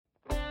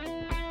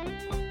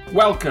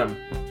Welcome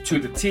to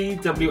the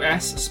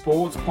TWS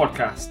Sports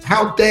Podcast.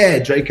 How dare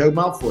Draco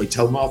Malfoy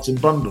tell Martin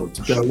Brundle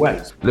to go away?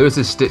 Lewis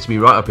has stitched me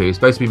right up here. He's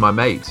supposed to be my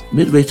mate.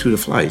 Midway through the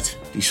flight,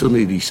 they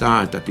suddenly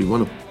decide that they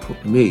want to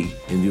put me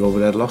in the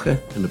overhead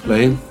locker in the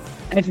plane.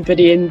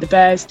 Everybody in the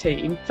Bears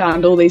team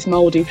found all these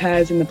mouldy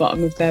hairs in the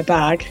bottom of their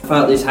bag.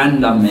 Felt his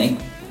hand on me,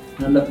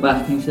 and I looked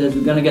back and he says,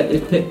 "We're going to get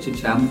this picture,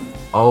 champ."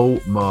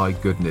 Oh my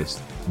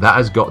goodness. That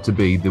has got to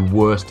be the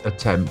worst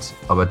attempt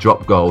of a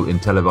drop goal in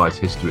televised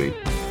history.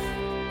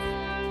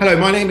 Hello,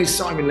 my name is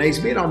Simon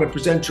Lazenby and I'm a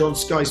presenter on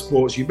Sky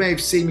Sports. You may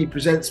have seen me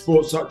present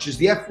sports such as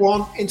the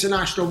F1,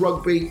 international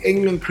rugby,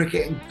 England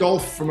cricket and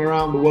golf from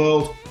around the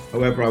world.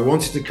 However, I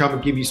wanted to come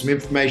and give you some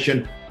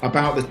information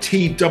about the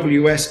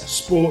TWS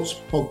Sports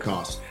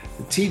Podcast.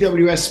 The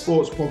TWS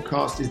Sports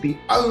Podcast is the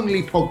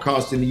only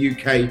podcast in the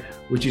UK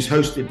which is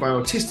hosted by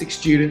autistic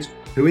students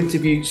who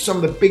interview some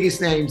of the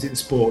biggest names in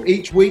sport.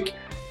 Each week,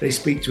 they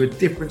speak to a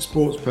different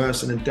sports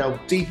person and delve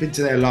deep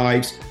into their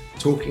lives,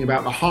 talking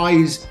about the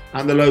highs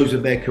and the lows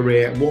of their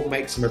career and what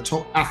makes them a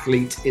top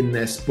athlete in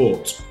their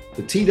sport.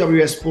 The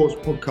TWS Sports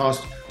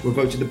Podcast were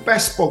voted the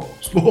best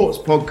sports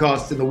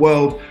podcast in the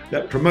world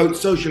that promotes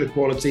social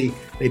equality.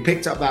 They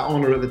picked up that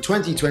honour at the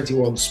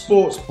 2021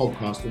 Sports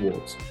Podcast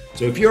Awards.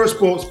 So if you're a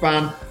sports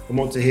fan and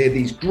want to hear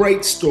these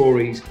great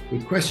stories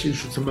with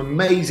questions from some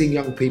amazing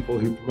young people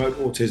who promote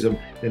autism,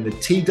 then the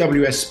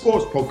TWS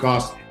Sports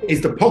Podcast is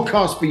the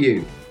podcast for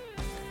you.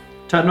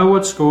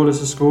 Technowood School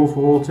is a school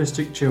for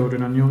autistic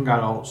children and young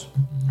adults.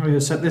 We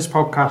have set this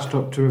podcast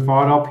up to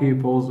provide our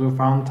pupils with a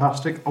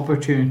fantastic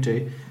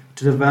opportunity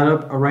to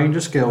develop a range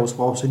of skills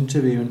whilst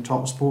interviewing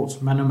top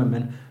sportsmen and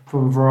women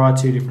from a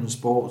variety of different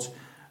sports.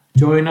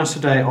 Joining us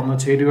today on the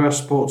TWS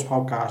Sports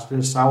Podcast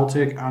is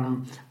Celtic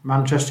and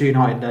Manchester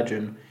United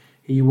legend.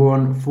 He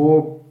won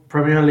 4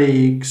 Premier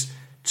Leagues,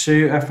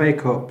 2 FA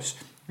Cups,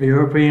 a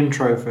European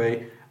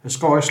trophy, a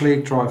Scottish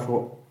League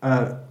title,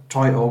 I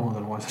don't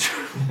know why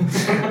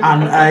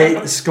and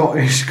a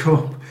Scottish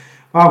Cup.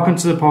 Welcome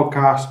to the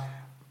podcast,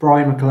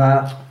 Brian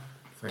McClair.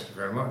 Thank you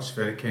very much.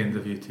 Very kind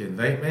of you to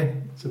invite me.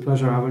 It's a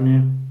pleasure having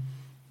you.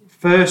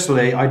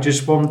 Firstly, I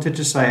just wanted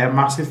to say a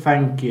massive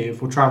thank you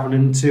for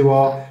travelling to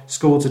our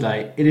school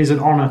today. It is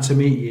an honour to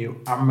meet you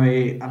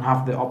and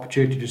have the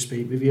opportunity to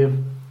speak with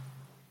you.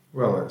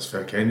 Well, it's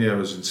very kind of you. I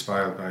was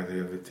inspired by the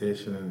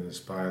invitation and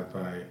inspired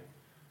by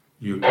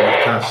your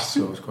podcast,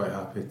 so I was quite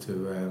happy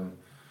to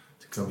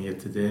come here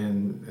today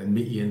and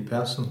meet you in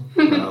person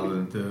rather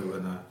than do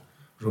it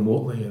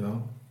remotely, you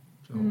know.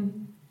 So,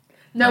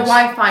 no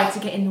Wi-Fi to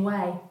get in the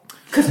way,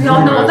 because we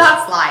all know what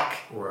that's like.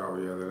 Well,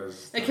 yeah, there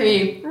is. They can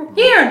be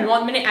here in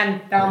 1 minute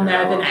and down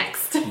there the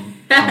next.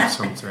 And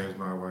sometimes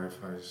my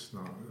Wi-Fi is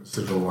not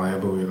as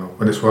reliable, you know.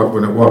 When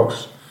it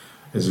works,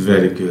 it's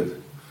very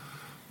good,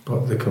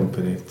 but the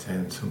company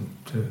tends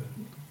to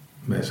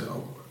mess it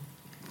up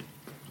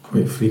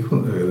quite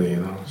frequently, really, you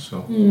know.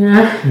 So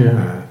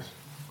Yeah.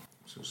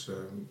 So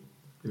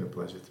it's been a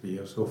pleasure to be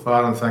here so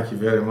far, and thank you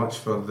very much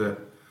for the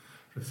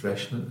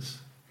refreshments.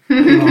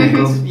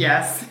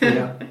 Yes.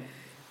 Yeah.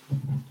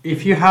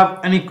 If you have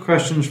any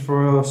questions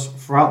for us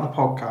throughout the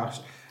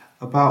podcast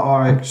about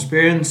our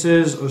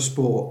experiences of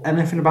sport,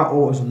 anything about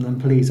autism, then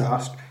please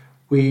ask.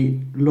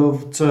 We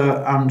love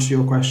to answer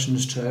your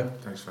questions too.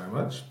 Thanks very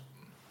much.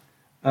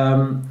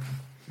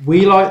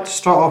 We like to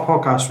start our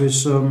podcast with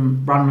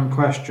some random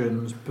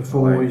questions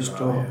before we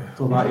start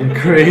about your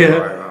career. I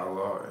like that a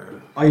lot, yeah.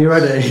 Are you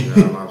ready? Yeah,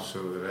 I'm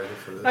absolutely ready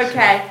for this.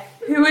 Okay.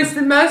 Who is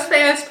the most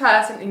famous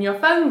person in your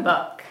phone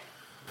book?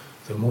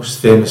 The most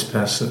famous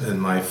person in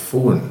my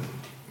phone?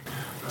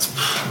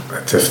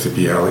 It'd have to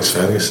be Alex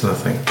Ferguson, I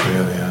think,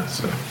 really, yeah.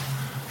 So,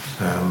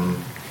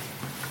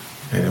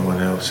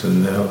 anyone else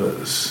in there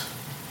that's...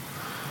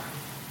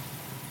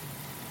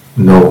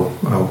 No,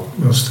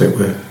 I'll stick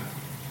with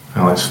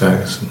Alex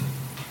Ferguson.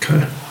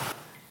 Okay.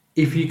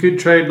 If you could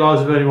trade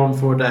lives of anyone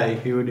for a day,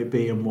 who would it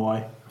be and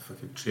why? If I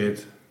could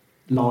trade...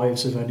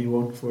 Lives of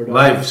anyone for a day.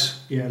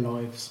 Lives? Yeah,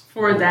 lives.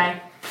 For a day.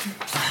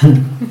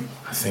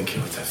 I think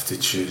I would have to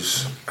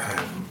choose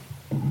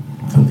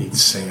the lead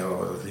singer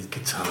or the lead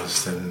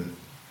guitarist in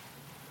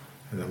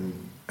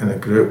a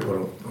group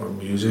or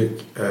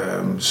music.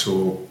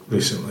 So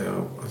recently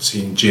I've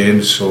seen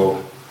James,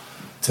 so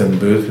Tim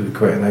Booth would be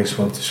quite a nice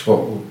one to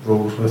swap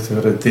roles with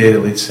for a day, the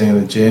lead singer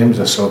of James.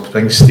 I saw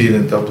Springsteen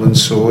in Dublin,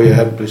 so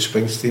yeah, Bruce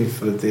Springsteen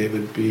for a day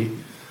would be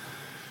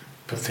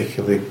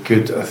particularly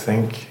good, I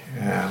think.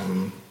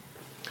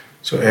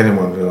 So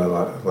anyone really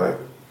like that.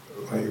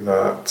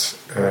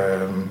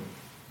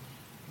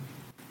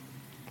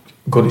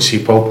 Going to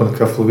see Pulp in a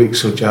couple of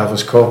weeks, so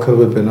Jarvis Cocker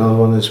would be another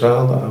one as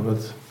well that I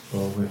would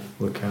probably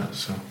look at.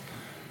 So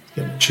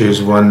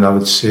choose one, I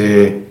would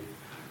say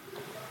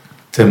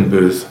Tim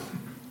Booth.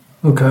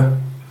 Okay.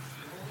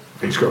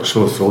 He's got a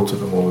sore throat at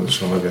the moment,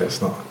 so maybe it's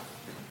not.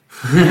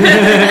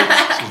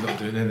 He's not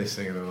doing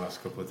anything in the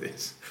last couple of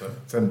days.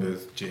 But Tim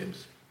Booth,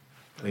 James,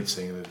 lead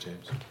singer of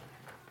James.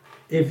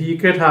 If you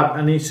could have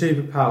any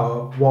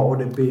superpower, what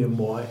would it be and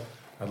why?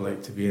 I'd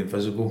like to be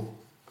invisible.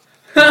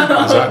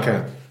 Does that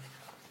count?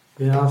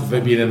 Yeah.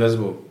 About being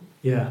invisible.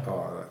 Yeah.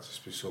 Oh, that'd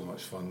just be so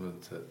much fun,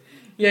 wouldn't it?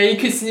 Yeah,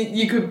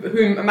 you could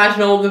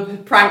imagine all the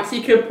pranks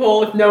you could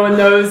pull if no one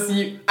knows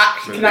you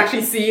can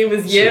actually see it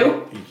was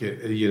you.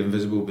 You're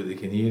invisible, but they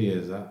can hear you.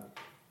 Is that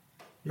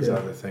Yeah.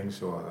 the thing?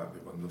 So that'd be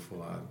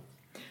wonderful.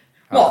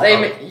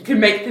 You can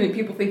make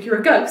people think you're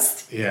a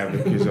ghost. Yeah,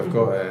 because I've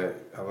got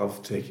I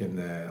love getting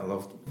a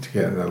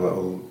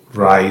little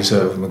rise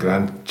out of my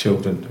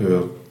grandchildren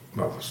who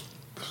are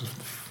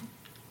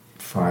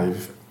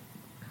 5,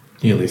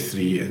 nearly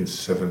 3 and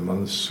 7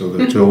 months. So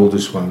the two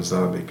oldest ones,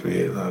 that'd be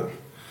great. That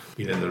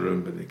being in the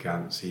room, but they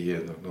can't see you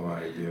and they've no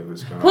idea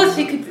what's going on.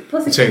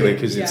 Particularly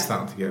because it's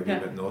starting to get a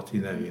bit naughty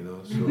now,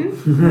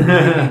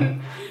 So.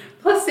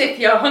 Plus, if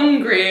you're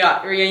hungry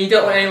and you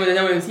don't want anyone to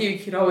know it was you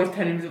can always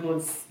turn invisible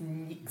and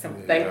sneak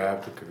something. Yeah,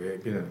 that'd be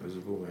great. Being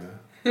invisible, yeah.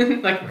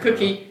 Like a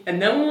cookie, and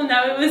no one will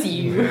know it was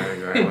you. Yeah,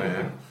 exactly,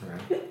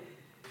 yeah.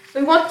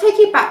 We want to take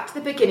you back to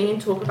the beginning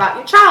and talk about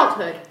your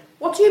childhood.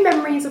 What are your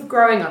memories of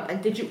growing up,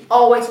 and did you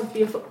always want to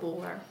be a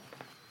footballer?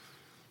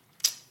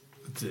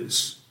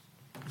 It's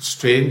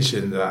strange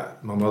in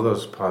that my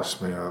mother's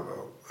passed me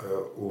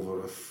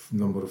over a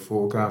number of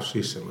photographs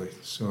recently,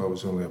 so I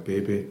was only a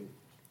baby,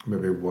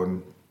 maybe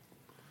 1.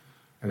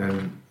 And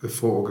then the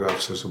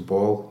photographs, there's a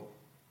ball,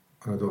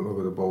 and I don't know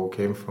where the ball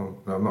came from.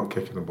 Now, I'm not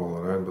kicking the ball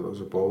around, but there was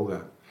a ball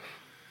there.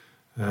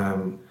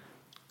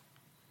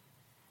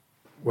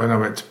 When I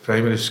went to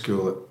primary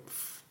school at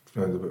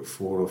around about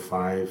 4 or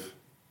 5,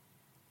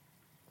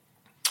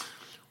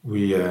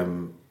 we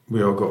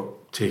all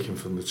got taken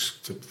from the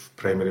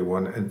primary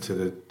 1 into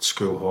the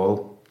school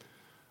hall,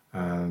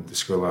 and the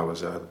school I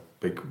was at had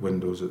big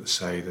windows at the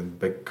side and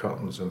big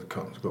curtains, and the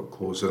curtains got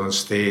closed. And on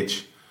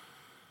stage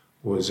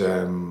was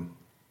a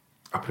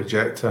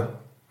projector.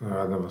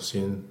 I'd never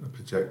seen a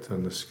projector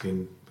on the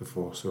screen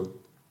before, so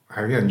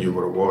I knew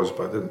what it was,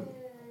 but I didn't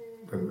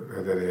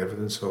have any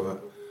evidence of it.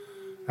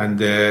 And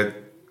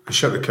I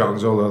shut the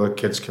curtains, all the other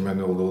kids came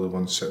in, all the older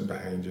ones sitting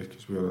behind you,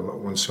 because we were the little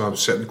ones, so I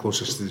was sitting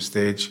closest to the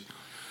stage,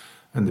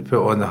 and they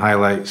put on the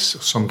highlights.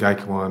 Some guy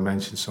came on and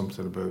mentioned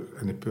something about,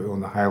 and they put on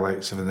the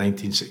highlights of the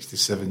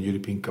 1967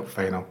 European Cup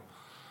final,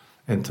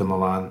 Inter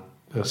Milan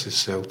versus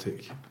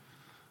Celtic.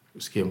 It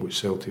was a game which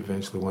Celtic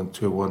eventually won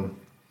 2-1.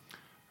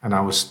 And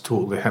I was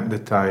totally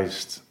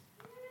hypnotised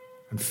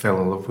and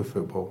fell in love with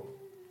football.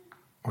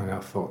 And I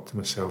thought to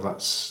myself,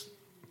 that's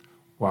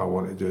what I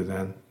want to do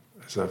then,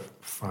 as a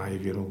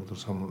 5-year-old or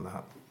something like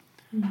that.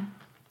 Mm.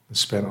 And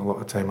spent a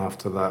lot of time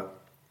after that.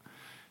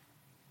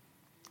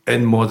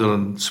 In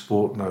modern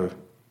sport now,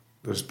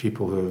 there's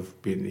people who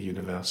have been to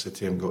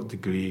university and got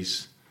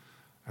degrees,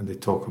 and they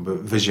talk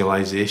about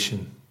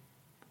visualisation.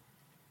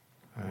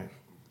 Right?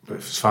 But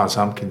as far as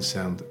I'm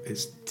concerned,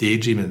 it's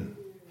daydreaming.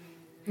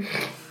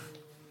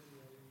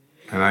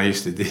 And I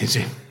used to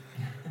daydream.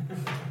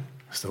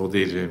 I still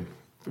daydream,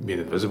 but being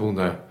invisible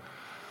now.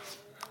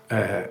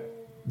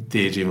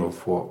 Daydream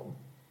of what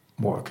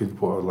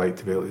I'd like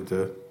to be able to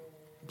do.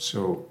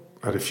 So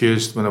I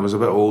refused when I was a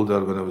bit older,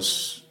 when I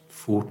was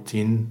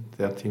 13,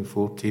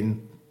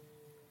 14.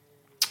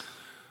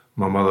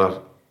 My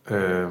mother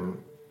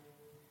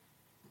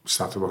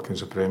started working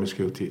as a primary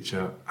school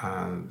teacher,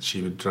 and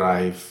she would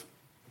drive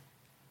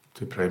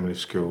to primary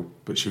school,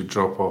 but she would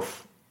drop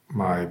off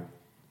my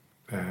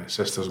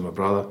sisters and my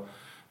brother,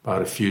 but I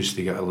refused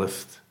to get a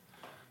lift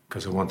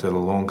because I wanted a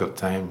longer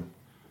time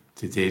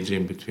to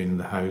daydream between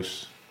the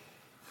house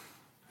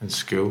and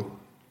school.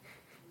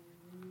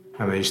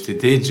 And I used to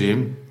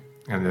daydream,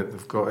 and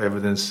they've got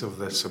evidence of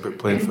this about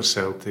playing for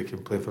Celtic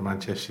and playing for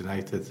Manchester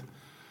United,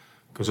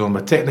 because on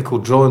my technical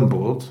drawing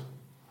board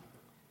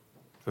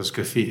there's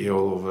graffiti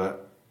all over it.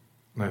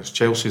 Now it's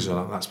Chelsea's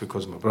on it, that's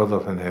because my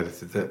brother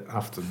inherited it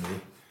after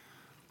me,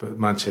 but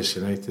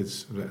Manchester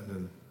United's written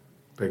in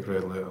big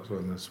red letters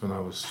on this when I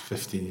was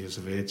 15 years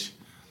of age.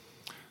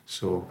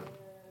 So,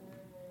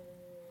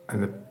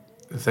 and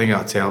the thing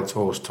I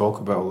always talk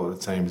about a lot of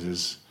the times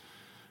is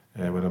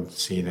when I'm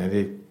seeing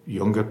any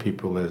younger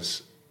people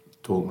is,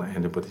 don't let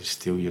anybody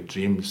steal your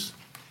dreams.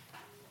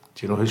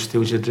 Do you know who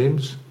steals your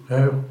dreams?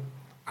 Who?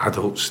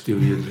 Adults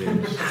steal your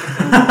dreams.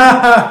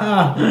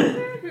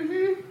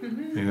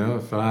 You know,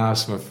 if I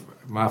ask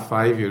my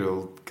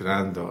 5-year-old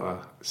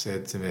granddaughter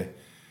said to me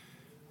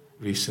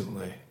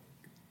recently,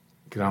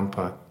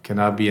 "Grandpa, can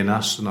I be an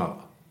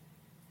astronaut?"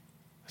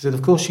 I said,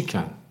 "Of course you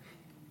can.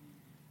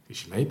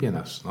 Because you might be an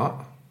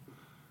astronaut.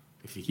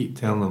 If you keep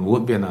telling them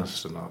won't be an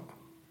astronaut,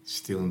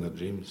 stealing their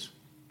dreams."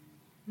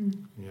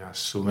 Mm. Yeah,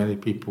 so many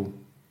people.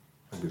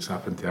 I think it's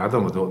happened to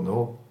Adam, I don't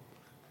know.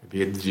 Maybe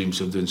he had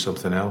dreams of doing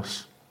something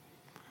else.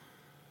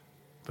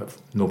 But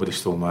nobody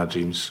stole my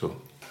dreams, so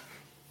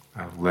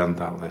I've learned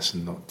that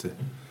lesson not to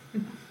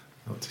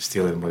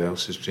steal anybody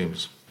else's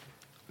dreams.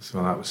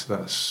 So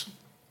that's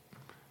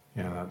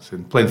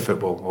in playing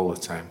football all the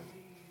time.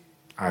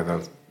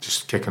 Either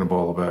just kicking a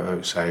ball about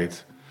outside,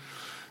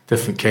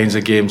 different kinds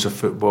of games of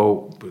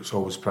football, but it's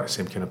always the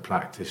same kind of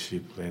practice.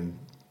 You're playing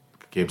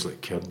games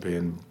like Kirby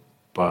and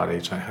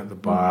Barry, trying to hit the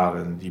bar,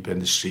 and you'd be in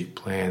the street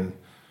playing,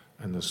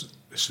 and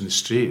it's in the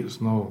street.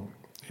 There's no,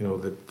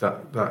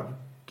 that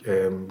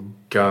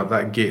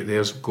that gate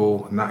there's a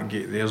goal, and that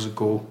gate there's a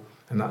goal,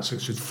 and that's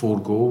actually 4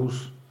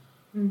 goals.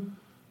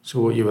 So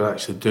what you were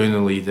actually doing,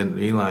 and you didn't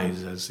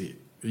realise, is that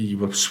you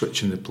were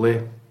switching the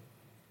play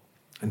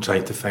and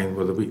trying to find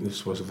where the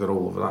weakness was. If they're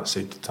all over that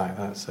side, to attack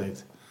that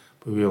side.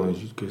 But we only,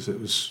 because it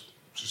was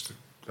just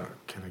that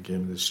kind of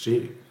game in the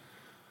street.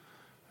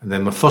 And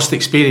then my first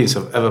experience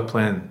of ever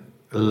playing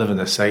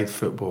 11-a-side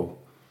football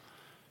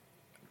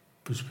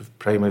was with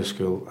primary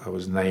school. I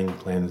was 9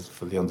 playing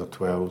for the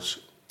under-12s.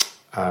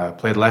 I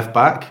played left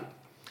back.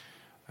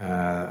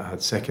 I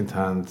had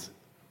second-hand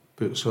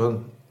boots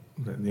on.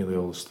 Nearly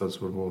all the studs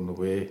were worn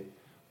away,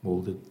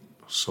 moulded,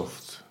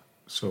 soft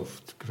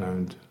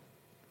ground,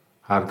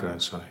 hard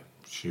ground,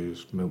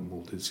 shoes,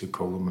 moulded, as you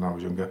call them when I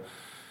was younger.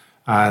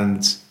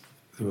 And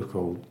they were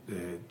called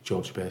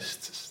George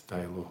Best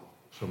style or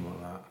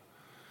something like that.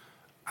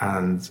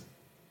 And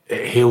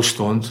it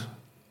hailstormed.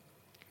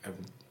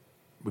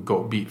 We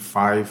got beat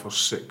 5 or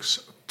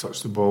 6,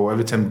 touched the ball.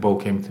 Every time the ball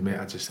came to me,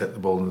 I just hit the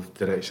ball in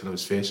the direction I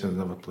was facing. I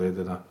never played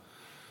in it.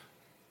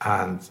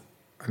 And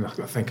I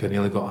think I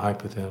nearly got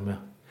hypothermia.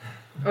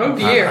 Oh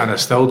dear. And I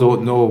still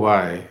don't know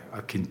why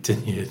I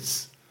continued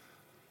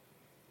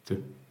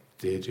to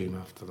daydream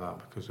after that,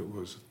 because it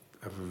was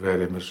a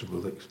very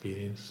miserable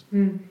experience.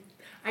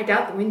 I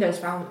doubt the windows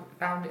found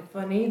it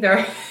funny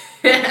either.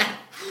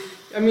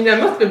 I mean, there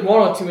must have been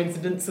 1 or 2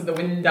 incidents of the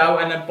window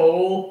and a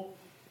ball.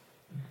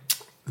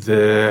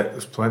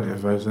 There's plenty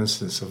of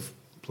instances of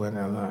plenty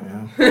of that,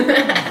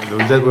 yeah. We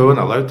weren't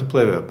allowed to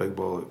play with a big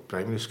ball at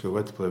primary school. We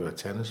had to play with a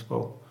tennis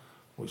ball,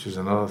 which is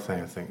another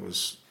thing I think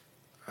was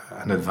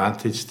an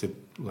advantage to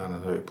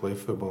learning how to play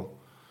football,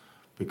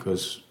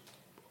 because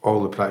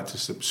all the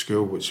practice at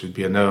school, which would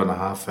be an hour and a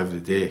half every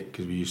day,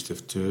 because we used to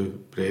have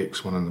 2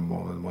 breaks, 1 in the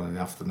morning and 1 in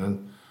the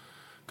afternoon,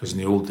 because in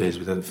the old days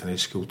we didn't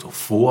finish school till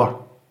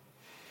 4.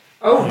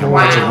 Oh, you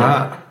wow. Imagine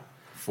that.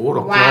 4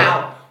 o'clock.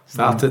 Wow.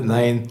 Start at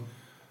 9,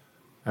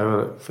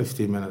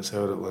 15 minutes,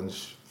 hour at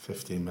lunch,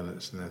 15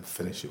 minutes, and then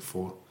finish at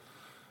 4.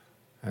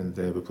 And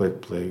we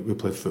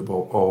played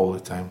football all the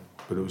time.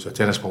 But it was a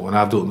tennis ball, and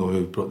I don't know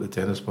who brought the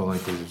tennis ball in,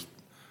 because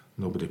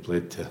nobody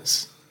played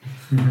tennis.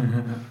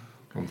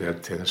 Nobody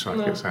had tennis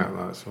rackets like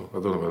that, so I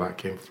don't know where that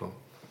came from.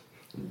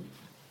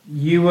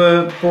 You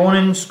were born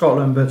in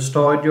Scotland but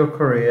started your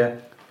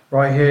career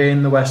right here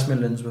in the West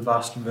Midlands with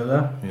Aston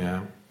Villa.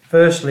 Yeah.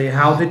 Firstly,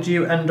 how did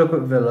you end up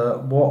at Villa?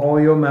 What are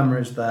your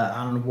memories there,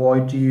 and why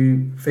do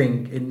you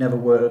think it never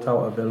worked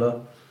out at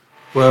Villa?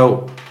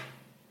 Well,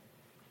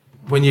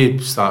 when you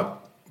start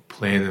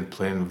playing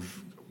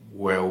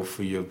well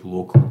for your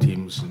local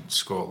teams in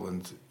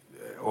Scotland,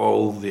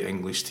 all the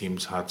English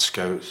teams had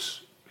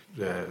scouts,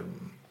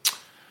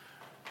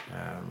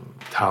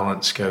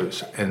 talent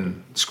scouts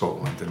in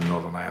Scotland, in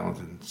Northern Ireland,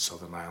 and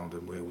Southern Ireland,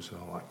 and Wales,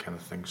 and all that kind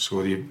of thing.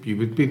 So they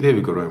would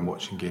go around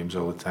watching games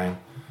all the time.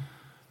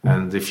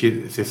 And if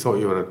they thought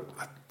you were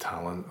a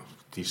talent,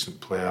 a decent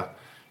player,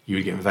 you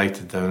would get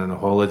invited down on the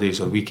holidays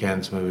or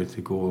weekends maybe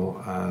to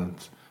go and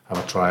have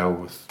a trial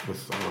with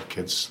other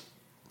kids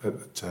at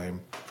the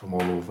time from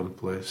all over the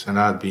place. And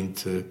I'd been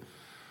to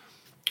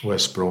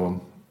West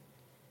Brom,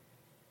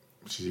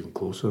 which is even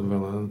closer than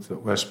Villa, isn't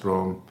it? West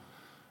Brom,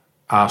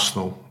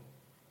 Arsenal,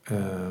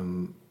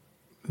 and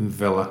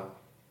Villa,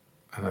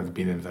 and I'd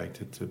been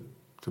invited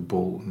to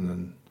Bolton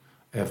and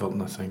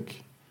Everton, I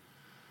think.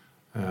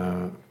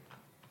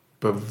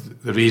 But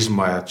the reason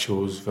why I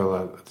chose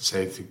Villa, I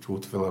decided to go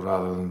to Villa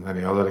rather than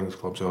any other English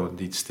clubs, or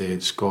indeed stay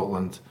in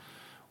Scotland,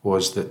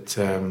 was that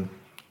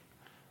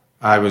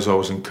I was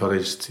always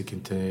encouraged to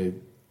continue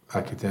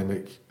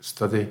academic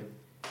study.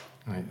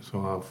 Right,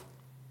 so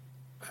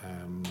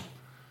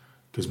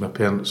because my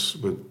parents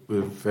were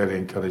very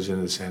encouraging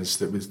in the sense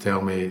that would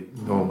tell me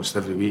almost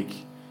every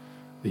week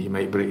that you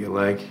might break your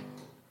leg.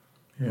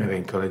 Yeah. Very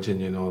encouraging,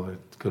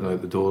 that going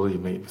out the door, you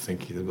might be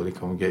thinking they're going to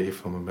come and get you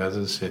from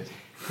emergency,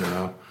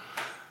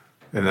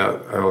 And I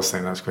always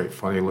think that's quite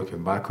funny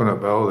looking back on it,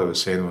 but all they were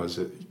saying was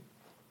that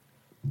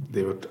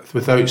they were,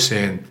 without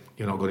saying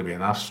you're not going to be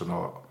an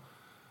astronaut,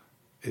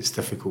 it's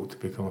difficult to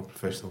become a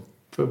professional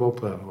football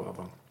player or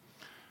whatever.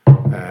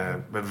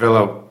 But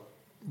Villa,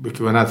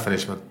 when I'd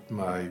finished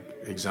my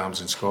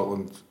exams in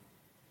Scotland,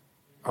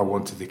 I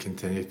wanted to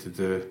continue to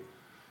do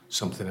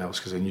something else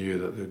because I knew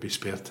that there would be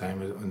spare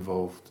time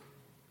involved.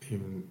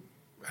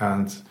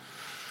 And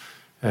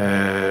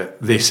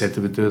they said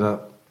they would do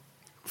that.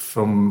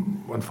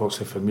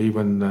 Unfortunately for me,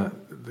 when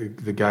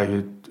the guy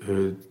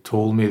who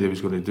told me they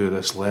was going to do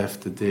this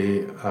left the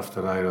day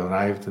after I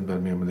arrived in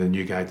Birmingham, and the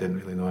new guy didn't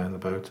really know anything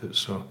about it,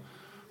 so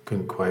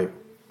couldn't quite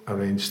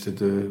arrange to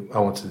do. I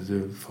wanted to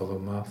do further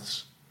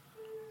maths.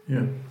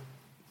 Yeah.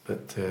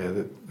 But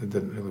it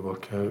didn't really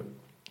work out.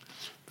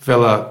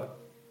 Villa,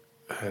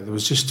 there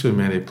was just too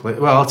many players.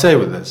 Well, I'll tell you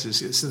what this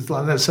is. It's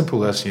a simple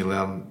lesson you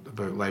learn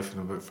about life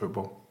and about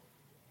football.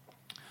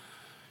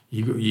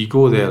 You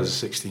go there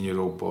as a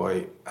 16-year-old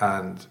boy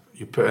and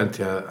you put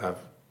into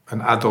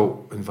an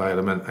adult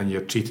environment and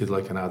you're treated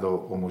like an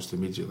adult almost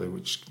immediately,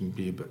 which can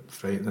be a bit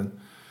frightening.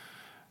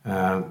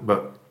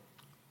 But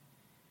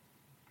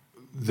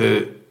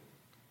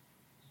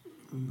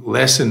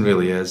lesson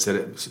really is that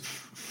it's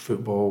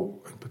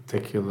football in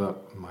particular,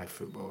 my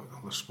football,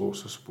 other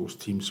sports, I suppose,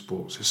 team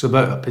sports. It's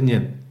about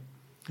opinion.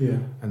 Yeah.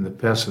 And the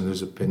person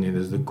whose opinion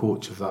is the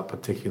coach of that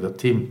particular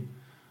team.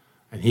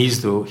 And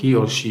he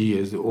or she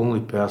is the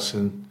only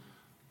person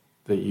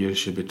that you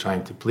should be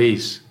trying to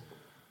please.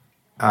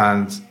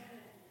 And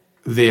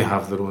they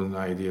have their own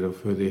idea of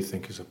who they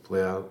think is a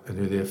player and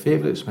who their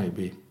favourites might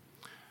be.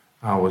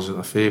 I wasn't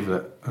a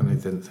favourite, and I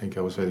didn't think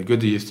I was very good,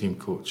 the youth team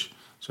coach.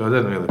 So I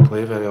didn't really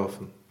play very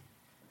often.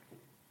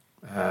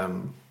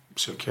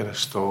 So it kind of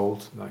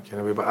stalled in that kind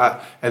of way.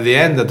 But at the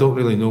end, I don't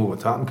really know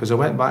what happened, because I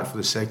went back for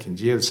the second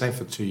year. I signed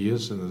for 2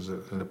 years and as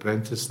an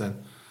apprentice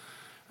then.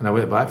 And I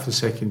went back for the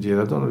second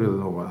year. I don't really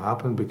know what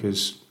happened,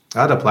 because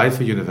I had applied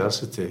for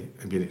university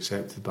and been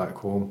accepted back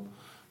home.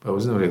 But I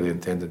wasn't really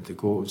intending to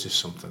go. It was just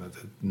something I'd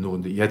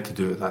known that you had to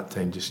do at that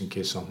time, just in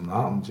case something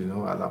happened,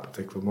 at that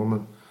particular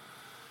moment.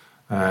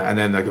 And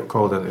then I got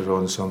called into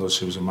Ron Saunders,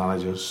 who was a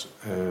manager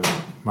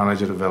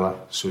at Villa.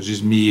 So it was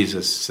just me as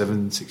a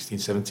 16,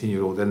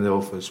 17-year-old in the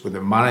office with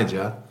the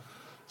manager.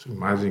 So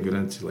imagine going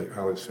into like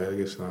Alex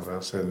Ferguson or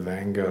Arsene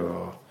Wenger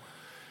or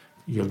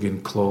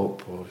Jurgen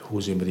Klopp or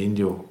Jose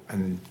Mourinho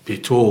and be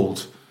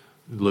told,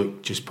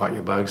 look, just pack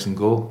your bags and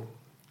go,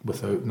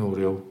 without no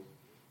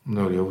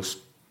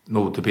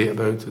debate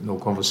about it, no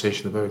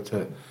conversation about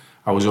it.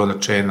 I was on a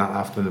train that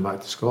afternoon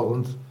back to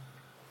Scotland,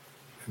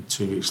 and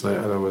 2 weeks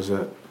later I was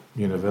at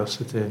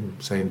university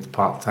and signed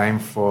part-time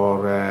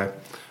for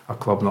a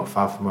club not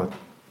far from my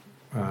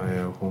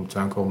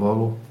hometown called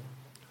Motherwell.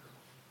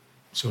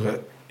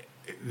 So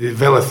the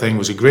Villa thing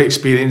was a great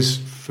experience,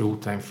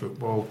 full-time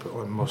football, put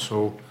on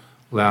muscle,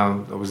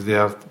 learned. I was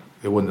there,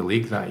 they won the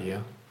league that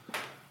year.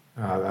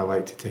 I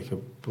like to take a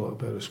little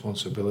bit of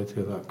responsibility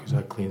of that, because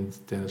I cleaned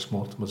Dennis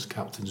Mortimer's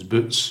captain's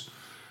boots,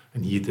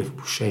 and he had the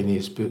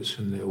shiniest boots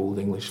in the old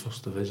English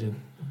First Division,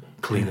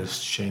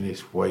 cleanest,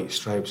 shiniest white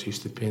stripes. I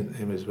used to paint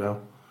him as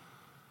well.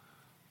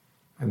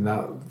 And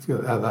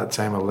at that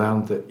time I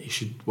learned that you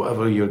should,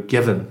 whatever you're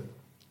given,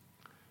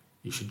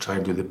 you should try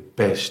and do the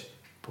best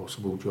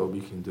possible job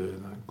you can do,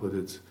 and that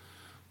included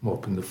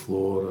mopping the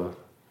floor or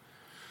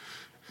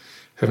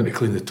having to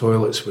clean the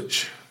toilets,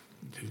 which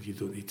you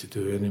don't need to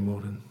do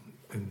anymore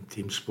in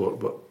team sport,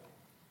 but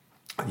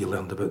you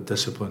learned about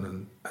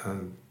discipline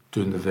and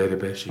doing the very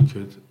best you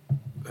could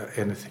at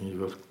anything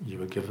you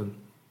were given.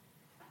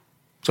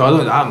 So I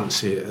wouldn't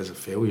say it as a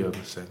failure in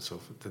the sense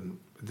of it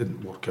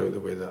didn't work out the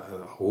way that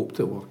I hoped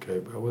it would work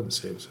out, but I wouldn't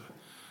say it was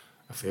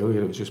a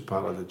failure. It was just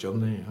part of the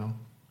journey,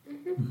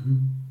 Mm-hmm.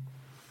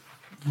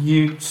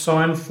 You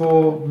signed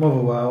for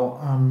Motherwell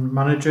and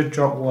manager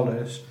Jock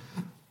Wallace.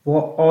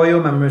 What are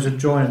your memories of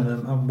joining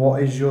them, and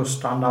what is your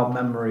standout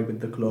memory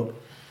with the club?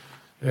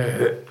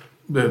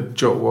 The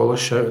Jock Wallace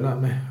shouting at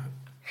me.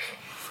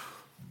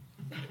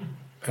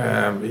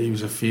 He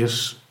was a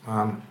fierce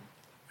man.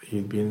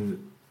 He'd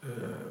been,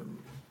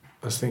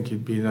 I think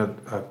he'd been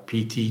a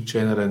PT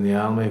trainer in the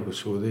army,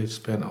 so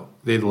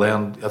they'd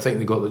learned, I think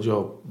they got the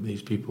job,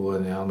 these people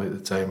in the army at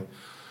the time,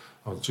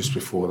 or just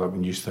before that,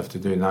 when you used to have to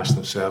do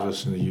national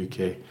service in the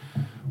UK,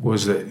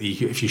 was that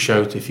if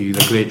you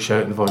had a great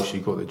shouting voice, you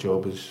got the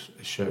job as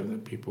shouting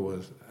at people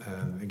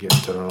and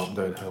getting to run up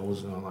down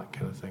hills and all that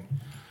kind of thing.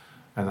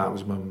 And that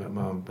was my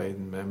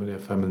abiding memory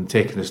of him, and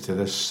taking us to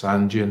this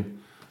sand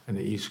dune in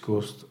the east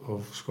coast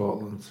of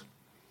Scotland.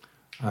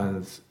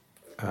 And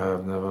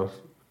I've never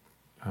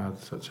had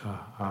such a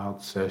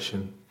hard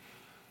session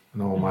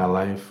in all my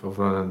life of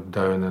running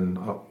down and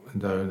up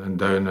and down and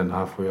down and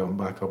halfway up and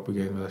back up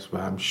again with this,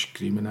 where I'm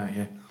screaming at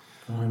you.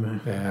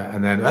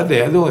 And then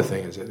the only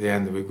thing is, at the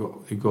end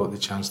we got the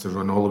chance to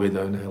run all the way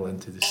down the hill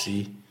into the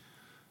sea.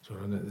 So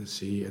run into the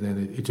sea, and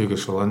then he took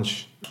us for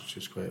lunch, which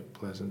was quite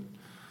pleasant.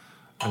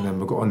 And then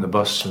we got on the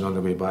bus, and on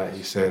the way back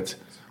he said,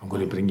 I'm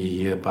going to bring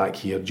you back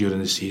here during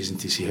the season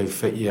to see how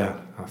fit you are.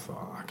 I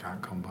thought, I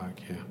can't come back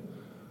here.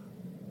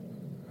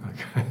 I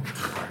can't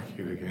come back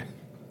here again.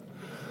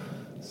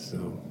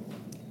 So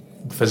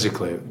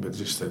physically, but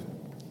just the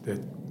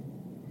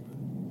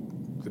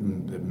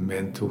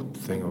mental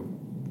thing, or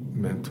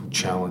mental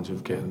challenge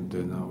of doing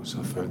that,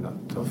 I found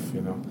that tough,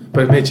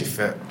 But it made you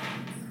fit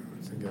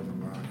to give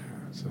them that,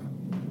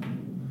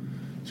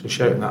 So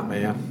shouting at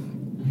me, yeah.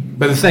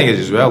 But the thing is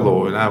as well,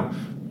 though,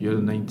 you're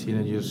 19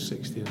 and you're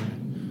 16, right?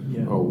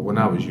 Yeah. Well, when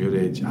I was your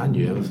age, I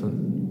knew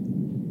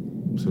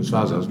everything. So as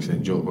far as I was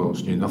concerned, Jock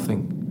Wallace knew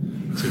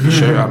nothing. So you could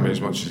shout at me as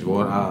much as you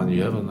want. I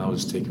knew everything. I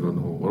was taking on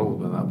the whole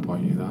world at that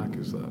point,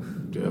 because I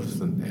do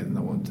everything I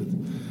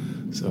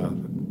wanted. So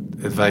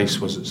advice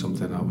wasn't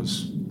something I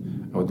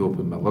would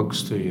open my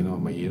lugs to,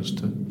 my ears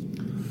to.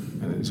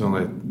 And it was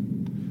only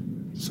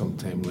some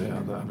time later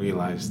that I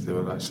realised they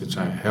were actually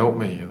trying to help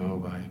me,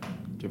 by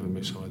giving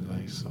me some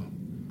advice. So.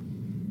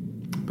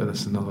 But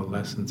it's another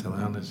lesson to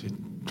learn as you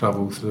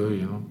travel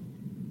through,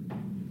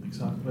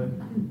 Exactly.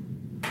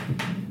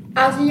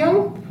 As a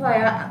young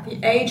player at the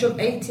age of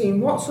 18,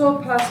 what sort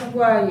of person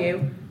were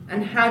you,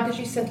 and how did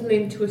you settle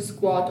into a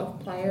squad of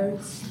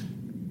players?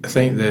 I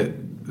think that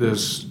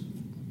there's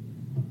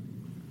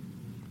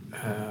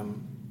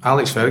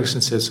Alex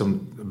Ferguson said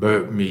something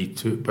about me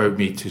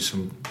to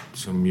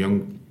some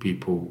young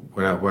people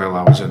while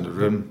I was in the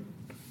room,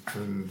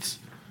 and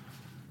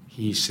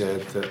he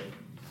said that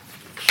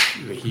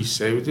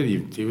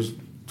he was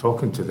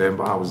talking to them,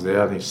 but I was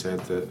there, and he said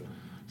that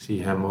see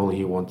him, all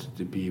he wanted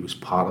to be was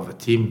part of a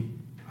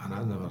team, and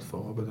I never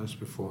thought about this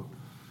before.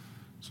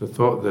 So I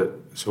thought that.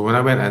 So when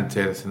I went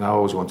into anything, I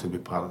always wanted to be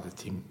part of the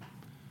team,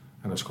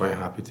 and I was quite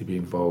happy to be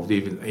involved,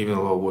 even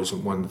though I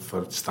wasn't one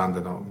for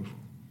standing up,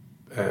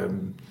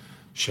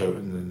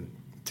 shouting and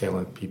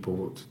telling people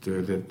what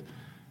to do.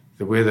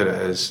 The way that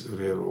it is, the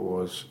way it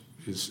was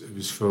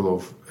full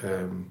of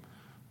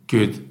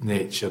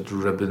good-natured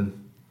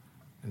ribbon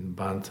and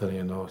banter,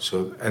 you know.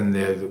 So in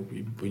there,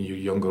 when you're a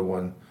younger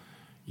one,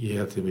 you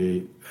had to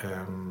be.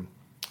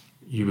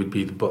 You would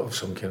be the butt of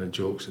some kind of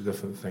jokes or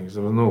different things.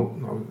 There was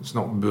no, it's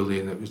not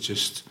bullying. It was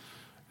just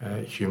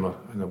humour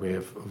and a way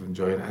of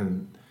enjoying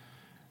it.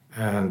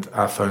 And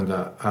I found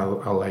that I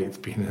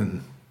liked being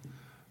in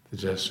the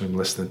dressing room,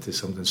 listening to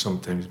something,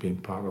 sometimes being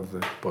part of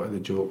the butt of the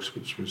jokes,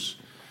 which was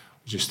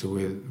just the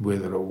way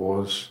that it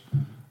was.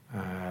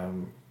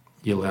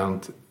 You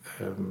learned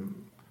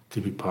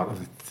to be part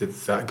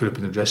of that group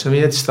in the dressing room.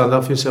 You had to stand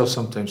up for yourself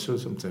sometimes. So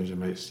sometimes you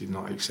might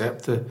not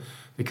accept the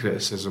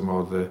criticism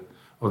or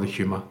the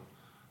humour.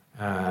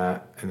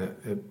 And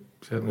it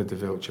certainly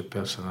developed your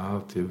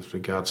personality with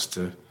regards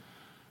to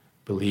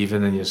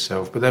believing in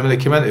yourself. But then when it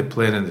came into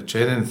playing in the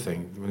training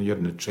thing, when you're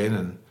in the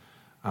training,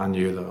 I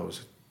knew that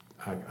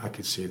I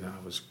could say that I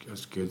was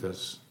as good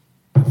as,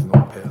 if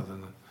not better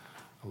than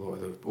a lot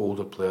of the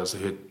older players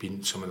who had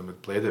been. Some of them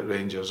had played at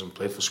Rangers and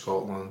played for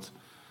Scotland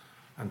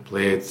and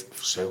played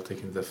for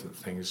Celtic and different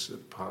things as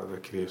part of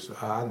their career. So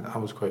I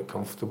was quite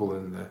comfortable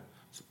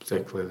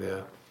particularly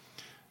there.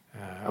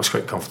 I was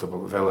quite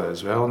comfortable at Villa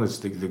as well, and it's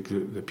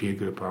the peer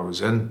group I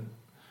was in,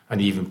 and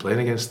even playing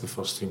against the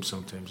first team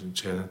sometimes in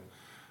training.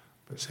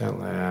 But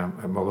certainly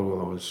at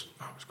Motherwell, I was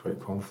quite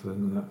confident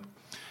in that.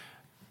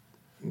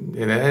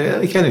 You know,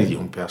 like any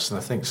young person, I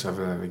think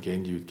every now and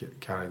again you would get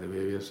carried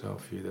away with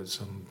yourself. You did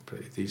something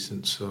pretty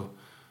decent. So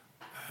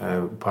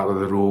part of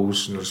the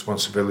roles and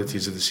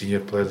responsibilities of the senior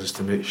players is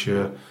to make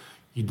sure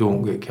you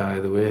don't get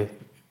carried away.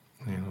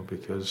 You know,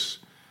 because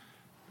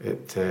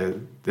the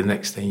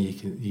next thing you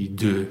could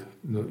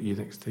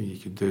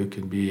do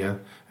can be an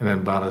very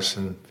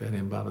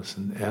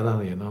embarrassing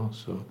error. You know,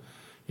 so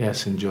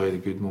yes, enjoy the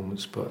good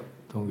moments, but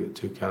don't get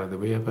too carried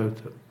away about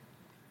it.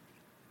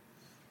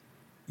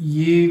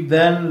 You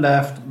then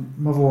left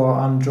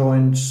Motherwell and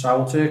joined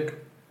Celtic.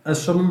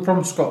 As someone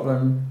from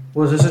Scotland,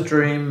 was this a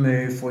dream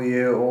move for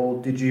you,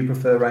 or did you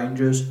prefer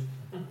Rangers?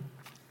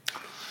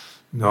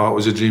 No, it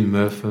was a dream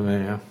move for me.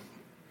 Yeah.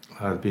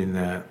 I've been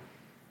a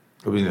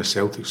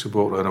Celtic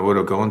supporter, and I would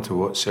have gone to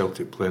watch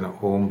Celtic playing at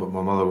home, but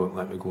my mother wouldn't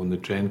let me go on the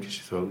train because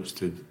she thought it was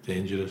too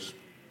dangerous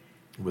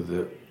with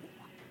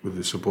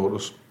the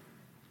supporters.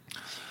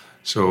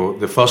 So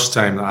the first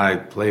time that I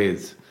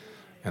played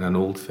in an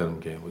Old Firm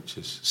game, which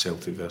is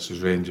Celtic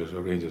versus Rangers,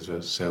 or Rangers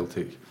versus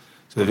Celtic.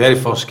 So the very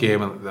first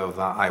game of that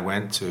I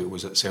went to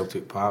was at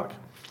Celtic Park,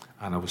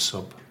 and I was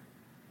sub.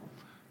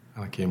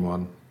 And I came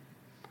on,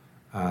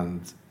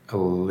 and I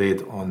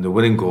laid on the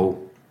winning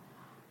goal,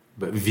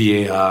 but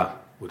VAR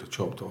would have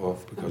chopped it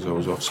off because I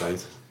was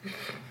offside.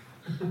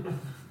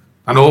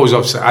 I know I was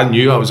offside. I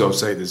knew I was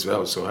offside as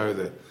well, so how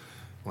the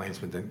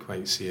linesman didn't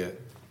quite see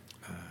it,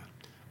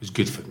 it was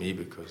good for me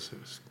because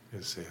I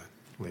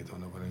laid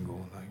on the winning goal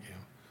in that game.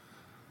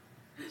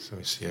 So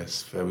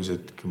yes, it was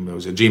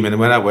a dream. And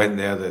when I went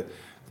there, the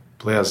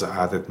players that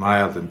I'd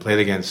admired and played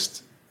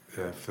against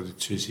for the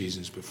 2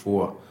 seasons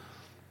before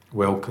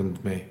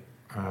welcomed me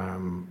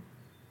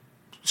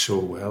so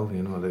well.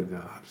 You know, that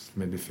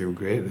made me feel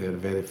great. The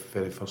very,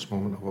 very first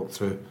moment I walked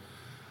through. In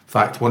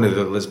fact, one of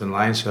the Lisbon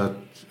Lions, who had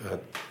the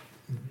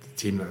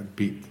team that had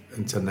beat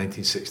Inter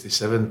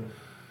 1967,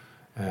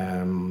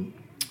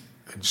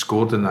 had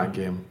scored in that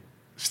game.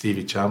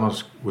 Stevie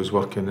Chalmers was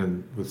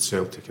working with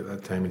Celtic at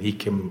that time, and he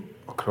came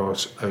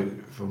across out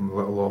from the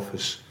little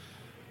office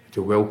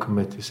to welcome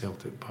me to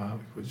Celtic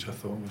Park, which I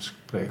thought was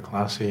pretty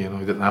classy. You know,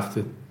 he didn't have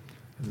to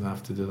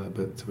do that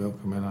bit to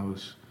welcome me. And I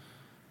was,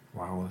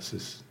 wow,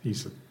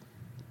 he's a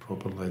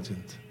proper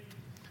legend.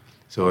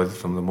 So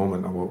from the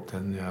moment I walked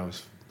in there, I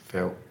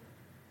felt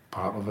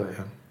part of it.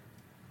 Yeah.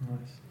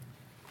 Nice.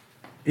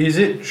 Is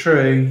it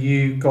true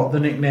you got the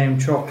nickname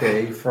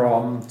Chocky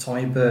from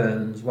Tommy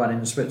Burns when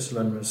in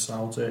Switzerland with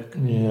Celtic?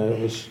 Yeah, it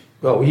was.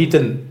 Well, he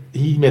didn't.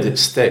 He made it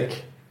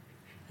stick.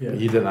 Yeah. But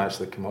he didn't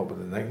actually come up with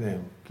the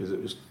nickname because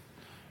it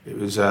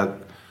was a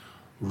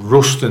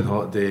roasting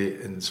hot day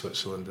in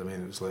Switzerland. I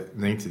mean, it was like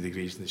 90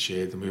 degrees in the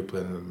shade, and we were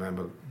playing. I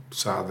remember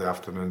Saturday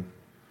afternoon,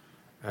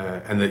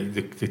 and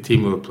the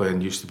team we were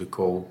playing used to be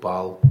called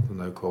Bal.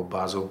 They're now called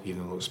Basel,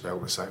 even though it's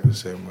spelled exactly the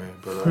same way.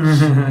 But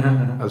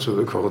that's what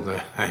they're called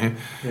now.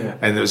 Yeah.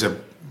 And there was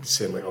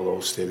same like all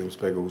old stadiums,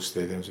 big old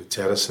stadiums with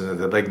terracing, and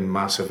the big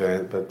massive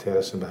big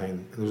terracing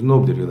behind. There was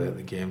nobody really at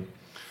the game.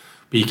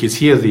 But you could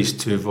hear these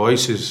two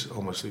voices,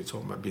 almost like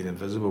talking about being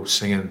invisible,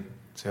 singing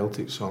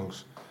Celtic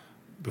songs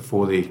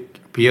before they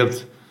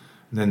appeared.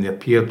 And then they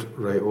appeared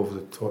right over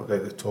the top,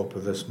 right at the top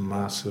of this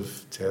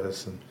massive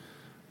terrace,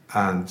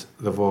 and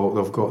they've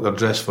got their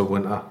dress for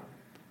winter.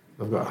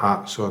 They've got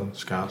hats on,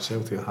 scarves,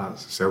 Celtic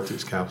hats, Celtic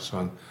scarves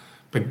on,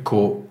 big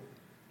coat,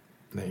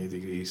 90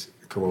 degrees,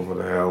 come over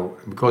the hill.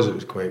 And because it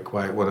was quite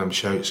quiet, one of them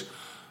shouts,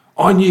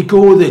 "On you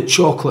go, the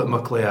chocolate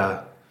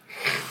McClair."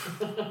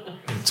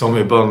 And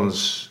Tommy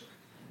Burns,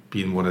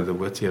 being one of the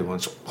wittier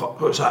ones,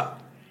 "What's that?"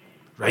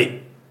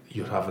 "Right,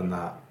 you're having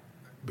that."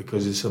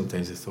 Because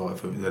sometimes they thought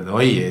if it would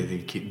annoy you,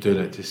 they'd keep doing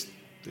it. It's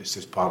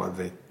just part of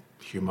the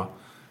humour.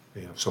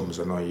 If someone's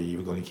annoying you,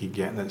 you're going to keep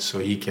getting it. So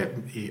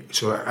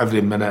so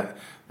every minute,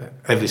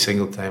 every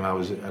single time I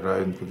was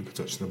around,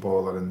 touching the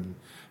ball and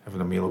having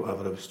a meal or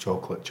whatever, it was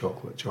chocolate.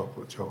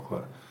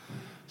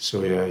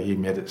 So yeah, he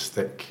made it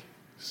stick.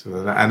 So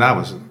and I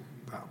wasn't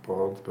that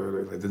bothered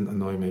about it. It didn't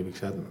annoy me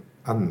because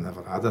I'd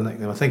never had a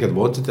nickname. I think I'd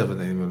wanted to have a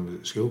nickname when I was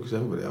at school because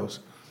everybody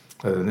else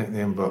had a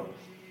nickname, but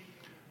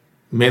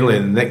mainly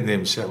the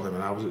nickname, certainly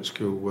when I was at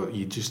school, where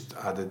you just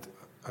added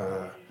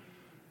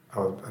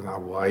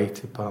an Y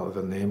to part of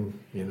the name,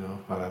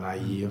 or an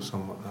IE or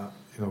something like that,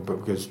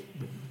 but because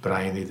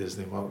Brian, he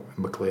doesn't work,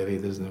 McClair, he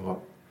doesn't work,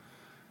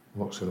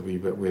 works in a wee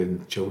bit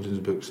with children's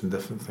books and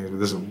different things,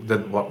 but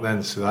didn't work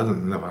then, so I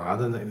never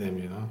had a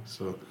nickname,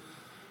 so,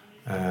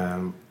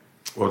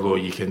 although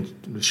you can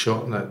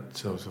shorten it,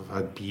 so I've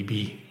had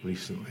BB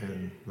recently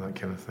and that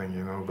kind of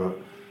thing, but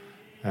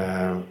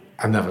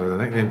I never had a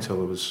nickname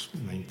until I was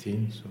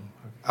 19, so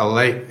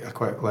I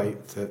quite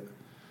liked it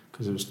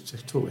because it was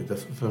just totally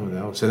different from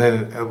everyone else. And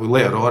then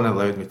later on, it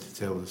allowed me to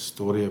tell the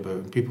story about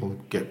it. And people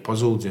get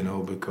puzzled,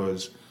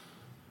 because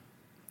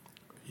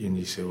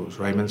you say, well, it's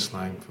rhyming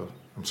slang for.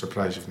 I'm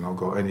surprised you've not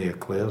got any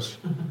eclairs.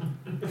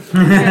 So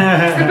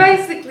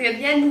basically, at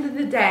the end of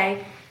the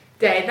day,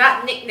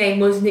 that nickname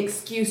was an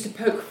excuse to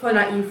poke fun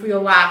at you for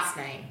your last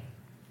name.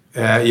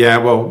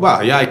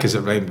 Because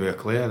it rhymed with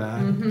eclair.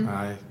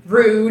 Aye.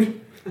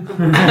 Rude.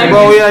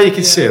 Well, yeah, you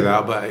could say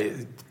that,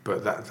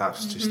 but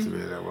that's just the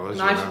way that was.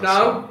 And I should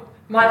know.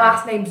 My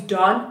last name's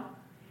Dunn.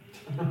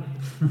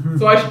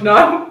 So I should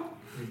know.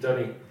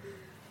 Dunny.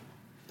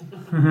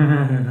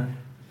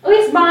 At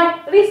least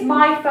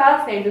my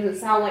first name doesn't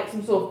sound like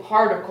some sort of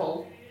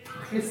particle,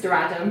 Mr.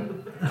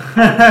 Adam.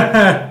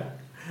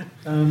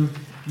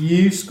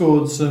 You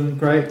scored some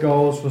great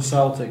goals for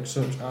Celtic,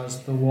 such as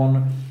the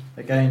one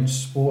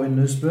against Sporting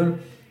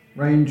Lisbon,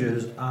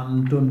 Rangers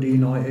and Dundee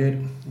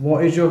United.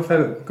 What is your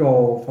favourite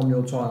goal from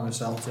your time with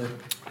Celtic?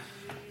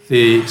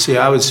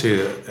 I would say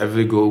that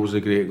every goal was a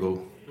great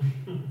goal.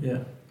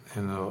 Yeah.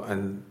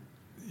 And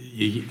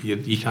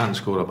you can't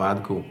score a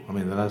bad goal. I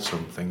mean, there are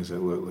some things that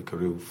look like a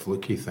real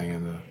fluky thing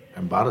and an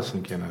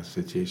embarrassing kind of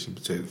situation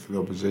for the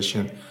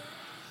opposition.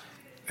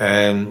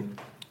 I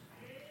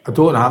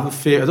don't have a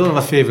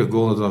favourite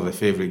goal. I don't have a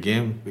favourite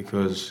game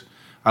because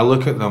I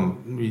look at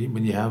them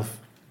when you have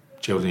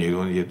children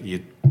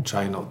you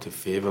try not to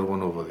favour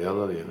one over the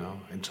other,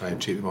 and try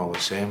and treat them all the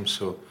same.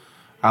 So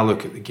I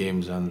look at the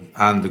games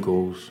and the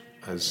goals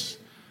as,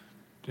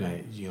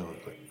 they're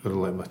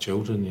like my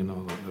children,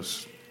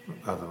 there's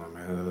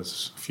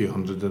a few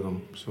hundred of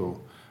them. So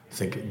I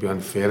think it'd be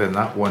unfair. And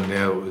that one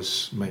there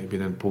might have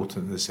been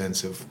important in the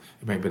sense of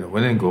it might have been a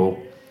winning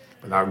goal,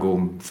 but that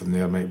goal from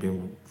there might have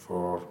been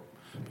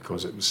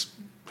because it was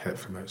hit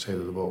from outside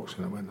of the box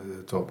and it went to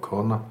the top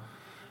corner.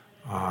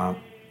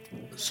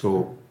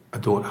 So I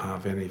don't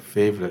have any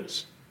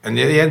favourites. And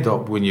you end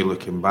up, when you're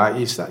looking back,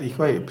 you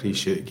quite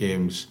appreciate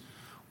games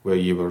where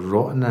you were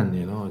rotten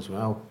in, as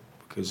well,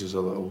 because there's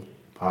a little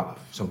part of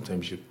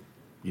sometimes you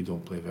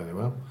don't play very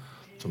well.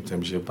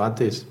 Sometimes you have bad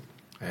days.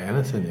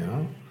 Anything,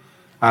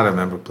 I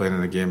remember playing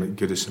in a game at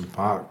Goodison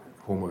Park,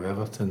 home of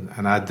Everton,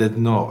 and I did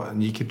not,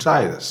 and you could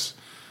try this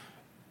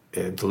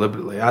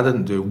deliberately, I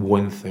didn't do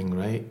one thing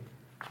right.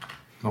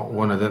 Not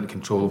one, I didn't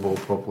control the ball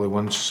properly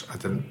once, I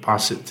didn't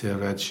pass it to a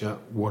red shirt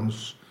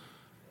once,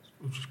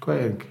 which was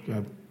quite,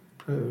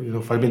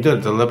 if I'd been doing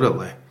it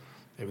deliberately,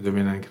 it would have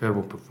been an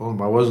incredible performance,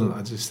 but I wasn't.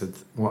 I just said,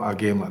 what a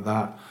game like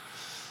that.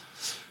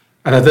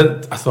 And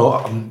I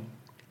thought, I'm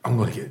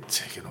going to get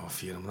taken off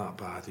here, I'm that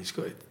bad, he's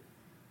going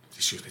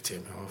to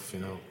take me off,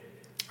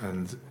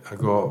 And I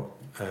got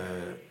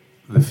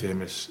the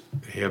famous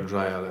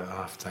hairdryer at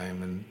half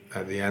time, and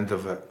at the end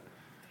of it,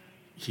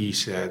 he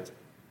said,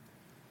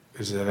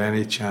 is there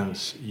any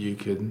chance you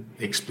could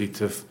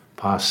expletive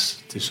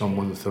pass to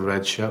someone with a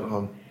red shirt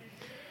on?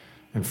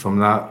 And from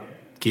that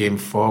game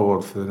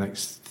forward for the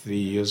next 3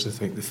 years, I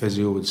think the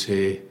physio would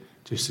say,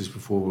 just as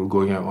before we're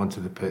going out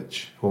onto the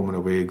pitch, home and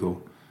away,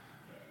 go,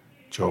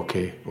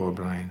 Jockey or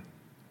Brian,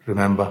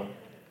 remember,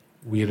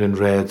 we're in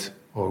red,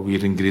 or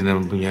we're in green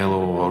and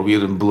yellow, or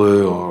we're in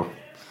blue, or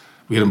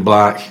we're in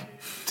black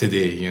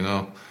today,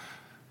 Yeah,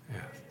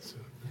 so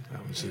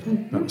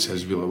that was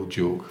his wee little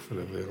joke for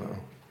every little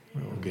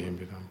game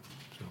with him.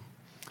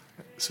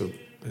 So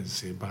as I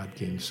say, bad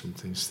games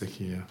sometimes stick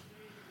in your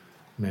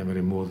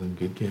memory more than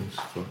good games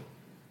for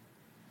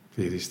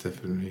various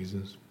different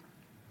reasons.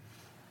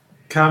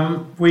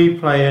 Can we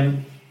play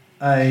in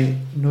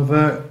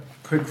another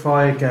quick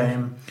fire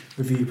game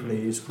with you,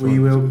 please. We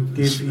will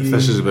give you. If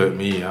this is about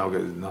me, I'll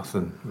get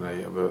nothing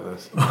right about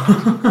this.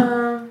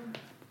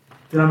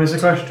 Did I miss a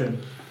question?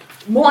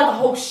 More like a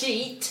whole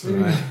sheet.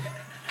 Right.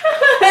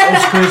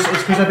 It's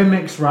because I've been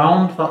mixed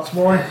round, that's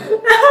why.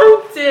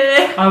 Oh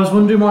dear. I was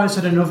wondering why it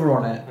said another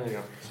on it. There you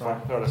go. Sorry,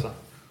 there it is.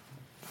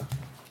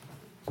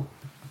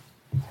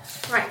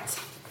 Right.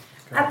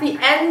 At the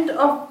end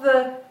of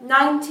the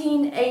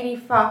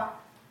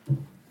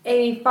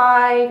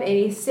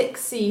 1985-86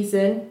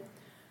 season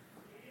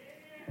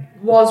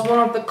was one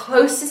of the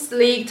closest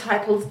league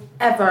titles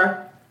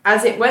ever,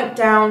 as it went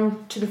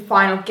down to the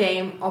final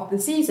game of the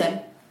season.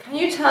 Can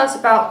you tell us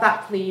about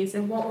that, please,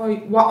 and what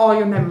are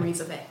your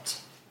memories of it?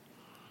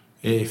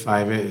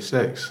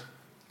 85-86.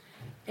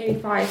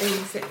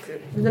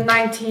 85-86. The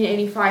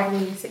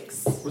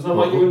 1985-86. Was that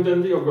like you and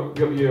Dundee, or got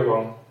the year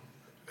wrong?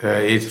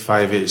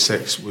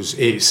 85-86 was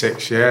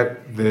 86, yeah.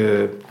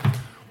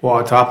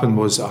 What had happened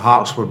was that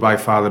Hearts were by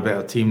far the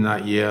better team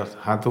that year.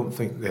 I don't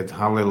think they'd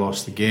hardly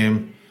lost the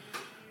game.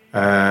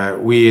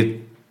 We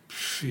had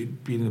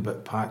been a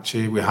bit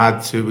patchy. We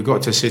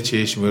got to a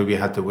situation where we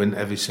had to win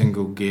every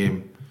single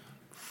game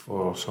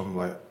for something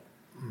like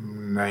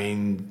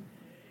 9,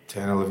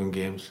 10, 11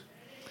 games.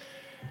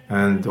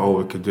 And all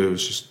we could do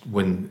was just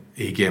win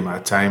a game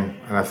at a time.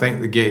 And I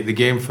think the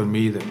game for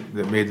me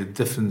that made a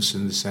difference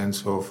in the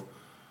sense of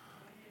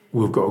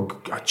we've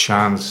got a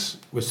chance.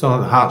 The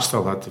Hearts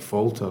still had to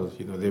falter.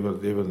 You know, they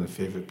were in the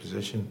favourite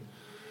position.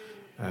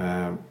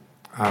 And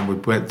we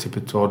went to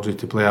Pittodrie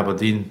to play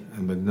Aberdeen,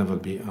 and we'd never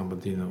beat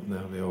Aberdeen up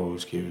there. They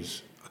always gave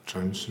us a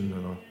trouncing,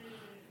 or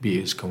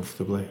beat us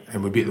comfortably,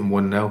 and we beat them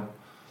 1-0.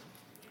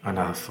 And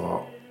I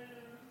thought,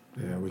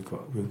 yeah, we've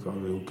got a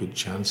real good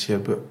chance here.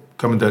 But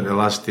coming down to the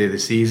last day of the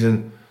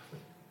season,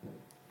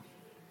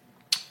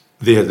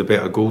 they had the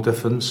better goal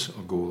difference,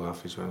 or goal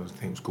average, I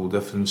think it was goal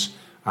difference,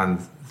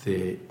 and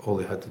all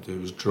they had to do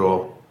was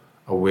draw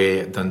away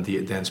at Dundee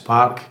at Dens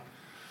Park.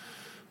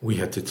 We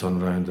had to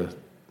turn around a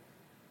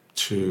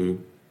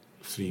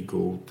 2-3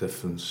 goal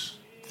difference,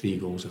 3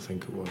 goals I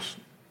think it was.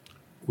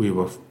 We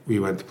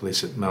went to play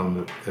St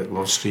Mirren at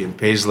Lord Street in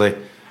Paisley,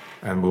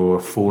 and we were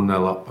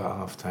 4-0 up at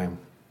half time.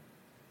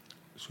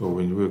 So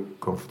we were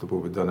comfortable,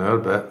 we'd done our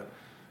bit,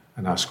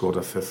 and I scored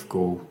a 5th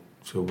goal.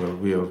 So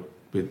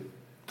we'd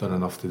done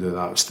enough to do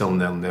that. It was still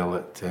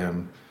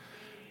 0-0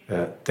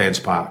 at Dens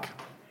Park.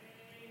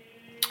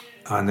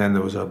 And then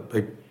there was a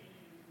big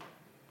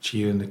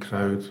cheer in the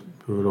crowd.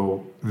 We were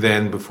all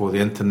then before the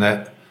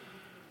internet.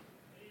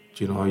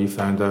 Do you know how you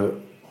found out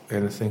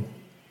anything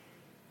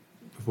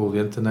before the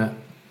internet?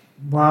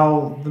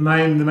 Well, the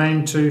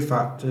main 2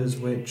 factors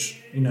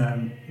which, you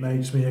know,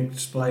 makes me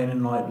explain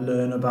and like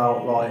learn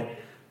about like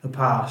the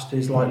past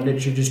is like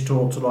literally just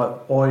talk to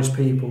like wise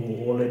people,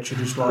 or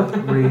literally just like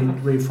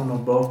read from a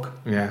book.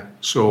 Yeah.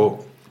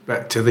 So,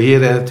 but to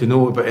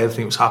know about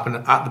everything that was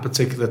happening at the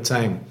particular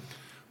time,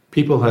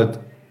 people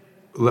had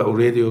little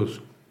radios.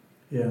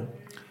 Yeah.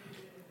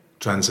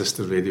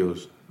 Transistor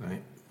radios,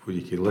 right, where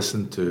you could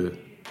listen to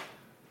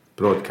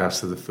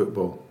broadcasts of the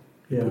football.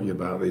 Yeah. Put your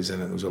batteries in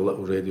it. There was a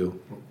little radio,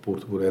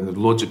 portable, and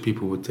loads of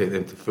people would take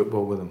them to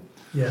football with them.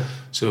 Yeah.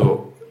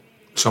 So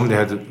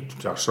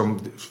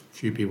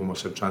few people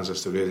must have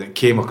transistor radio. It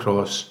came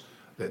across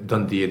that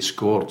Dundee had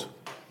scored.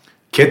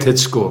 Kid had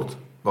scored.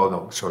 Oh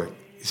no, sorry.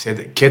 He said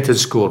that Kid had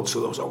scored. So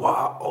there was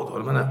wow, hold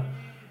on a minute.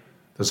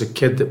 There's a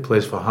kid that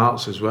plays for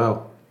Hearts as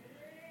well.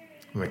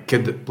 And a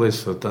kid that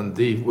plays for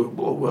Dundee.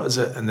 What is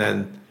it? And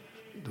then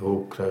the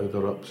whole crowd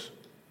erupts.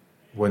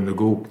 When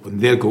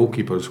their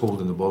goalkeeper is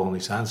holding the ball in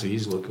his hands, so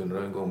he's looking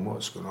around going,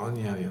 what's going on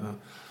here, you know?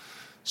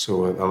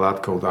 So a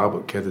lad called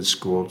Albert Kidd had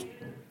scored.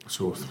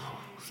 So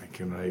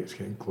thinking, right, it's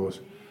getting close.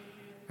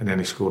 And then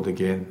he scored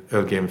again.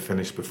 Our game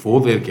finished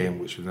before their game,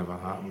 which would never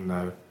happen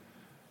now.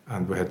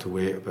 And we had to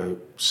wait about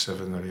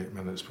 7 or 8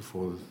 minutes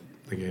before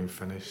the game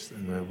finished,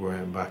 and we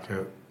went back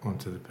out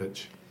onto the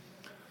pitch.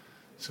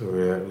 So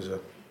yeah, it was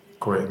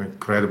quite an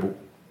incredible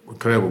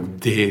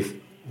day,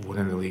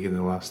 winning the league in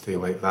the last day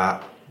like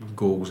that, with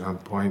goals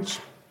and points.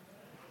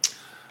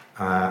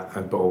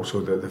 But also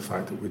the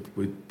fact that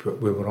we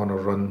were on a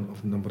run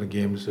of a number of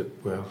games that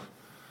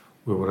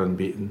we were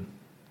unbeaten.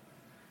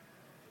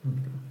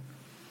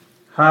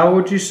 How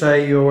would you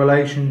say your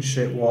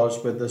relationship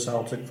was with the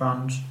Celtic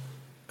fans?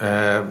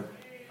 I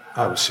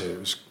would say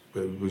it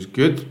was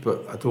good,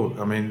 but I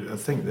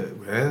think that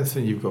with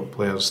anything you've got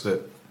players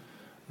that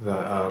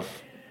are,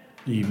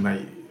 you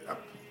might,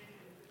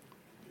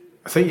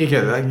 I think you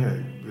get that,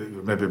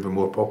 maybe be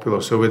more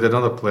popular. So we had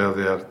another player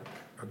there,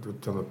 who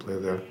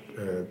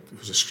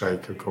was a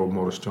striker called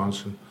Maurice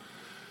Johnson,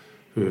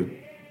 who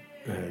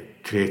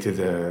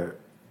created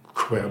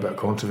quite a bit of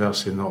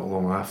controversy not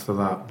long after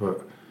that,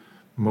 but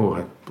Mo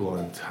had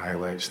blonde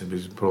highlights and he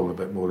was probably a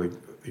bit more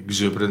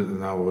exuberant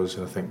than I was,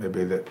 and I think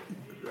maybe that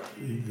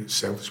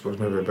Celtic was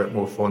maybe a bit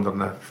more fonder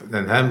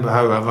than him. But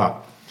however,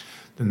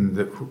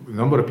 the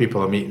number of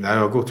people I meet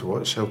now, I go to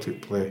watch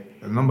Celtic play,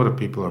 the number of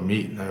people I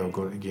meet now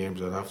going to games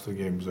or after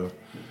games, or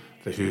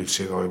who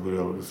say, "Oh,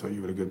 we thought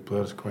you were a good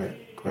player," is quite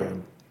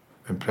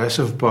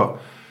impressive. But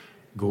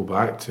go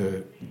back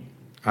to,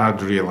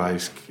 I'd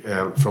realised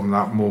from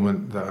that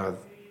moment that I'd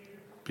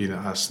been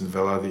at Aston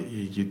Villa that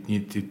you'd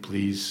need to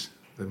please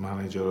the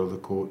manager or the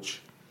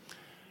coach,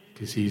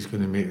 because he's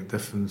going to make a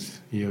difference,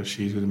 he or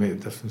she's going to make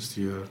a difference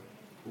to your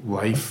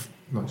life,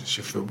 not just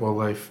your football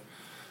life.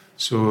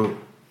 So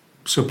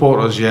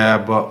supporters, yeah,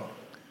 but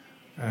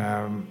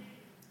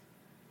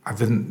I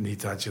didn't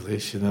need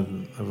adulation.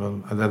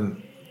 I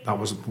didn't. That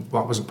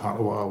wasn't part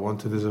of what I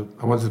wanted.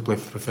 I wanted to play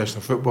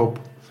professional football,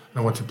 and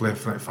I wanted to play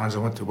for fans. I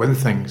wanted to win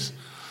things,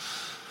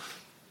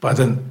 but I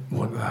didn't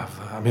want to have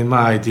that. I mean,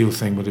 my ideal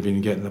thing would have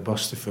been getting the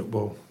bus to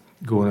football,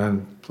 going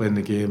in, playing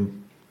the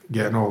game,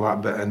 getting all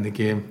that bit in the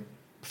game,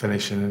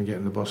 finishing and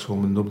getting the bus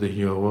home, and nobody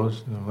knew who I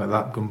was. You know, like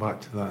that, going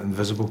back to that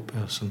invisible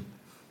person.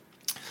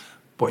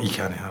 But you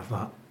can't have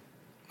that,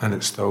 and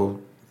it's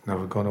still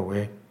never gone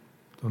away.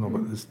 Don't know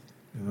what this,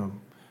 you know,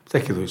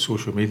 particularly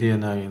social media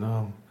now. You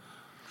know,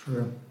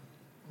 True.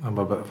 I'm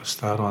a bit of a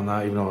star on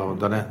that, even though I haven't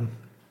done anything.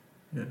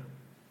 Yeah.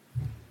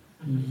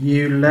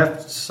 You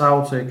left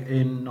Celtic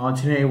in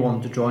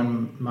 1981 to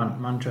join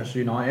Manchester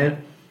United.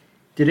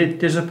 Did it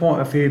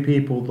disappoint a few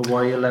people the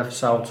way you left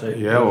Celtic?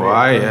 Yeah,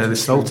 well, they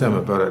still tell me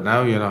about it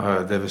now. You know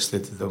how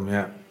devastated them.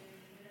 Yeah,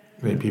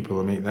 many people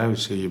I meet now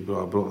say I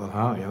broke their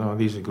heart. You know,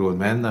 these are grown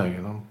men now.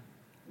 You know,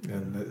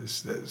 and it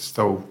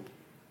still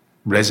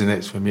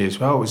resonates with me as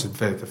well. It was a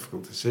very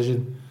difficult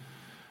decision.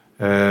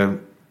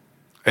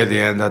 At the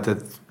end, I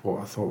did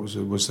what I thought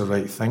was the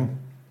right thing.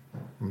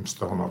 I'm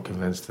still not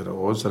convinced that it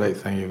was the right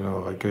thing, even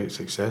though I had great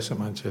success at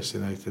Manchester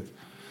United.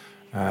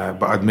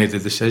 But I'd made the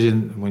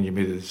decision, and when you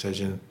made the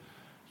decision,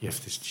 you have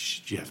to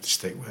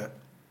stick with it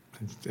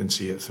and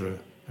see it through.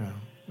 Yeah.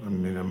 I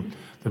mean,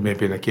 there may have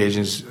been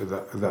occasions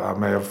that I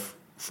may have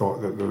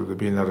thought that there would have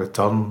been a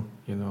return,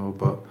 you know,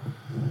 but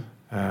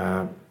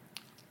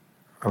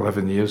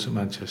 11 years at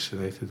Manchester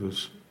United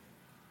was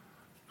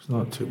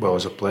not too well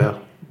as a player.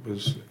 It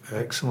was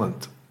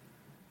excellent.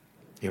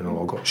 You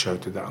know, I got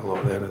shouted at a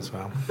lot there as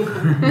well.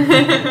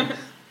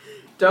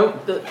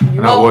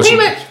 Pretty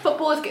much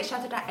footballers get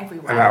shouted at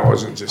everywhere. And that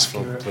wasn't just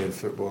for playing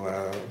football.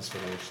 That was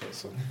all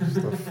sorts of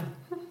stuff.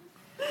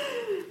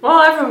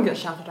 Well, everyone gets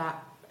shouted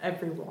at.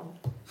 Everyone.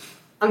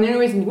 And the only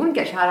reason you wouldn't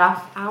get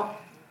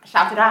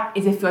shouted at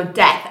is if you're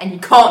deaf and you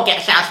can't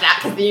get shouted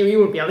at because you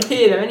wouldn't be able to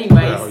hear them anyways.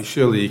 Well,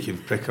 surely you can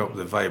pick up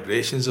the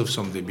vibrations of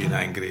somebody being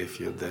angry if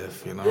you're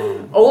deaf, you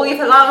know. Or if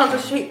allowed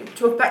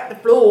to affect the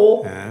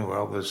floor. Yeah,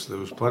 well, there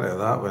was plenty of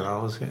that when I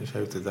was getting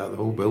shouted at. The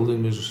whole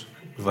building was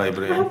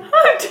vibrating.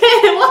 Oh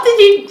dear, what did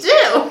you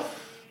do?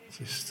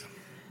 Just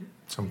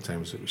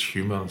sometimes it was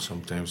humour and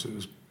sometimes it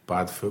was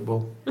bad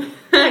football.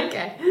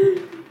 Okay.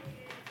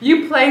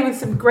 You play with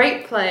some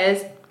great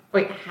players.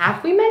 Wait,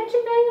 have we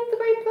mentioned any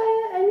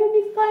of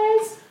these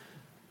players?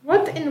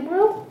 What in the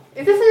world?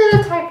 Is this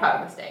another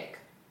typo mistake?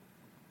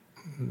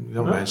 You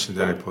haven't mentioned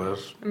any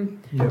players.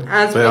 But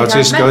I'll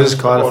just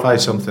clarify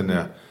something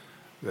there.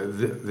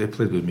 They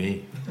played with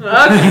me.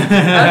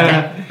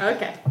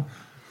 Okay.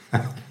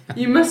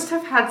 You must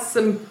have had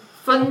some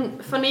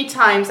funny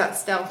times at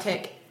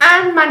Celtic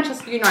and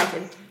Manchester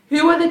United.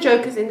 Who were the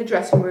jokers in the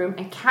dressing room,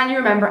 and can you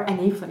remember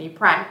any funny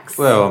pranks?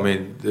 Well, I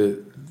mean,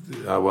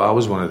 I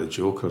was one of the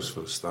jokers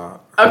for the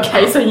start.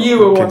 Okay, so you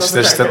were one of the jokers.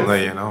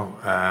 Consistently, you know.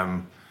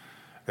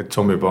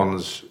 Tommy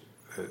Burns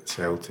at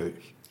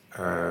Celtic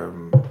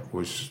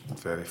was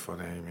very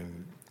funny. I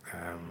mean,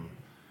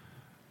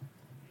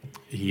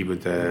 he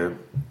would...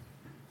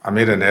 I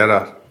made an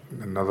error.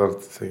 Another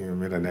thing, I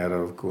made an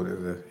error of going to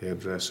the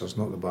hairdressers,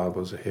 not the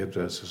barbers, the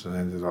hairdressers, and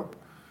ended up...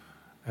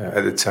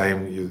 at the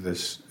time, you had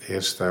this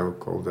hairstyle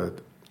called a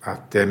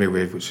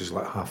demi-wave, which is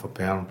like half a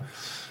perm.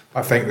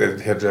 I think the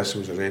hairdresser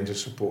was a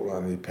Rangers supporter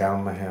and he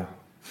permed my hair.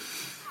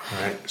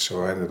 Right,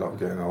 so I ended up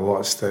getting a lot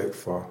of stick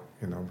for,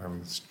 you know,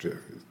 having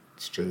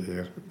straight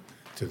hair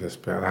to this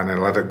perm. And I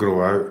let it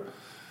grow out.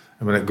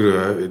 And when it grew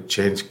out, it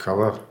changed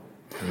colour.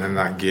 And in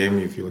that game,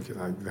 if you look at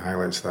the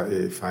highlights of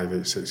that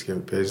 85-86 game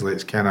at Paisley,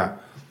 it's kind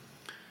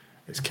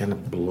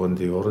of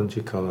blondie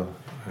orangey colour.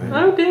 Right?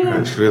 Oh dear.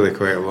 And it's really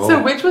quite long.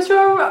 So which was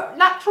your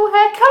natural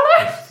hair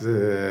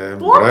colour?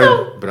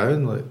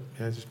 Brown, like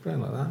just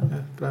brown like that.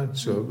 Yeah, brown.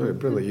 So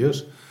probably like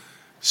yours.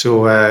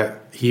 So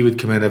he would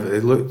come in.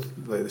 It looked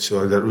like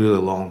so they're really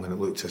long, and it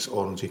looked this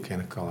orangey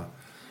kind of colour.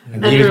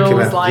 And he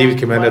would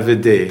come in every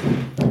day,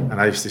 and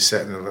I used to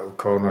sit in a little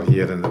corner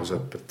here, and there was a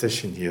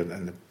partition here,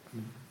 and the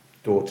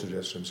door to the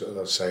dressing room's at the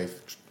other side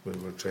when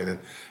we were training,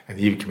 and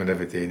he would come in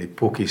every day, and he'd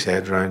poke his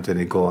head round, and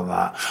he'd go like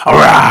that,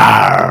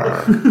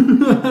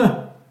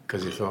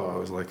 because he thought I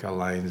was like a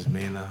lion's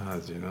mane I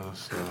had, you know.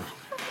 So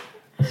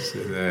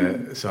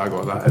I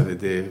got that every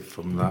day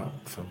from that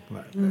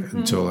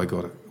until I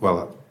got it.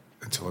 Well,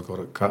 until I got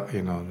it cut,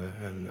 you know,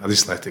 and I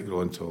just let it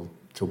grow until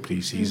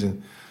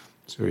pre-season.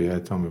 So yeah,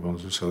 Tommy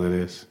Burns was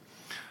hilarious.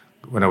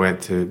 When I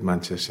went to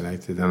Manchester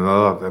United,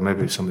 and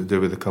maybe it's something to do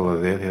with the colour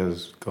of their hair,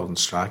 was Gordon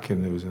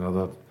Strachan. There was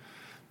another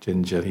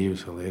ginger. He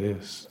was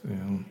hilarious. You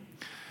know.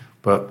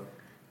 But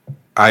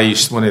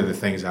one of the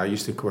things I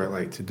used to quite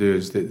like to do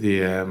is that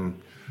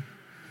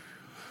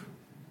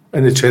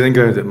In the training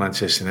ground at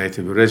Manchester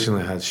United, we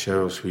originally had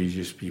showers where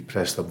you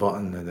pressed a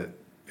button and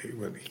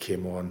when it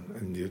came on,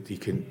 and you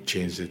couldn't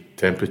change the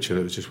temperature.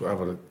 It was just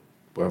whatever it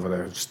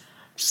was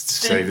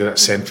decided at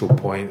central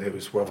point. It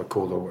was whatever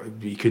cold or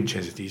you couldn't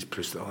change it. You just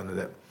pressed it on,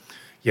 and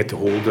you had to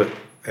hold it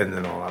in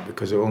and all that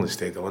because it only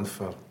stayed on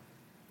for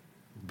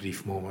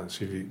brief moments.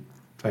 So if you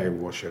try to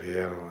wash your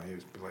hair, or you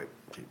would be like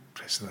keep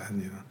pressing it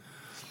in,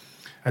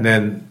 And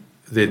then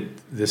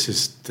this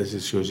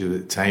shows you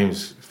that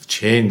times have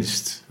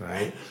changed,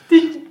 right?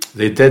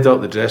 They did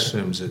up the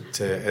dressing rooms at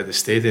the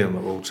stadium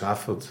at Old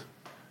Trafford.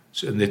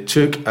 So, and they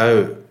took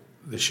out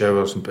the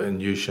showers and put in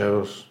new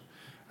showers.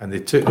 And they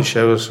took the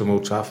showers from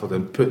Old Trafford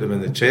and put them in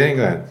the training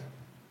ground.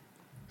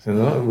 So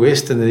they're not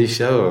wasting these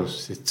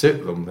showers. They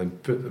took them and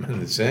put them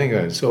in the training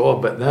ground.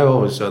 But now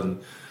all of a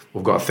sudden,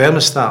 we've got a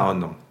thermostat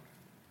on them.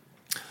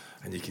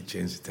 And you can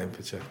change the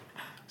temperature.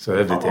 So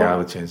every day I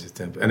would change the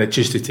temperature. And it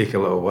used to take a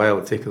little while.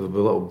 It'd take a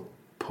little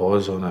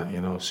pause on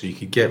it, So you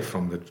could get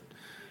from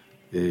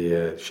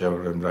the shower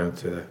room round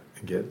to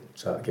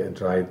start getting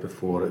dried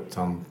before it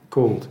turned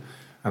cold.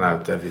 And I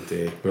would every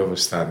day, we were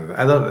standing there.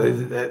 I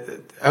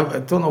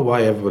don't know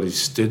why everybody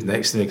stood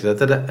next to me,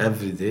 because I did it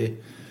every day.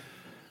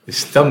 They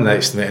stood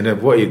next to me, and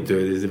then what you'd do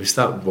is they would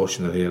start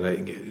washing their hair, right,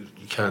 and you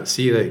can't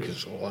see, right,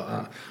 because all like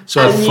that.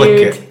 So I'd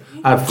flick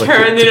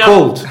it to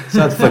cold.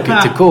 So I'd flick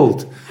it to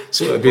cold.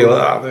 So it'd be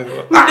like that.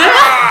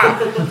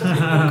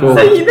 Cold.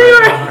 So you do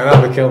it. And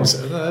that becomes,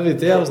 every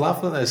day I was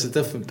laughing at it. It's a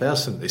different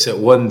person. Except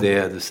one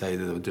day I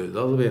decided I would do it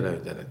the other way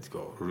around, and it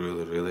got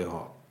really, really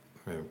hot.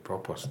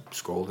 Proper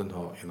scalding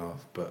hot,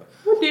 But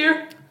oh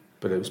dear.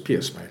 But it was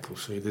Peter Schmeichel,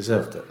 so he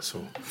deserved it.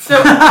 So did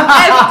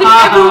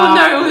everyone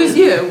know it was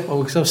you? Well,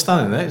 because I was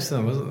standing next to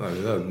him, wasn't I? I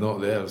was not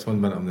there. It was 1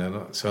 minute I'm there,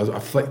 not. So I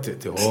flicked it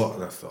to hot,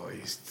 and I thought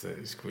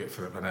he's great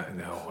for a minute,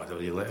 and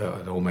he let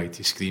out an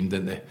almighty scream,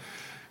 didn't he?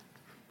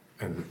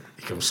 And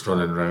he comes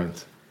running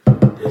round.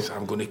 He said,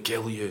 "I'm going to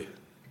kill you.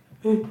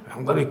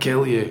 I'm going to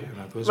kill you."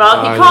 And I goes, he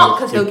can't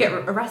because he'll get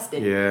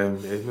arrested. Yeah,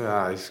 he's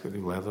got to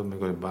leather him,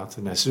 going to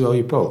batter me. I said, "Well,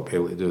 you'll probably be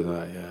able to do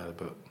that, yeah,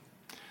 but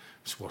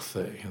it's worth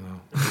it,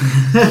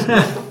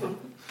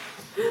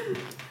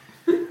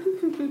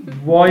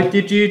 Why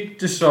did you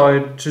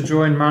decide to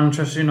join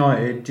Manchester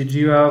United? Did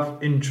you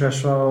have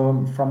interest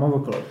from other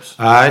clubs?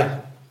 Aye,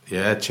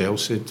 yeah,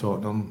 Chelsea,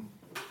 Tottenham,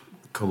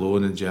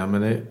 Cologne in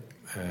Germany,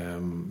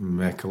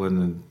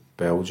 Mechelen in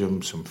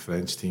Belgium, some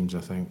French teams,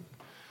 I think.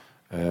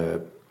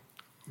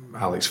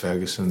 Alex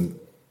Ferguson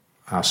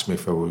asked me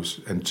if I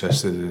was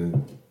interested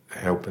in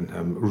helping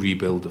him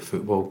rebuild the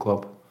football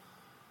club.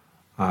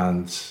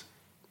 And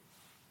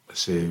I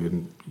say,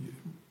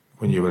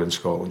 when you were in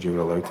Scotland, you were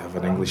allowed to have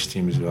an English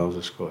team as well as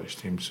a Scottish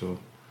team. So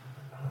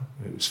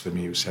it was, for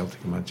me, it was Celtic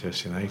and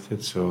Manchester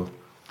United. So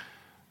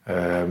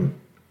the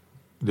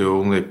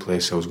only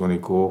place I was going to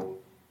go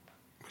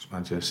was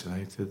Manchester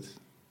United.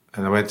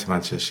 And I went to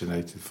Manchester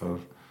United for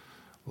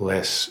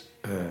less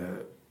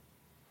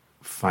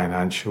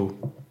financial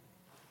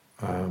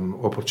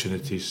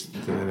opportunities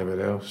than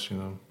anywhere else,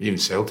 Even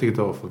Celtic had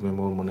offered me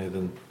more money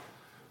than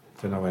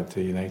I went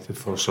to United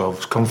for. So I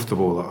was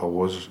comfortable that I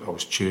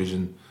was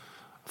choosing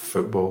a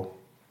football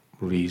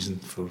reason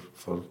for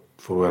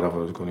wherever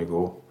I was going to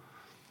go.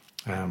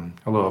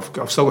 Although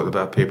I've still got the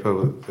bit of paper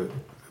that the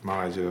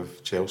manager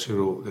of Chelsea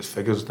wrote the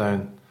figures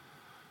down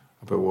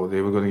about what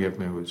they were going to give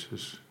me, which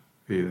was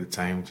at the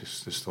time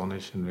just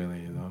astonishing,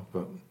 really,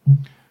 But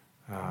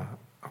I'm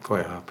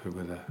quite happy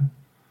with it.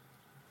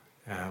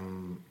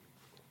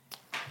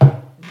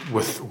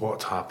 With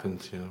what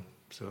happened,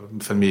 So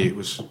for me, it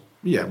was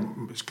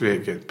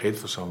great getting paid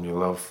for something you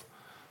love,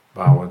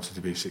 but I wanted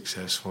to be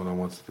successful and I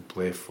wanted to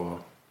play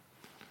for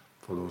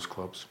those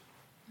clubs,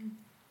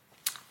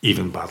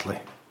 even badly,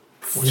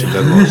 which I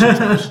did lots of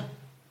times.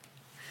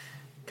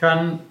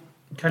 Can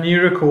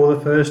you recall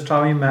the first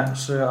time you met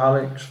Sir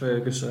Alex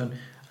Ferguson,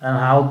 and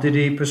how did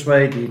he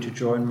persuade you to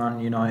join Man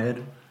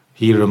United?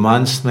 He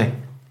romanced me.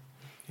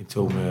 He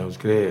told me I was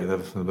great and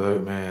everything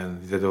about me,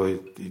 and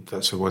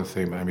that's the one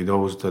thing about him. He'd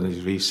always done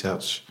his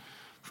research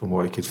from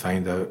what he could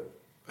find out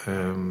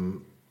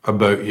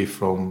about you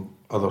from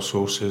other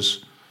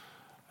sources.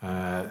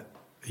 Nowadays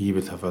he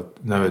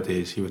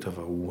would have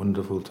a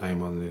wonderful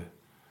time on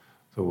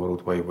the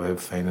World Wide Web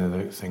finding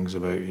out things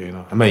about you,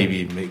 and maybe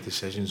even make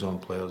decisions on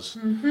players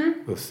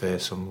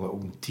with some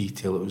little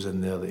detail that was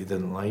in there that he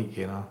didn't like,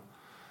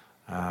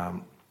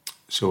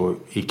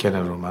 So he kind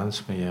of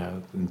romanced me,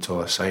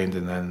 until I signed,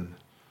 and then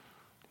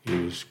he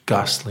was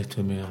ghastly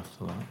to me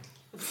after that.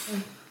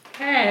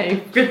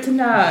 Hey, good to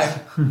know.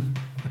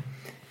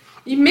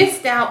 You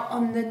missed out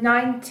on the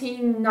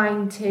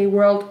 1990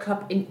 World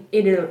Cup in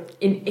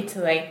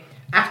Italy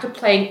after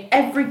playing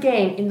every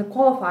game in the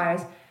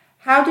qualifiers.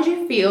 How did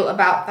you feel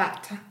about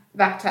that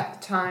at the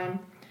time?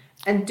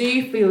 And do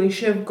you feel you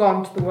should have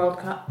gone to the World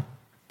Cup?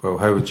 Well,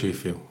 how would you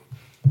feel?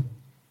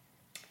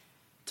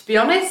 To be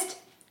honest,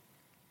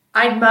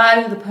 I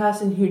admire the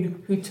person who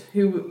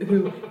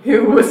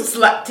was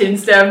selected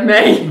instead of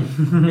me.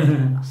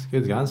 That's a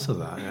good answer,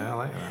 that. Yeah, I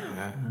like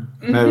that.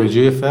 Yeah. How would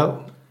you have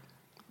felt?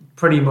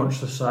 pretty much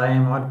the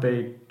same. I'd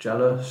be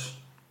jealous.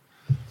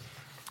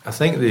 I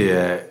think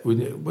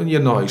when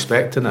you're not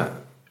expecting it,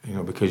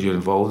 because you're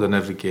involved in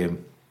every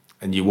game,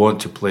 and you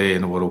want to play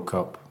in a World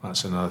Cup.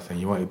 That's another thing.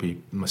 You want to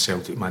be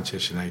Celtic,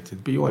 Manchester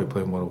United, but you want to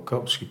play in World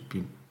Cups. You've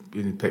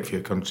been picked for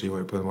your country. You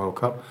want to play in the World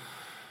Cup.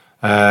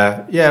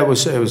 It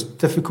was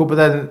difficult, but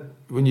then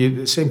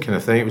the same kind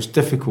of thing. It was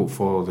difficult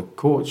for the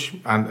coach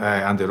and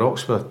Andy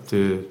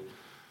Roxburgh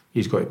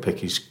he's got to pick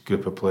his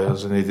group of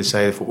players, and he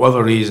decided for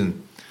whatever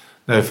reason.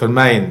 Now, for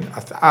mine,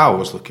 I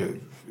always look at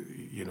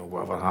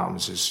whatever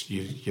happens is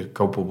you're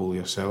culpable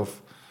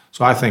yourself.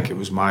 So I think it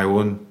was my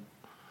own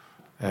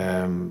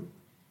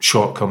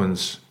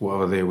shortcomings,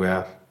 whatever they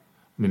were.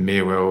 I mean,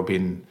 may well have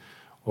been,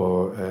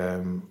 or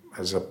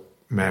as a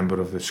member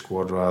of the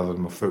squad rather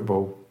than my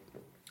football.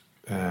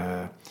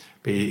 But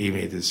he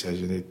made the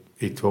decision.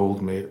 He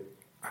told me.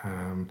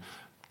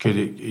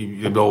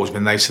 It would always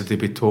been nicer to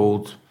be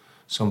told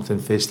something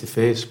face to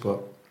face, but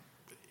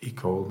he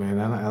called me, and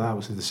that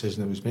was the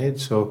decision that was made.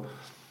 So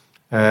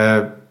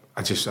I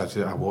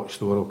watched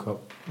the World Cup.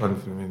 I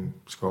mean,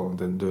 Scotland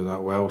didn't do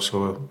that well,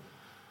 so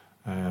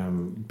a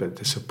bit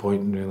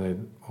disappointing really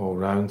all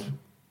round.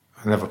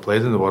 I never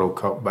played in the World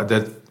Cup, but I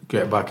did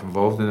get back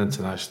involved in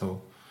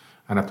international,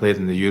 and I played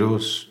in the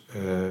Euros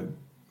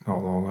not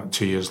long,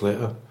 2 years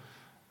later.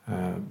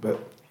 But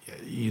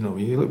when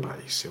you look back,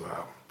 you say,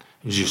 well,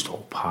 it was just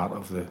all part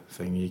of the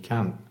thing. You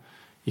can't.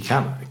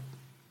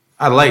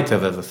 I'd like to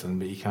have everything,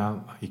 but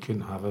you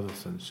couldn't have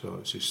everything. So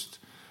it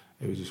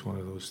was just one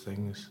of those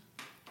things.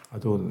 I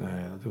don't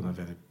have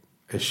any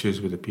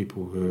issues with the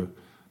people who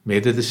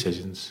made the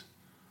decisions.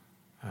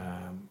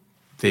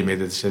 They made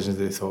the decisions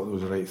they thought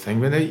was the right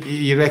thing. But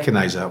you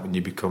recognise that when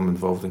you become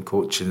involved in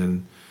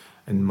coaching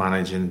and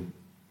managing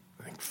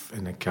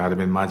in the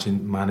academy,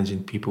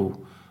 managing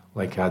people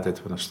like I did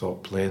when I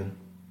stopped playing.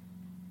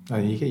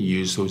 And you get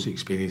used those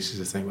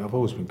experiences. I think I've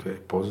always been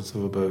quite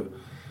positive about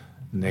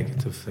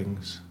negative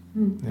things.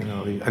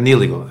 I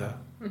nearly got there.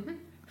 Mm-hmm.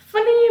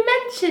 Funny you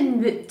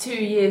mentioned that 2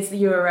 years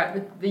the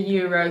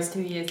Euros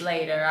 2 years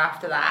later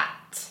after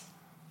that.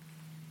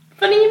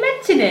 Funny you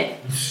mention it.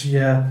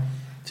 Yeah.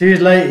 2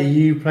 years later,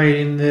 you played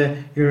in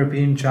the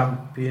European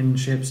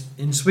Championships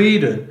in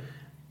Sweden.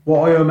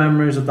 What are your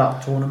memories of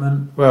that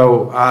tournament?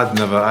 Well, I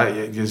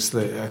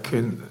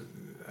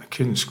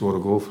couldn't score a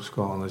goal for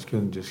Scotland. I just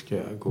couldn't just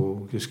get a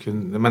goal. Just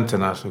couldn't. My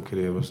international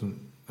career wasn't.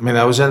 I mean,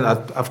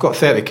 I've got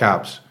 30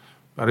 caps.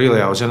 I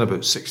was in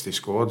about 60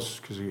 squads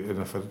because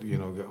if I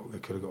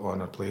could have got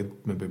on, I played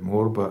maybe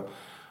more, but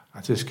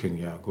I just couldn't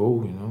get a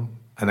goal,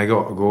 And I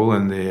got a goal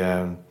in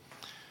the,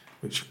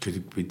 which you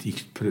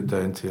could put it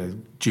down to a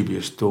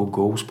dubious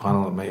goals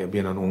panel. It might have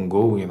been an own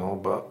goal,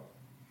 but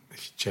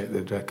if you check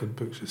the record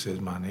books, it says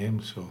my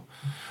name. So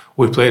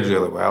we played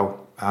really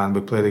well, and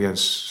we played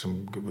against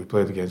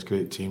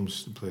great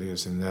teams. We played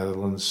against the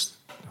Netherlands,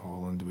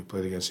 Holland. We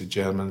played against the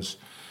Germans,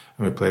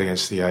 and we played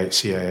against the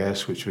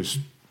CIS, which was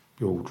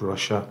the old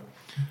Russia.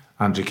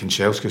 Andriy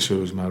Kanchelskis, who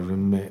was my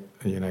roommate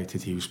at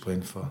United, he was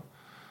playing for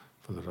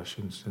the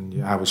Russians,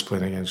 and I was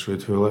playing against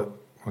Ruud Gullit,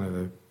 one of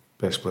the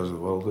best players of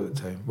the world at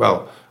the time.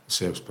 Well, I'd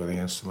say I was playing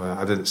against him.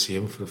 I didn't see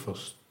him for the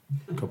first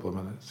couple of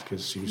minutes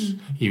because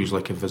he was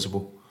like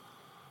invisible.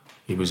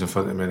 He was in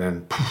front of me, and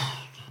then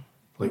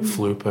like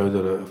flue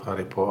powder out of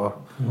Harry Potter,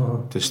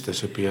 just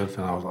disappeared,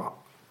 and I was like,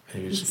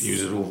 he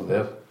was over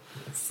there.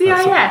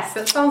 CIS.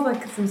 That sounds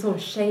like some sort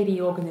of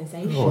shady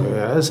organisation. Oh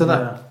yeah, isn't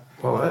it?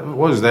 Well, it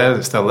was there,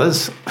 it still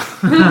is.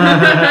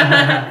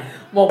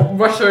 Well,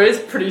 Russia is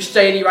pretty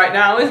shady right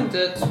now, isn't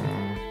it?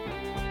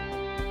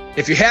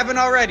 If you haven't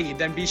already,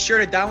 then be sure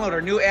to download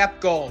our new app,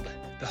 Gold,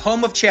 the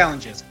home of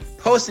challenges.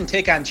 Post and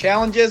take on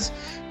challenges,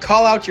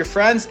 call out your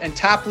friends, and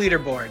top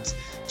leaderboards.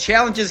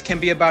 Challenges can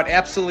be about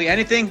absolutely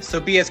anything, so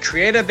be as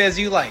creative as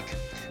you like.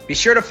 Be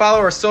sure to follow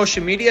our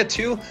social media,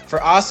 too, for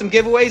awesome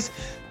giveaways.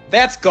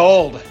 That's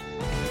Gold.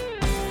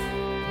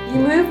 You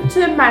moved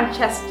to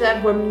Manchester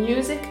where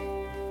music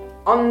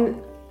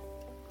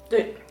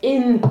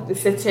in the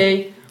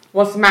city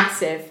was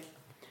massive.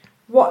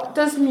 What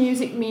does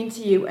music mean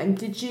to you, and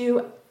did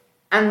you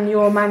and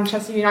your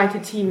Manchester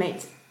United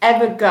teammates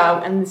ever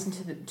go and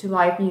listen to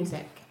live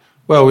music?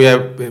 Well, yeah,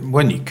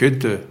 when you could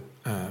do,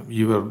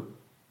 you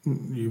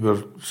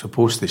were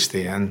supposed to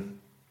stay in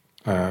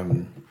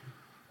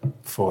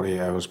 48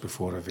 hours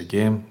before every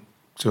game.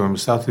 So when we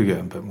started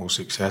getting a bit more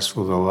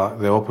successful,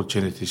 the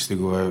opportunities to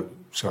go out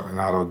sort of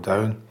narrowed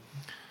down.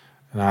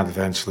 And I'd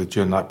eventually,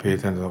 during that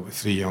period, ended up with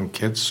 3 young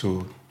kids,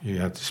 so you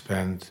had to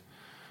spend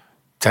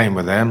time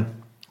with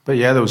them. But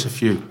yeah, there was a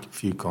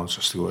few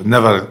concerts to go.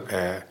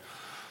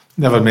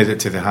 Never made it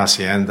to the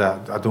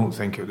Hacienda. I don't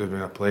think it would have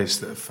been a place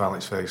that if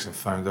Alex Ferguson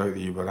found out that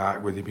you were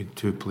at, would have been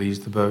too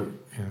pleased about.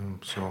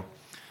 So,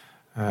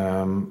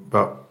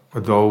 but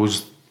with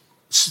always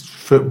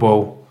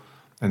football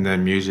and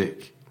then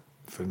music,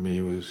 for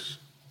me, was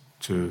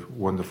 2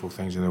 wonderful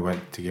things, and they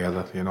went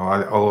together. A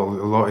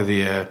lot of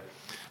the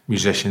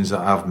musicians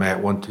that I've met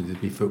wanted to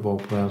be football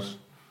players,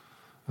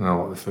 and a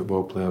lot of the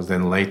football players, the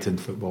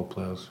enlightened football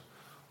players,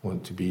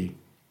 want to be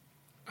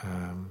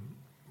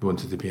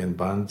wanted to be in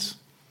bands.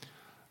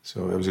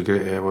 So it was a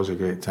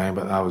great time.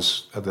 But I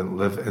didn't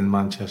live in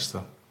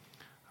Manchester.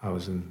 I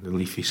was in the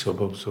leafy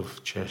suburbs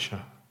of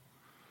Cheshire.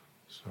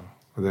 So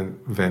I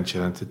didn't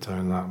venture into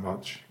town that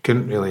much.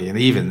 Couldn't really, and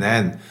even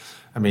then,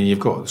 I mean, you've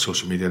got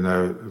social media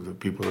now. The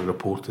people have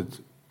reported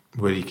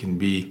where you can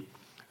be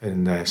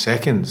in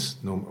seconds,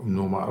 no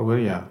matter where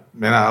you are. I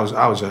mean, I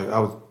was.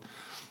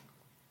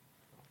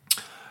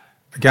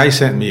 A guy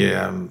sent me.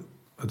 I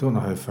don't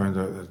know how I found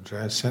out the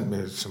address. Sent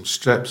me some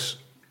strips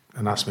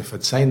and asked me if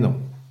I'd sign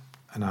them,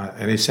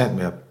 and he sent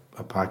me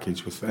a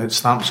package with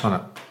stamps on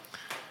it.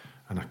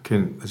 And I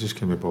just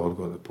couldn't be bothered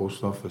going to the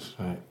post office,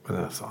 right? But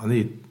I thought,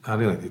 I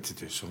really need to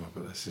do something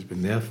about this. It's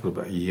been there for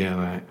about a year,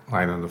 right,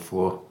 lying on the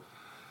floor.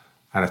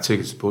 And I took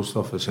it to the post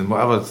office, and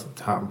whatever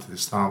happened to the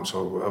stamps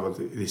or whatever,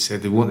 they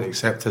said they won't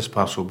accept this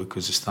parcel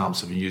because the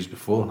stamps have been used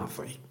before. And I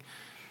thought,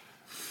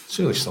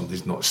 surely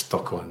somebody's not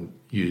stuck on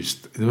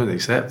used. They wouldn't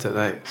accept it,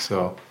 right?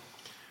 So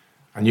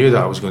I knew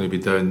that I was going to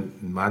be down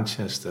in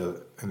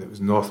Manchester, and it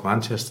was North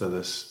Manchester,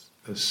 this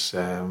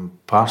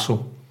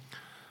parcel.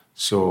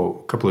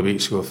 So a couple of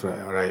weeks ago, I thought,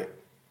 all right,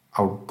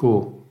 I'll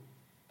go.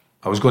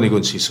 I was going to go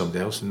and see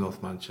somebody else in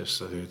North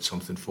Manchester who had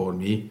something for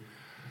me.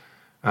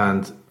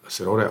 And I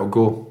said, all right, I'll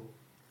go.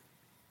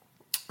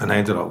 And I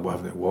ended up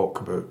having to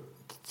walk about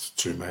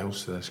 2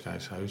 miles to this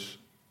guy's house.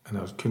 And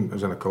I was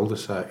in a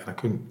cul-de-sac, and I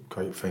couldn't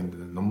quite find the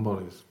number.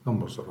 His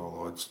numbers are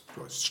all odd.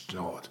 It's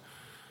odd.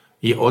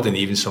 Odd and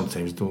even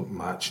sometimes don't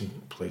match in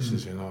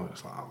places, you know.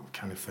 It's like, I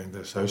can't find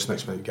this house.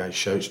 Next minute, the guy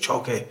shouts,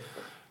 Chalky!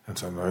 And I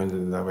turned around,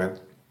 and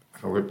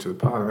I looked to the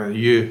part, and I went,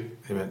 you?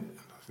 He went,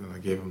 and I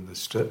gave him the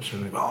strips,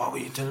 and he went, what are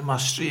you doing in my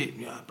street?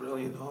 Yeah,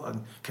 brilliant. Oh,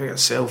 and can I get a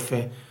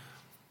selfie?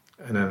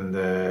 And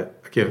then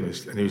I gave him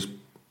this, and he was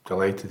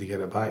delighted to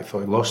get it back. He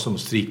thought he lost them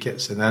 3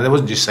 kits, and it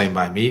wasn't just signed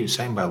by me, it was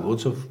signed by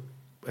loads of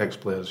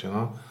ex-players, you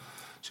know.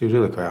 So he was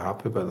really quite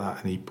happy about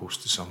that, and he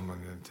posted something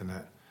on the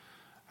internet.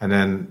 And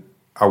then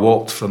I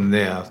walked from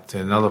there to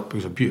another, it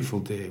was a beautiful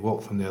day,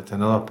 walked from there to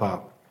another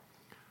park.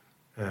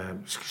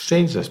 It's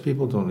strange this,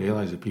 people don't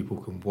realise that people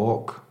can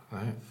walk,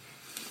 right?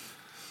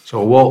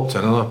 So I walked to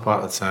another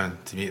part of town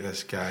to meet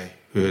this guy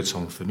who had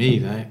something for me,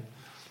 right?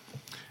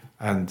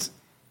 And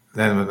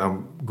then when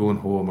I'm going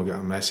home, I get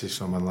a message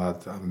from a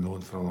lad that I've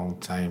known for a long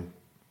time.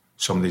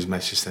 Somebody's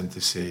messaged him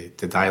to say,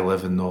 did I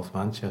live in North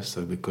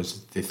Manchester?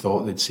 Because they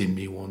thought they'd seen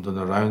me wandering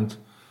around.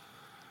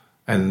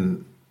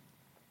 And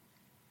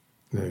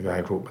the guy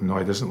wrote, no,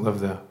 he doesn't live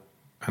there.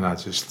 And I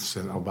just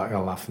sent him back a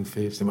laughing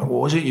face. He went,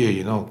 what was it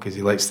you know? Because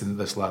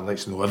this lad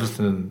likes to know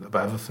everything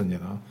about everything, you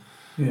know.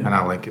 Yeah. And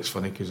I think it's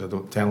funny because I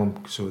don't tell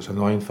him, so it's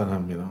annoying for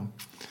him, you know.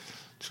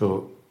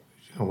 So,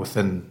 you know,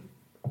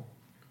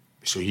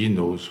 so he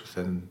knows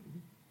within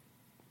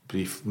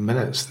brief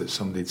minutes that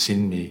somebody had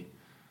seen me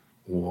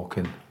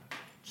walking.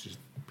 Just,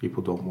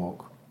 people don't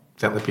walk.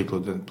 Certainly people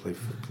who didn't play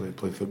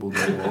football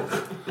don't walk.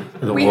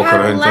 They don't walk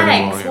around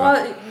anymore. You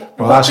know?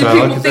 What do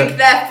people think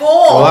they're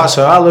for? Well, that's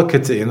how I look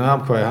at it, you know.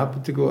 I'm quite happy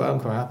to go. I'm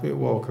quite happy to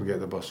walk or get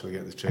the bus or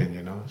get the train,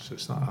 you know. So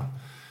it's not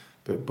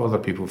but other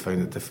people find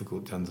it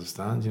difficult to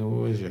understand, you know.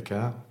 Where's your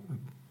car?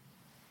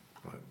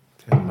 Like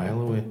 10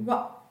 mile away.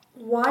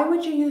 Why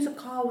would you use a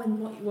car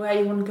where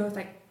you want to go is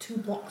like 2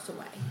 blocks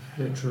away?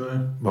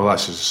 Literally. Well,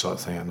 that's just the sort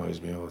of thing that annoys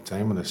me all the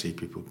time when I see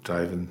people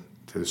driving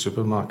to the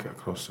supermarket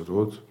across the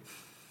road.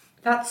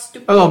 That's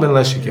stupid. Well,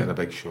 unless you're getting a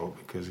big shop,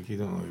 because you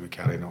don't know you're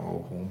carrying it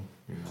all home.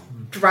 You know.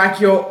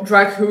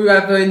 Drag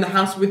whoever in the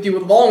house with you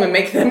along and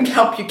make them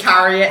help you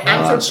carry it.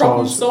 Well, Answer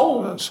problem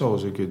solved. That's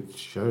always a good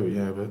shout,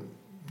 yeah, but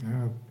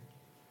yeah.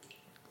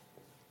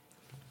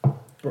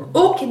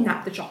 Or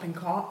kidnap the shopping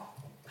cart.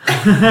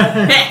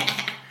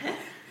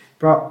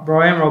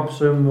 Brian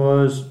Robson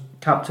was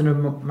captain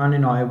of Man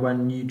United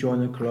when you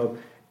joined the club.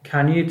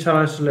 Can you tell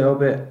us a little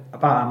bit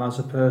about him as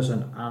a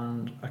person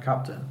and a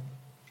captain?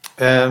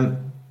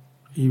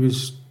 He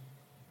was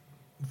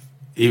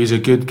a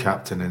good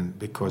captain, and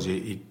because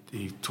he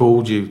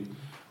told you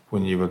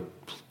when you were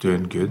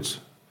doing good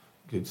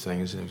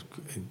things, and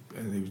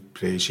he would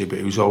praise you, but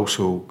he was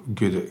also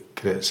good at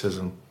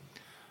criticism,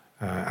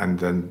 and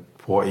then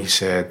what he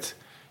said,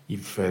 he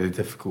was very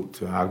difficult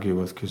to argue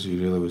with because he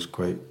really was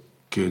quite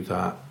good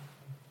at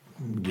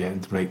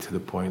getting right to the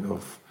point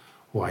of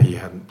why he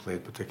hadn't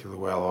played particularly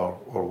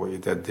well or what he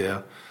did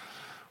there.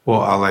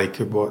 What I like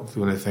about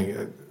when I think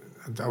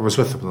I was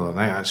with him the other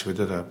night. Actually, we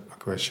did a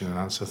question and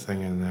answer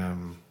thing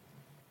in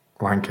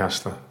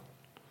Lancaster,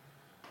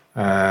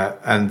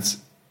 and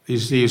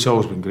he's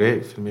always been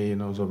great for me. You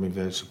know, he's always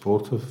been very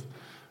supportive.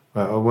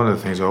 But one of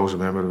the things I always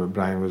remember about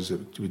Brian was that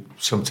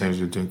sometimes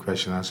we were doing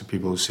question and answer.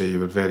 People would say I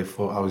was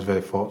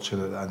very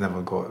fortunate that I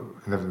never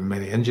had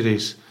many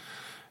injuries,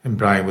 and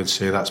Brian would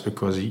say that's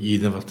because he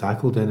never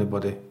tackled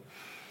anybody.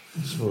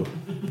 So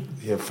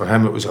yeah, for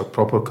him it was a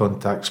proper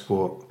contact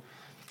sport.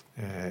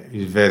 He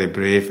was very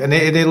brave, and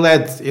he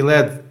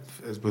led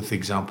with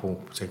example,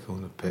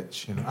 particularly on the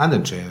pitch, you know, and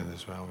in training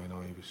as well. You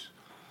know,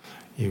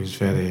 he was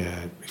very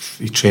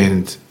he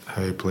trained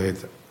how he played.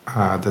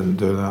 I didn't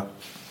do that.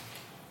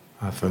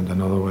 I found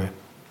another way.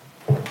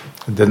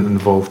 It didn't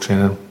involve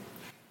training.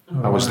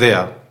 I was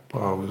there,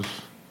 but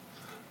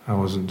I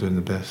wasn't doing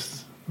the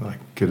best that I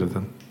could have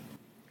done.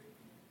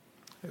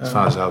 As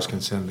far as I was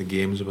concerned, the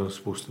games were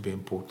supposed to be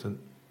important.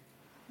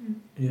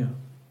 Yeah.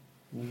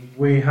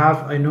 We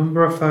have a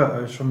number of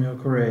photos from your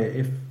career.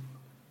 If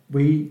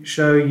we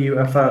show you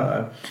a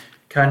photo,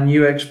 can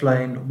you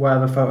explain where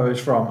the photo is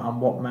from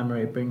and what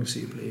memory it brings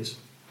to you, please?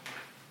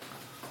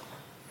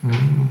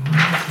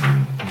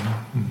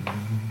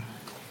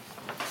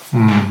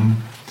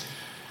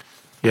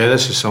 Yeah,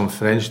 this is some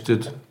French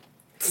dude.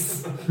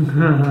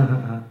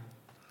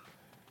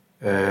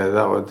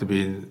 That would have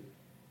been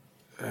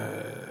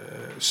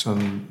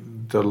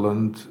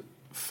Sunderland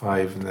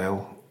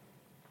 5-0,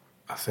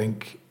 I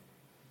think.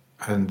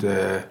 And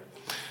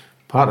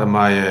part of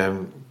my,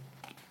 a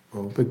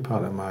big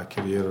part of my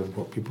career and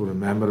what people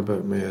remember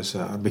about me is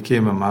that I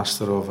became a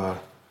master of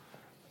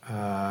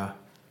a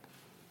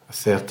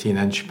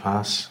 13-inch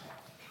pass.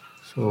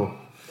 So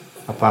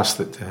I passed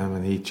it to him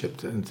and he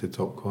chipped it into the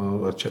top corner,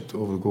 or chipped it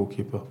over the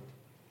goalkeeper.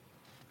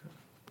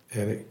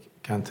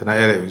 Eric Cantona.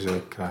 Eric was a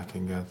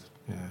cracking guy.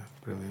 Yeah,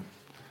 brilliant.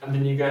 And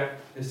then you get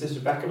assist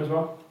with Beckham as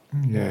well?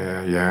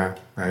 Yeah,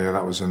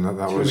 that was in that.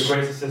 That Two was of the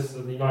greatest assists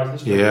in the United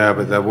history. Yeah,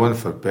 but the one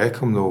for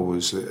Beckham though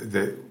was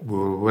that we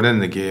were winning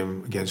the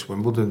game against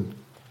Wimbledon,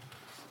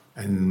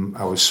 and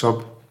I was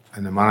sub,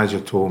 and the manager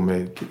told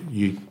me,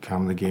 "You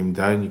calm the game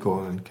down. You go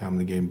on and calm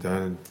the game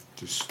down, and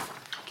just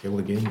kill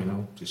the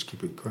game. Just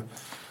keep it quiet."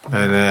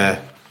 And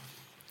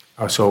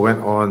so I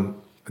went on,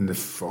 and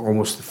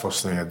almost the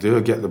first thing I do,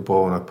 I get the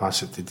ball and I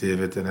pass it to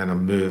David, and then I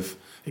move,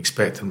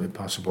 expecting him to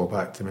pass the ball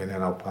back to me, and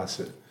then I'll pass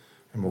it,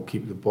 and we'll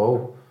keep the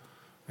ball.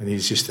 And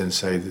he's just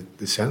inside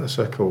the centre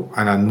circle,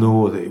 and I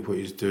know that what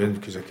he's doing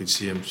because I could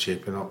see him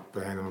shaping up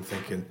behind him. I'm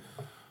thinking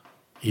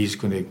he's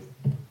going to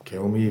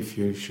kill me if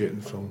you're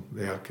shooting from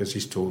there, because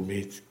he's told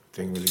me the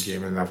thing with the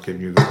game, and I've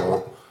given you the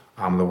ball.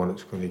 I'm the one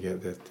that's going to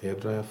get the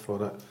hairdryer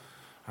for it.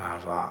 And I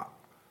was like,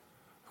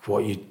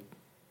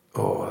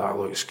 that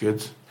looks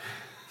good.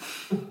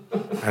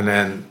 And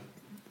then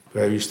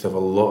I used to have a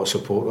lot of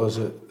supporters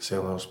at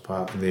Selhurst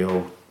Park, and they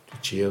all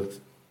cheered,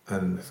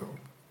 and I thought,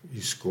 you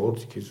scored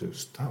because it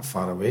was that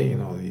far away, you're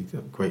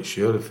not quite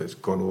sure if it's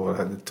gone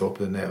over at the top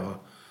of the net,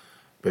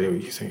 but you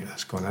think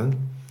that's gone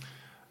in.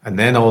 And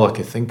then all I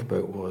could think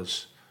about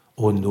was,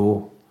 oh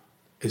no,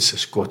 it's a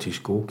Scottish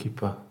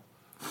goalkeeper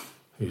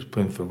who's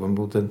playing for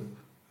Wimbledon.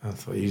 I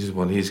thought he's the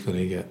one he's going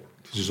to get,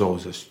 because there's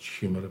always this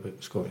humour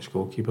about Scottish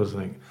goalkeepers. I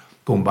think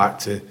going back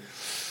to, there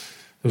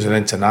was an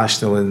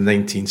international in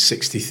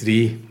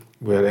 1963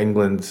 where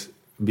England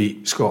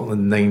beat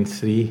Scotland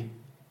 9-3,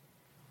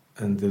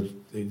 and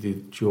the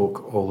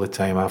joke all the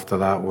time after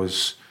that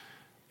was,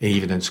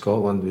 even in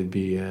Scotland, would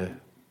be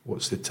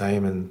what's the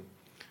time, and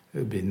it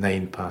would be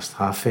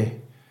 9:30,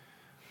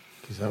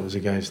 because that was the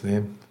guy's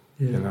name.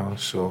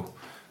 So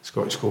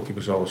Scottish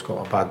goalkeepers always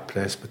got a bad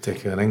press,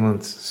 particularly in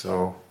England.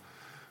 So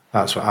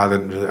that's what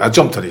I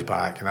jumped on his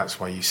back, and that's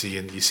why you see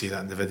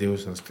that in the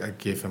videos. And I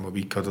gave him a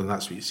wee cuddle, and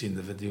that's what you see in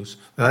the videos.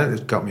 I think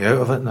it's got me out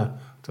of it now. I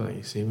don't think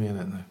you see me in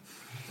it now.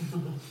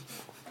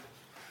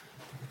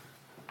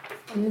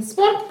 And this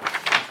one?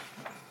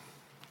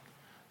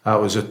 That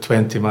was a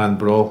 20-man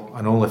brawl,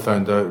 and I only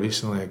found out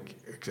recently, I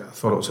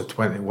thought it was a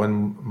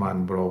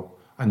 21-man brawl.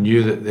 I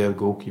knew that their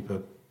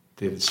goalkeeper,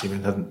 David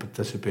Seaman, hadn't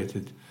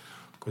participated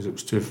because it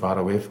was too far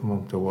away from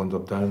him to wander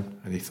down,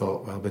 and he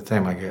thought, well, by the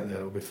time I get there,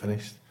 it'll be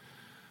finished.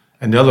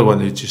 And the other one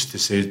who just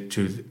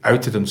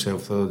outed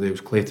himself the other day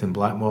was Clayton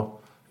Blackmore,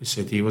 who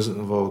said he wasn't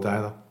involved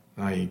either.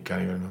 I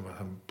can't even remember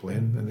him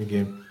playing in the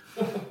game.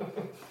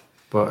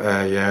 But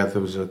there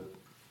was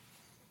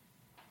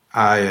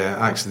I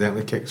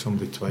accidentally kicked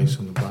somebody twice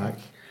on the back.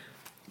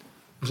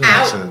 It was an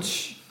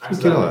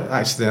accident.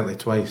 Accidentally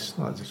twice,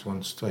 not just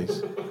once,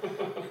 twice.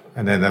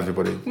 And then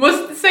everybody... Was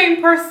it the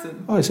same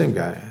person? Oh, the same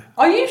guy, yeah.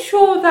 Are you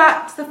sure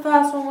that the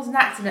first one was an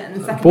accident and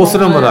the second Both one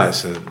of them was... were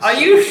accidents. Are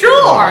you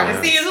sure?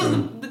 Yeah. See, it was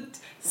the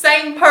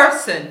same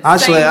person.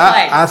 Actually,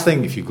 same I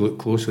think if you look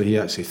closely, he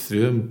actually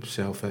threw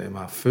himself into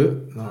my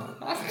foot,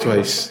 not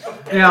twice.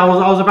 Yeah, I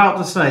was about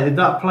to say, did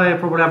that player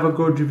probably have a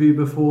good review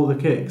before the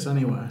kicks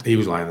anyway? He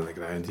was lying on the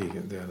ground, he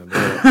couldn't do anything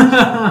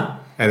about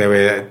it.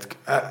 Anyway,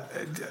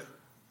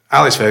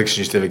 Alex Ferguson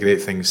used to have a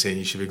great thing saying,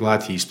 you should be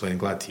glad he's playing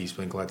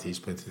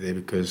today,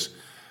 because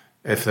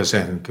if there's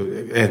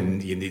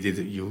anything you needed,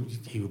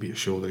 he'll be your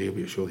shoulder, he'll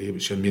be your shoulder.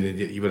 Meaning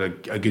that you were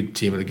a good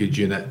team and a good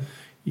unit,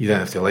 you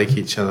didn't have to like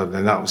each other,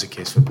 and that was the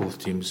case for both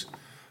teams.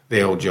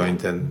 They all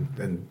joined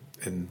in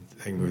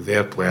with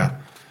their player,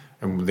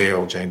 and they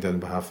all joined in on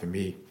behalf of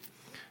me.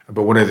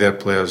 But one of their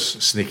players,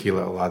 sneaky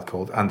little lad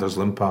called Anders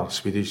Limpar,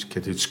 Swedish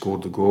kid who'd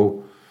scored the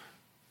goal,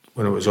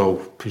 when it was all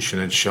pushing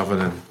and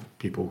shoving and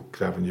people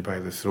grabbing you by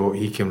the throat,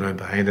 he came round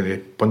behind and he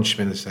punched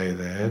me in the side of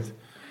the head.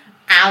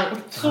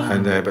 Ouch.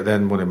 And but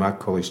then one of my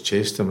colleagues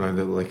chased him around,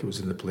 like it was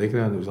in the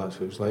playground. That's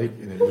what it was like.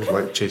 And it was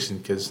like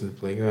chasing kids in the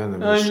playground.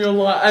 And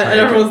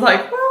everyone's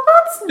like, well,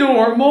 that's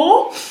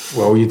normal.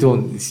 Well, you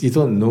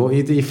don't know.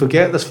 You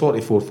forget there's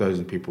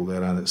 44,000 people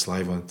there and it's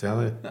live on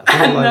telly.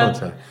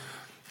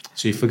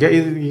 So you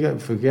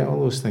forget all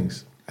those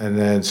things. And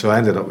then, so I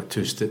ended up with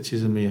 2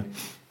 stitches in me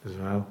as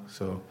well.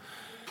 So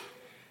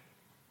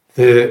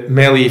the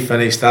melee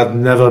finished. I'd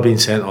never been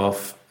sent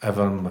off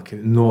ever.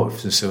 Not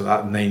since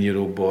that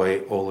 9-year-old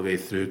boy all the way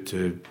through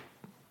to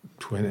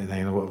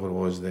 29 or whatever it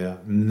was there.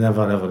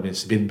 Never ever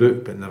been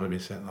booked, but never been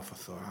sent off. I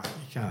thought,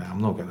 I'm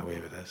not getting away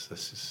with this.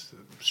 This is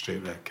a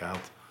straight red card.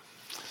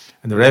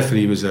 And the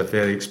referee was a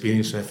very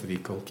experienced referee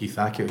called Keith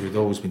Hackett, who'd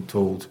always been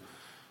told,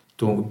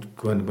 don't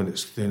go in when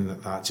it's doing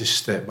like that, just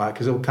step back,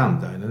 because it'll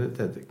calm down. And it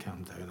did, it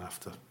calmed down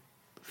after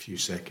a few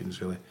seconds,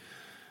 really.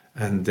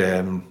 And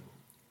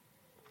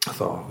I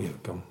thought, here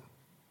it come.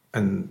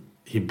 And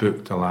he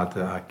booked a lad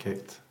that I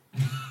kicked.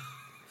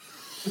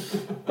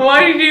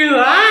 Why did you do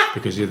that?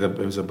 Because it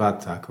was a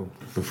bad tackle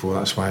before.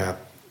 That's why I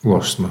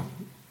lost my.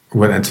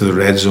 Went into the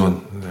red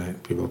zone.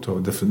 Right? People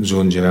talk different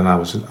zones you're in. I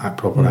was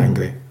proper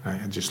angry. Right?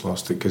 I just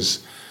lost it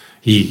because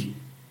he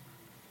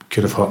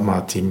could have hurt my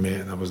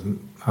teammate, and I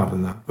wasn't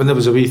having that. But there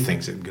was a wee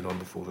things that had gone on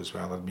before as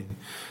well. There'd been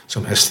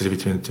some history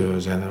between the two of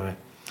us anyway.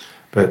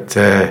 But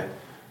that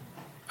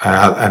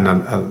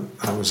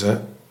was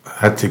it. I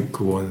had to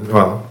go on.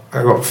 Well,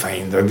 I got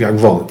fined. I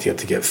volunteered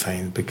to get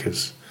fined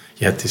because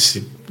you had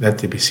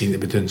to be seen to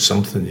be doing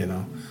something, you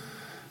know.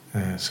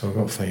 So I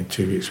got fined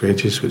 2 weeks'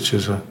 wages, which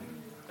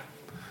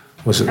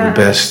wasn't the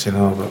best, you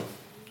know. But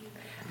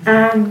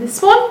and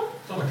this one?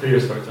 It's not clear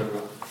story to talk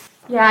about.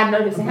 Yeah, I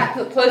noticed. I had to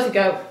look close to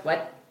go.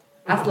 What?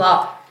 That's a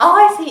lot. All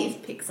I see is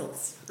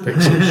pixels.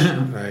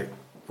 Pixels, right.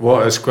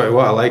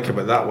 What I like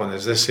about that one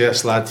is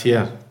this lad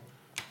here.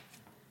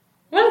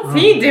 What's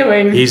he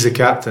doing? He's the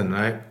captain,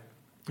 right?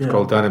 He's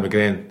called Danny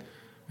McGrain.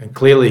 And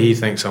clearly he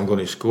thinks I'm going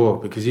to score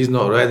because he's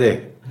not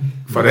ready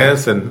for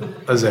anything,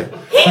 is he?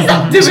 He's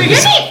not doing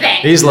anything!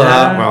 He's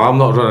like, well, I'm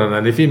not running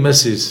in. If he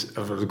misses,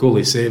 if the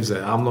goalie saves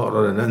it, I'm not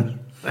running in.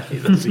 That's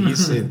what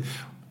he's saying.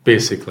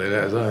 Basically,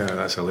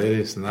 that's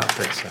hilarious in that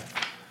picture.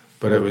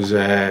 But it was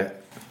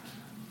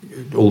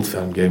old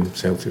firm game,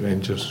 Celtic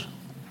Rangers.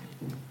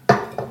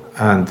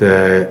 And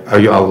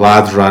a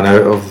lad ran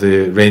out of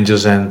the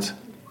Rangers end.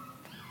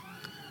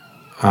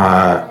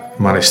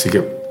 Managed to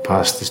get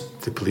past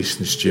the police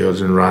and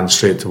stewards and ran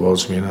straight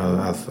towards me, and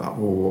I thought,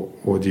 well,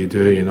 what do you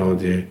do? You know,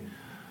 do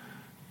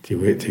you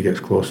wait till he gets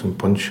close and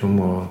punch him,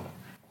 or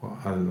what?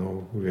 I don't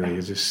know. Really,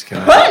 you just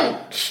kind of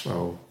punch.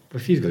 Well,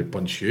 if he's going to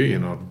punch you, you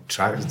know,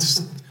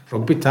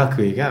 rugby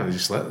tackle, you can't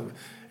just let him.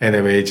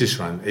 Anyway, he just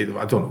ran.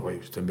 I don't know what he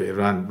was doing, but he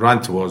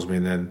ran towards me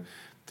and then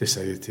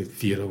decided to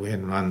veer away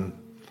and ran.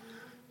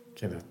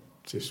 Kind of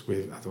just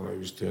wave. I don't know what he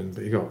was doing,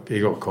 but he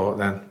got caught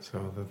then. So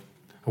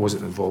I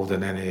wasn't involved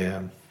in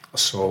any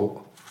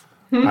assault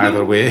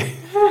either way.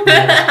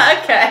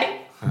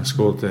 Okay. I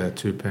scored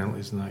 2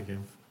 penalties in that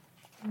game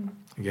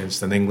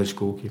against an English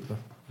goalkeeper.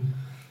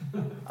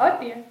 Oh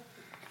dear.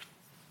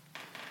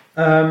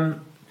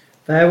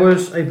 There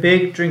was a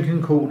big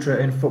drinking culture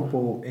in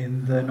football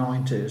in the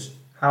 90s.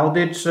 How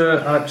did Sir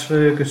Alex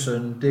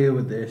Ferguson deal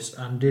with this,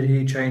 and did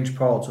he change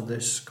parts of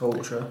this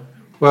culture?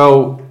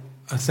 Well,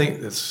 I think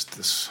there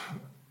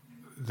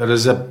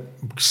is a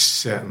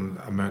certain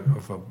amount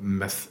of a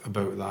myth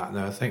about that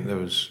now. I think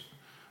there's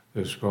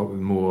probably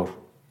more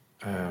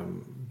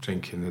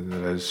drinking than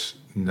there is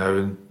now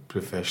in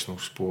professional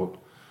sport.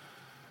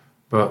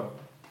 But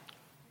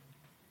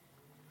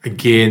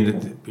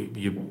again,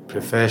 you're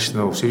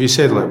professional. So if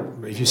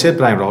you said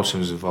Brian Robson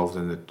was involved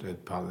in the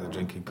part of the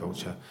drinking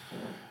culture,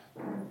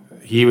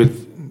 he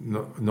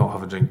would not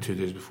have a drink 2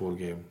 days before the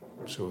game.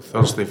 So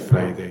Thursday,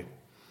 Friday,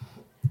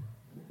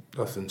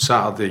 nothing.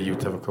 Saturday, you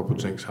would have a couple of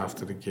drinks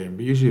after the game,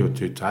 but usually you're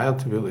too tired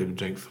to be able to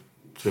drink for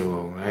too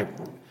long, right?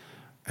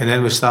 And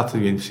then we started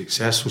being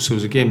successful. So it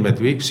was a game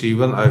midweek, so you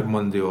went out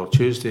Monday or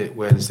Tuesday,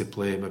 Wednesday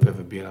play, maybe have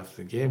a beer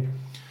after the game.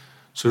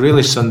 So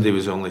really Sunday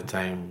was the only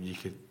time you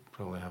could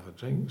probably have a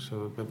drink.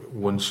 So maybe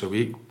once a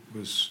week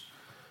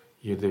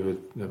they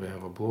would maybe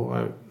have a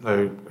blowout.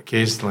 Now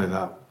occasionally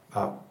that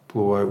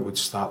blowout would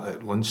start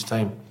at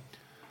lunchtime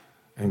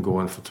and go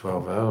on for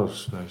 12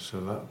 hours now, so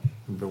that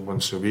would be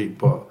once a week.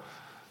 But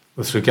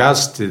with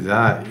regards to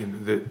that, you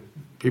know,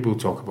 people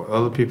talk about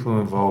other people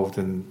involved,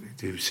 and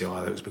they say,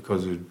 "Oh, that was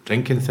because of the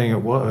drinking thing."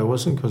 It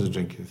wasn't because of the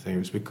drinking thing. It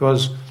was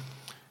because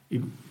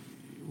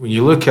when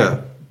you look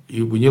at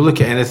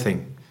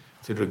anything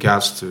with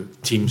regards to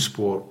team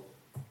sport,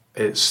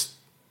 it's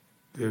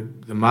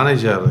the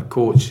manager, the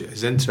coach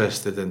is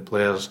interested in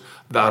players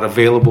that are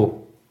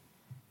available,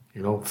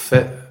 you know,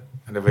 fit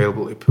and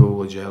available to pull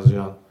the jersey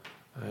on.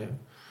 Right?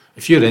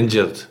 If you're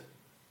injured,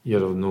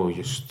 you're of no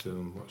use to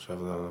them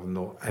whatsoever. They have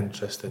no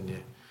interest in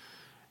you.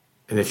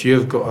 And if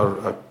you've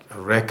got a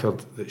record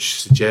that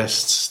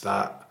suggests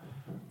that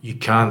you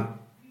can't,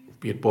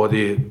 your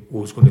body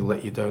was going to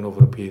let you down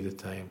over a period of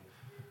time.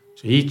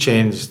 So he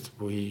changed.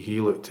 He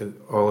looked at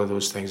all of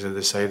those things and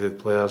decided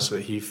players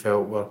that he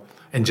felt were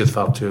injured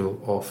far too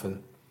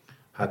often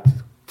had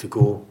to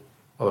go.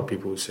 Other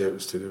people would say it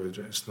was to do with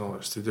it. It's not.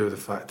 It's to do with the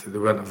fact that they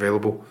weren't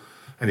available,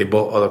 and he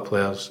bought other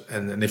players.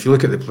 And if you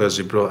look at the players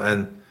he brought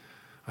in,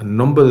 a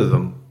number of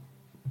them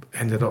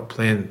ended up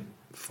playing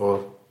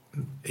for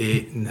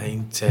 8,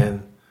 9,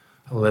 10,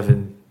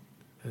 11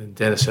 And in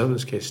Dennis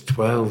Irwin's case,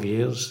 12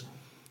 years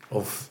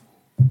of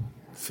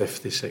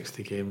 50,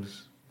 60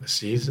 games a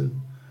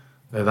season.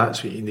 Now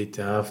that's what you need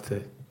to have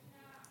to,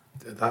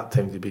 at that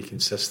time, to be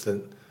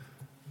consistent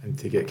and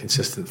to get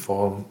consistent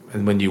form.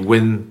 And when you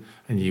win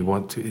and you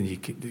want to, and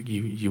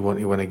you want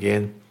to win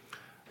again,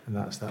 and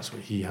that's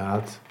what he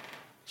had.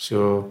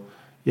 So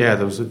yeah,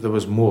 there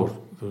was more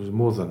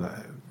than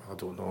that. I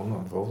don't know. I'm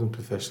not involved in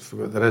professional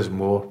football. There is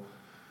more.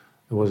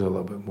 There was a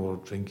little bit more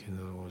drinking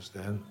than there was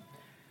then.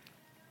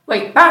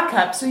 Wait, back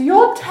up. So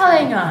you're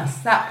telling us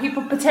that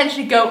people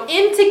potentially go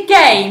into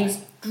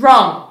games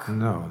drunk?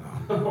 No.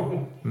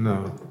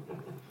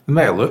 It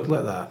might have looked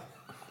like that.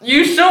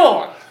 You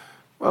sure?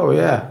 Well,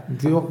 yeah,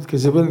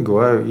 because they wouldn't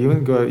go out. You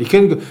wouldn't go out. You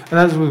couldn't go. And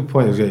that's the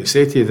point I was going to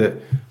say to you,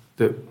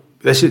 that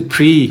this is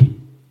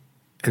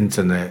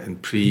pre-internet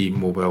and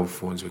pre-mobile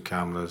phones with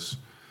cameras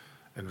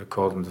and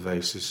recording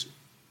devices.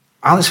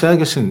 Alex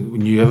Ferguson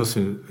knew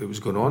everything that was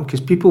going on because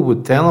people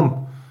would tell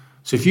him.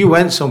 So if you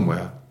went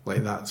somewhere,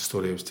 like that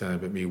story I was telling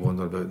about me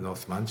wandering about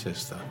North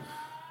Manchester,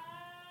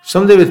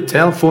 somebody would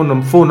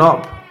phone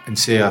up and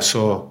say, I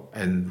saw.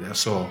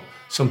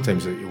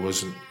 Sometimes it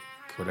wasn't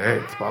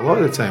correct, but a lot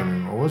of the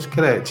time it was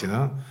correct, you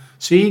know.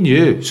 So he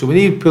knew. So when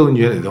he was pulling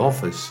you into the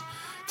office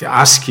to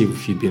ask you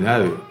if you'd been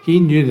out, he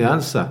knew the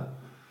answer.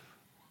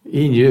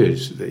 He knew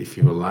that if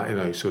you were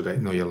lying, so that,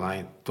 no, you're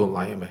lying, don't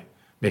lie to me,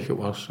 make it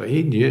worse. Right?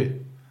 He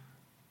knew.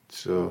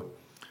 So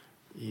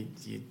he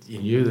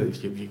knew that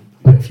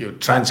if you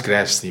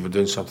transgressed and you were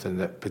doing something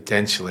that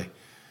potentially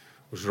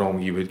was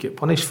wrong, you would get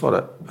punished for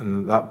it.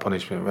 And that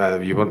punishment,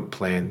 whether you weren't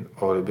playing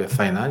or it would be a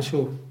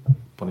financial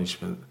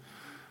punishment.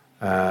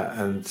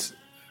 Those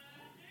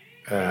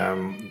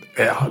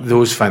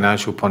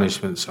financial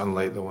punishments,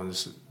 unlike the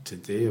ones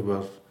today,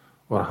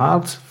 were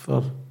hard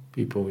for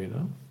people, you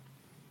know.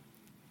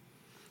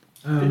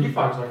 Did you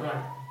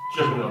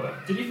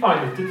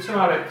find did Sir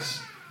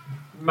Alex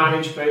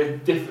manage players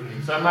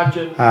differently? So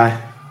imagine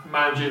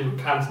managing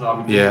Cantona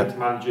would be different to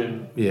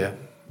managing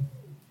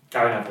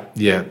Gary Neville.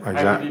 Yeah,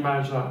 exactly. How did he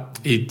manage that?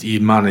 He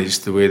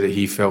managed the way that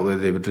he felt that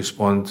they would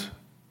respond.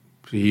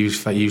 He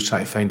was trying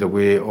to find a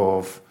way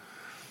of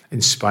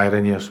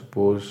inspiring you, I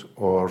suppose,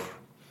 or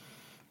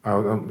I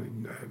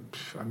don't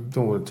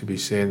want to be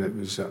saying it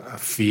was a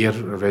fear,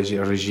 a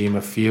regime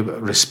of fear,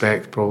 but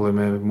respect probably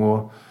maybe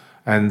more.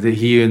 And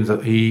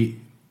he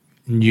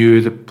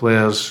knew the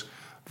players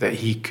that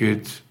he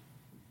could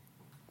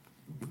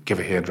give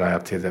a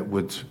hairdryer to that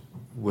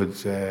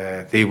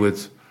they would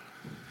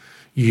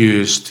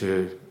use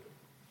to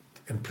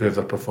improve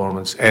their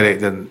performance. Eric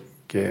didn't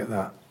get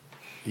that.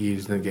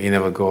 He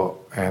never got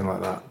anything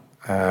like that.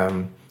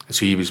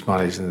 So he was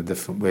managed in a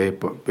different way,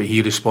 but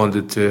he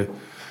responded to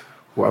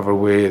whatever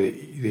way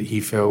that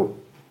he felt.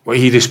 Well,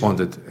 he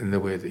responded in the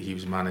way that he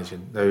was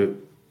managing. Now,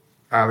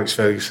 Alex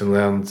Ferguson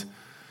learned.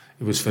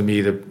 It was for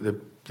me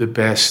the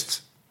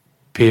best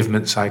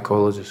pavement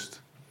psychologist.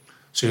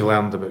 So he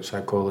learned about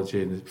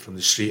psychology from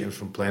the street and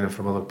from playing and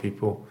from other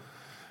people,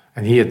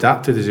 and he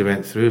adapted as he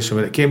went through. So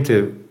when it came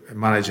to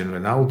managing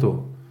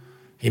Ronaldo,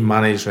 he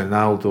managed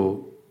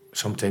Ronaldo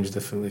sometimes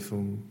differently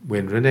from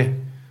Wayne Rooney,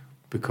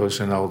 because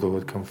Ronaldo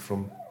would come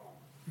from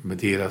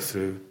Madeira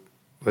through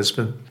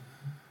Lisbon,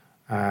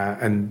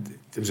 and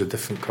there was a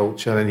different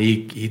culture, and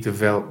he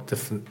developed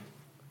different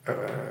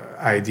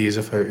ideas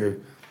of how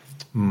to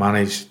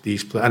manage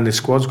these players, and the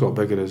squad's got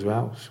bigger as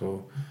well.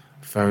 So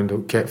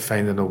kept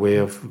finding a way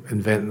of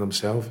inventing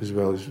himself as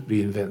well as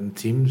reinventing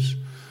teams.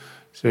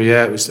 So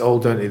yeah, it was all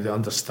down to the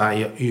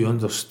understand. You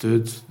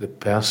understood the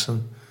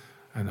person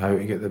and how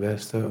to get the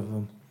best out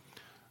of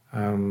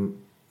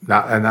them.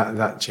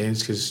 That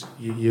changed because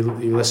you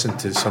listen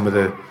to some of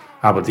the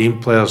Aberdeen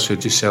players who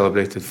just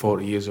celebrated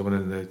 40 years of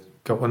winning the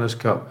Cup Winners'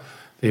 Cup.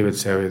 They would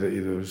tell you that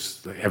it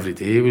was like every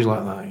day was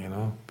like that, you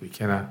know.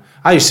 But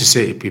I used to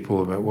say to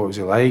people about what was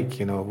it like,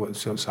 you know,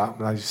 what's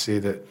happened. I used to say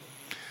that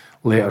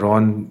later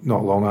on,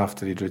 not long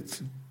after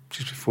just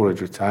before he'd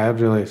retired,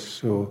 really.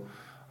 So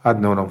I'd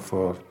known him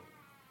for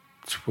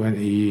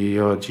 20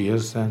 odd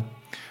years then,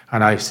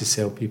 and I used to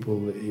tell people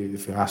that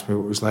if you asked me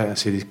what it was like, I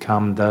said he's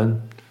calmed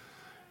down.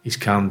 He's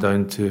calmed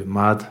down to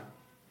mad.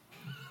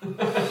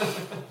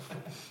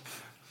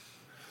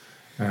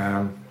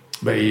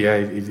 But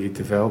he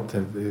developed,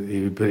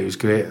 and but he was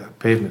great at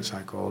pavement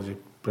psychology,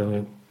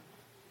 brilliant.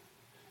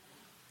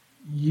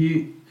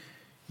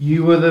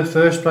 You were the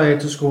first player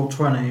to score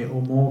 20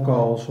 or more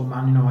goals for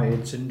Man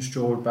United since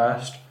George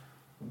Best.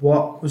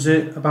 What was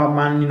it about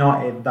Man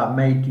United that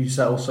made you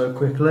settle so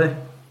quickly?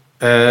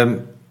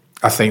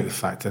 I think the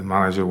fact that the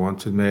manager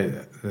wanted me,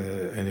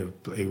 and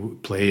he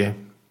would play you.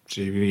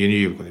 So you knew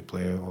you were going to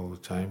play all the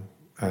time,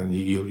 and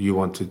you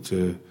wanted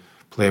to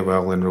play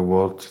well and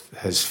reward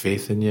his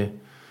faith in you.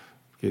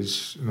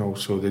 Because, you know,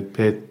 so they'd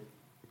paid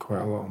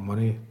quite a lot of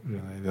money.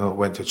 Really. They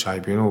went to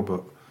tribunal,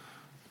 but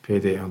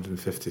paid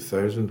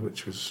 850,000,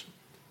 which was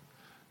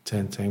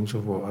 10 times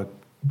of what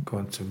I'd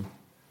gone to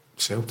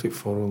Celtic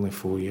for only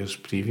 4 years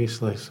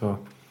previously. So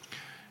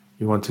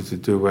you wanted to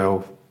do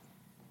well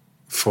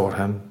for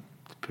him,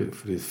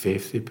 for the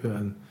faith they put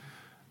in.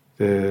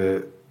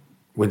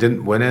 we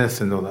didn't win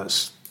anything though.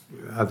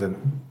 I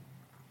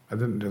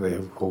didn't really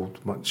hold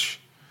much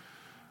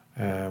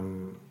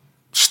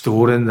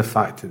store in the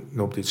fact that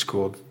nobody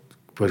scored,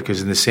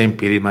 because in the same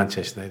period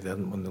Manchester United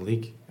hadn't won the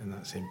league in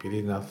that same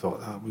period, and I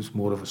thought that was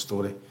more of a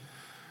story.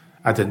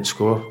 I didn't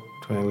score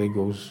 20 league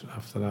goals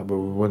after that, but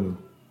we won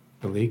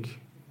the league.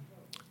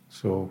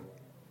 So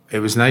it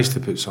was nice to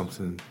put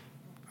something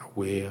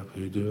away, a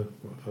hoodoo,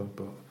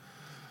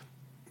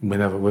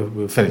 whatever, but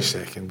we finished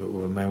second, but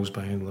we were miles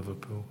behind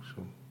Liverpool.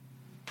 So.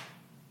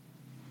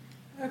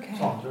 Okay.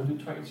 Tom, do you want to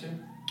do 22?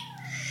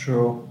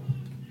 Sure.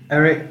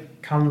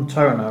 Eric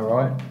Cantona,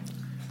 right?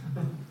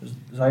 Is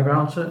that how you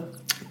pronounce it?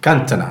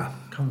 Cantona.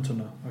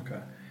 Cantona,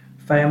 okay.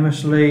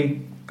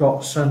 Famously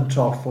got sent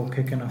off for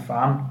kicking a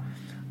fan.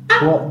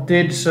 What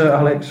did Sir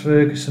Alex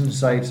Ferguson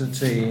say to the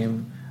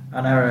team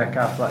and Eric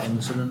after that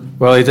incident?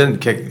 Well, he didn't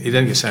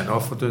get sent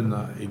off for doing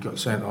that. He got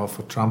sent off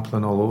for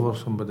trampling all over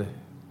somebody.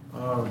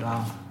 Oh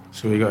damn!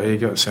 So he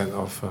got sent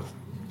off for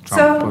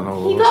trampling all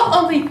over. So he not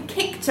only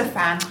kicked a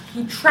fan,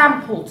 he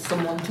trampled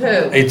someone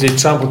too. He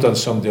trampled on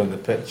somebody on the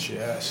pitch.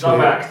 Yeah. So not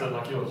by accident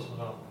like yours.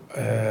 No.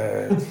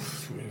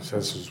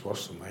 This is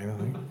worse than mine, I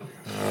think.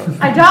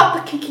 I doubt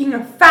the kicking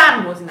a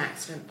fan was an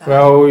accident.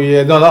 Though. Well,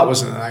 yeah, no, that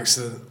wasn't an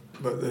accident.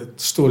 But the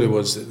story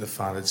was that the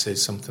fan had said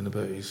something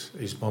about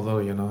his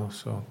mother, you know.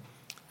 So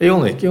he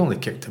only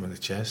kicked him in the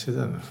chest, he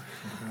didn't.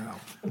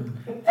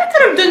 That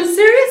could have done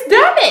serious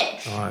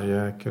damage. Oh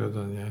yeah, could have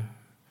done.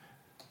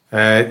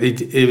 Yeah.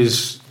 It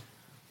was.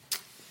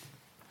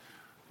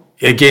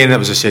 Again, it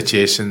was a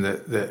situation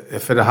that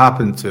if it had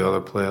happened to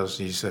other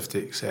players, you just have to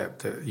accept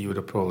that you would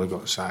have probably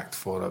got sacked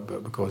for it.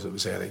 But because it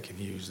was Eric and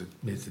he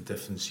made the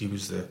difference, he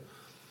was the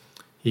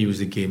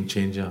game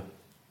changer.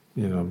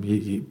 You know,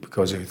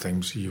 because of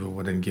things, you were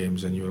winning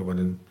games and you were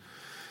winning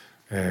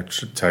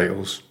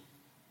titles.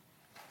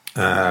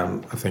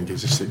 I think he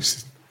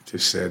just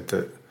said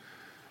that,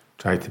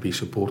 tried to be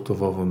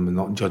supportive of him and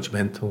not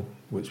judgmental,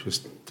 which was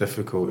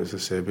difficult, as I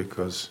say,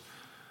 because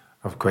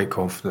I'm quite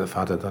confident if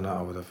I'd have done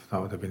it,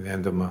 that would have been the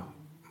end of my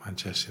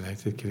Manchester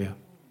United career.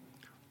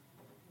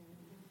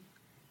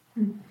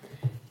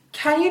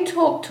 Can you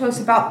talk to us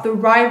about the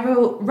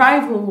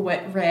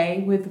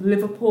rivalry with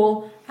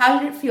Liverpool? How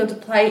did it feel to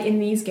play in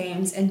these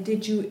games, and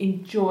did you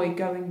enjoy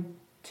going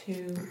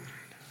to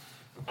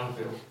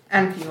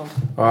Anfield?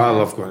 Oh, I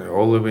love going to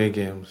all the away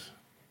games.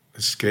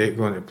 It's great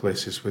going to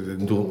places where they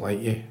don't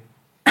like you.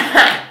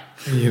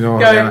 You know,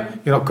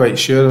 you're not quite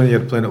sure when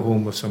you're playing at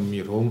home with some of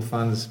your home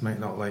fans might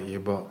not like you,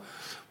 but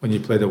when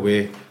you played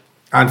away,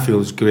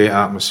 Anfield's great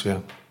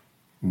atmosphere,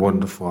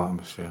 wonderful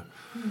atmosphere,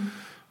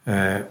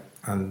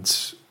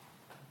 and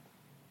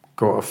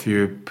got a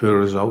few poor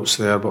results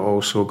there, but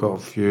also got a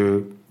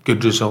few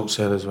good results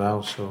there as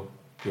well. So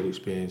good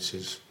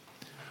experiences,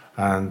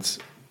 and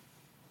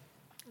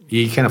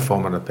you kind of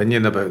form an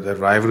opinion about the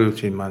rivalry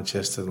between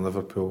Manchester and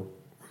Liverpool,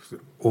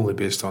 only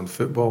based on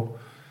football.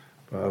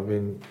 But I've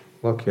been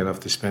lucky enough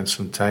to spend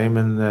some time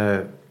in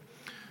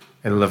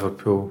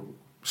Liverpool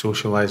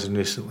socialising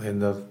recently,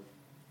 and they're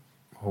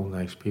all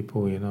nice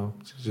people, you know.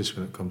 It's just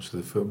when it comes to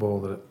the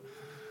football that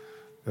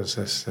there's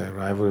this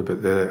rivalry,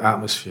 but the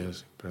atmosphere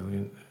is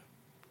brilliant,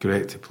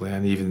 great to play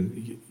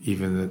in,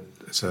 even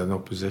as an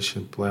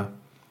opposition player.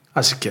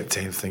 That's the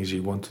kind of things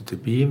you wanted to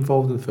be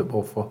involved in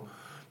football for,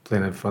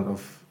 playing in front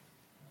of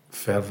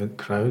fervent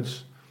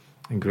crowds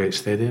in great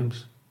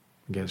stadiums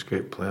against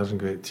great players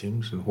and great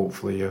teams, and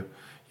hopefully you're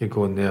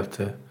going there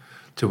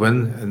to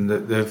win. And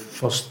the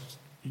first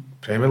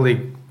Premier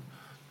League,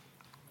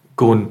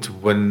 going to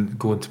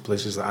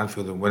places like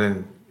Anfield and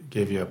winning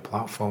gave you a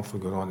platform for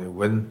going on to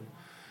win,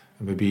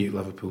 and we beat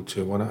Liverpool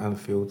 2-1 at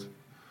Anfield.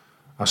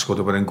 I scored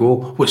a winning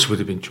goal, which would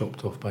have been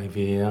chopped off by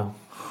VAR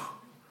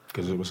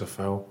because it was a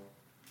foul.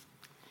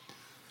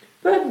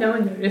 But no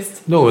one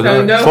noticed. No,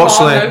 so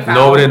fortunately,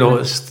 nobody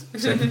noticed,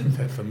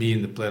 except for me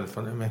and the player in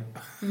front of me,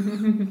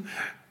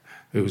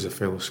 who was a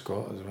fellow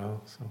Scot as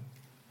well. So.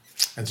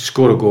 And to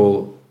score a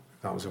goal,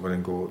 that was a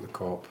winning goal at the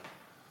Kop.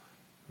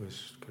 It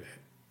was great.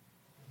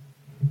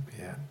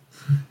 Yeah.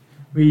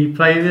 We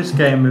play this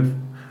game with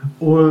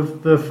all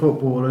of the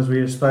footballers we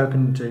have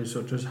spoken to,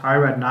 such as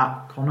Harry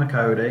Redknapp, Conor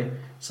Cody,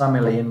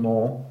 Sammy Lee and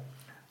more.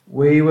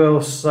 We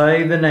will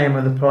say the name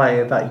of the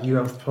player that you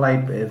have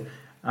played with,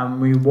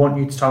 and we want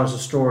you to tell us a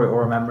story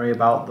or a memory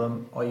about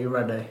them. Are you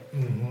ready?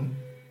 Mm-hmm.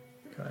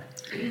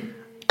 Okay.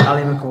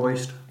 Ali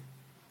McCoist.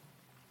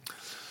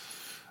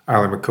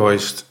 Ali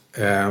McCoist.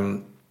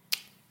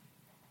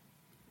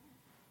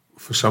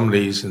 For some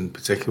reason,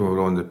 particularly when we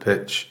were on the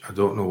pitch, I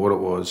don't know what it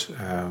was.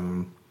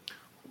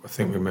 I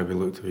think we maybe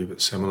looked a wee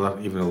bit similar,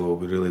 even though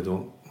we really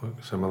don't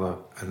look similar.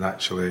 And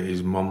actually,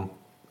 his mum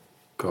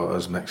got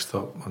us mixed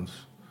up once.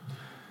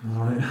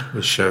 Right.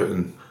 Was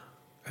shouting,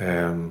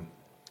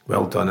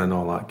 "Well done" and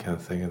all that kind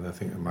of thing. And I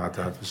think my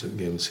dad was at the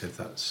game and said,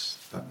 "That's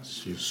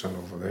your son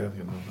over there,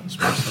 you know, that's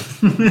my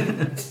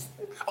son."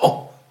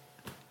 Oh.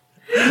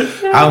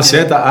 Having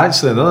said that,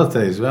 actually, another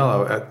thing as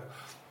well,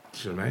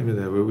 just remind me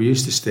there, we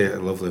used to stay at a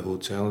lovely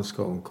hotel in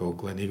Scotland called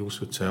Glen Eagles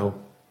Hotel.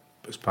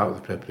 It was part of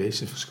the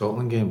preparation for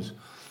Scotland games.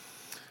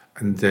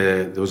 And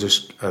there was a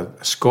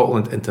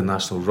Scotland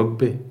international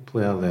rugby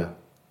player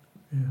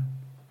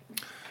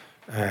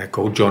there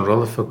called John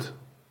Rutherford.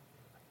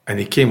 And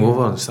he came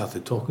over and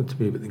started talking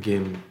to me about the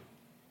game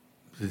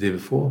the day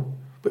before.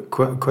 But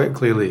quite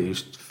clearly,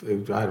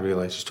 I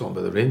realised he's talking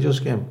about the Rangers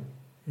game.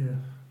 Yeah.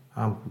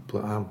 I'm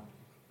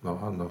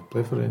not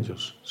playing for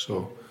Rangers.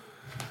 So,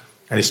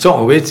 and he's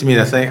talking away to me,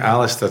 and I think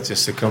Alistair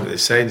just to come to the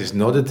side, just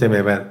nodded to me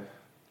and went,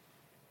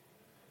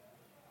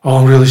 "Oh,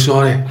 I'm really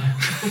sorry."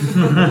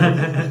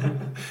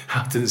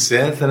 I didn't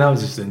say anything. I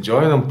was just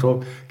enjoying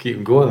him, keep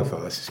him going. I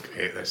thought, this is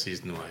great.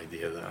 He's no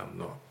idea that I'm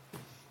not.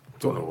 I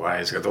don't know why.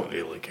 I don't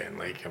really kind of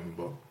like him,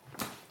 but.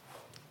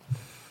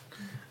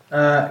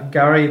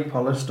 Gary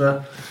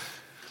Pollister.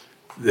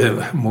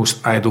 The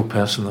most idle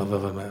person I've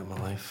ever met in my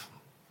life.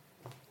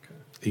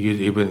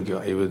 He wouldn't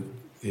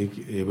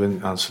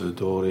answer the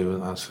door, he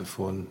wouldn't answer the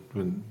phone,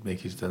 wouldn't make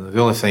his dinner. The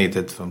only thing he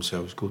did for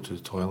himself was go to the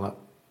toilet.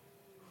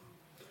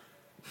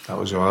 That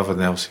was all.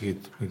 Everything else we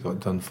got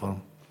done for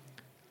him.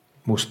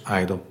 Most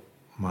idle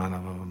man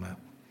I've ever met.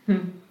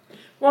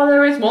 Well,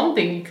 there is one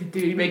thing you could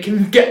do to make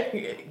him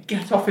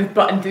get off his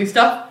butt and do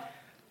stuff.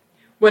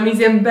 When he's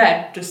in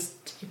bed,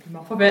 just keep him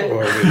off of it.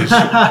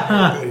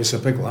 He's a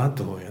big lad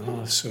though, you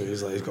know. So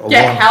he's got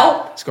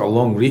help. He's got a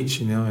long reach,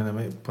 you know, and I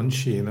might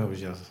punch you, you know.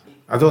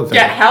 I don't think.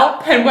 Get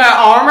help and wear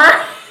armour.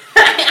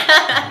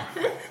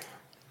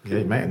 Yeah,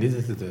 he might have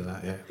needed to do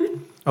that. Yeah.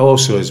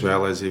 Also, as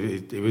well as he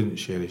wouldn't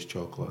share his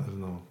chocolate. I don't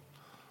know.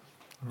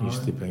 He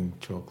used to bring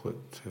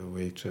chocolate to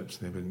away trips,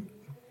 and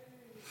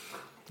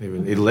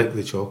he'd lick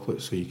the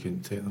chocolate so you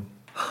couldn't take them.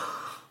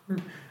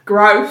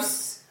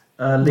 Gross.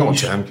 Not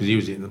to him because he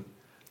was eating them.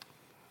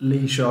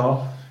 Lee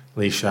Sharp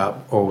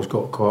always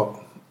got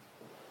caught.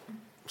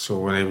 So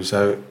when he was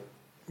out,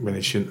 when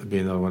he shouldn't have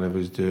been, or when he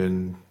was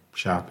doing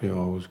Sharpie,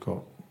 always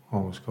got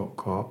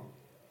caught.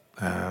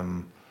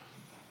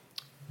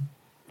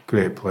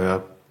 Great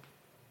player,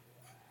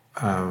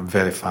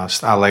 very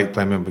fast. I liked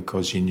playing him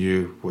because he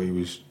knew what he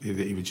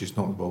would just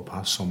knock the ball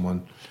past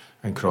someone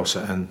and cross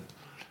it in,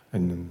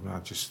 and I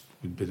just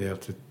would be there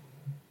to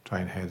try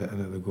and head it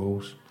into the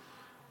goals.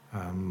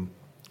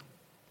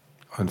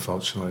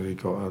 Unfortunately, he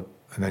got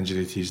an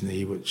injury to his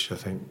knee, which I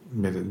think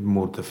made it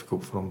more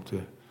difficult for him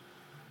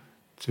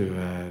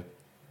to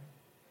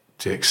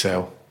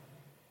excel.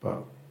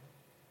 But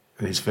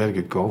he's a very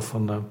good golfer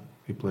now.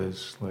 He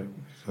plays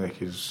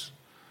he's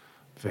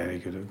very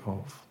good at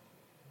golf.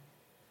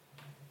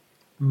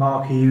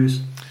 Mark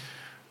Hughes.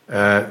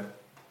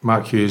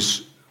 Mark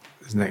Hughes,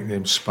 his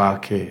nickname's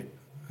Sparky.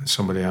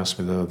 Somebody asked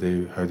me the other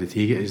day, how did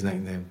he get his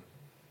nickname?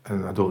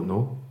 And I don't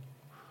know.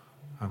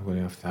 I'm going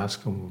to have to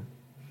ask him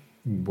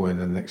when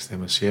the next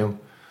time I see him.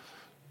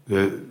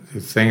 The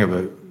thing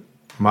about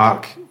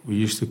Mark, we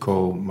used to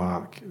call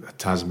Mark a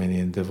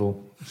Tasmanian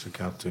devil. It's a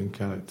cartoon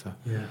character.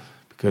 Yeah.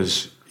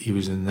 Because he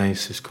was the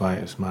nicest,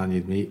 quietest man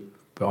you'd meet.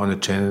 But on the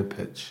training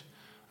pitch,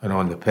 and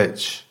on the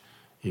pitch,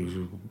 he was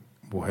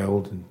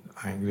wild and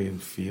angry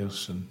and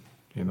fierce and,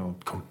 you know,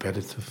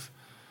 competitive.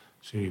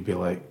 So you'd be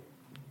like,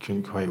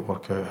 couldn't quite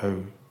work out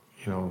how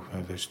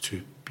those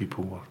two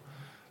people were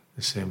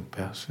the same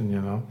person,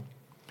 you know.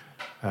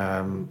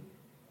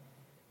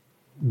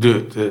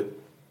 That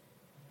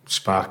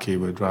Sparky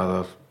would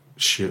rather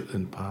shoot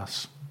than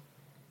pass.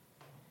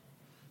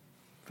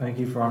 Thank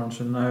you for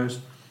answering those.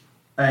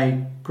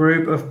 A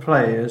group of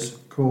players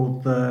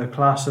called the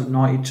Class of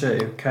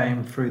 92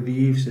 came through the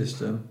youth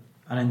system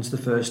and into the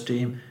first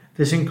team.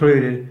 This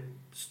included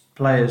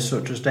players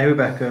such as David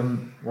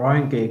Beckham,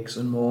 Ryan Giggs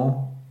and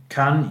more.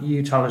 Can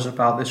you tell us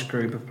about this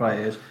group of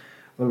players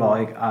were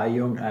like at a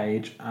young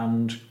age,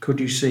 and could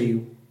you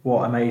see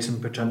what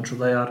amazing potential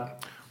they had?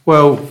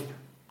 Well,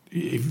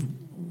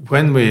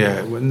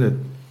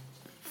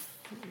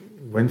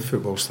 when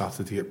football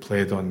started to get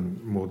played on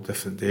more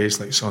different days,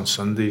 like on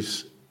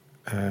Sundays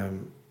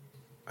and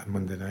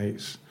Monday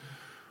nights,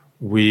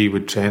 we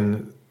would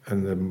train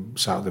in the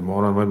Saturday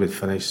morning. When we'd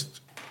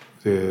finished,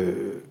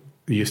 the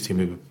youth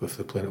team with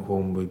the playing at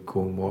home would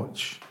go and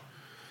watch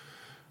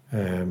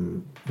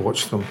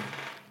them,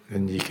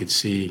 and you could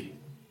see.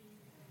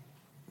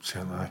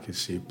 Certainly, I could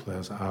see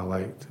players that I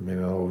liked. I mean,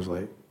 I always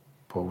liked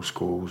Paul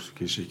Scholes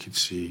because you could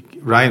see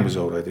Ryan was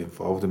already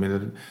involved. I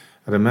mean,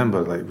 I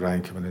remember like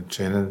Ryan coming in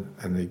training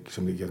and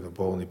somebody gave him the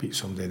ball and he beat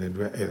somebody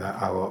and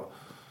I thought,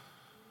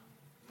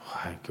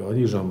 oh my God,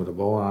 he's running with the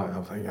ball.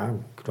 I think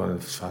I'm running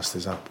as fast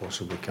as I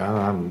possibly can.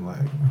 I'm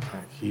like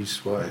he's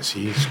going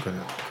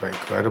to quite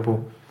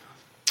incredible.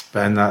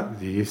 But in the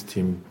youth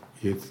team,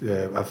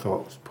 I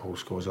thought Paul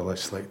Scholes, I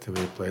just liked the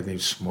way he played. And he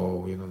was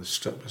small, you know, the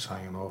strip was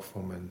hanging off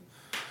him and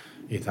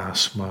he had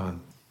asthma and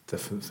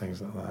different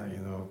things like that, you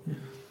know. Yeah.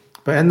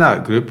 But in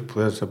that group of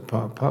players,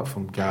 apart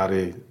from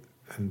Gary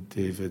and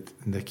David,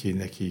 Nicky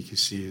you could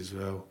see as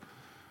well.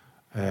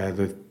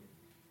 The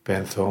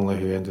Ben Thornley,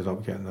 who ended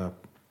up getting a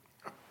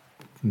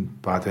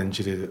bad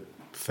injury that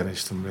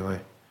finished him really.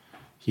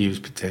 He was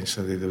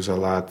potentially, there was a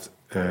lad,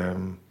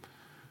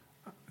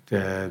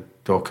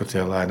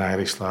 Docherty, an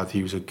Irish lad,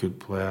 he was a good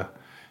player.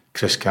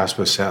 Chris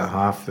Casper, centre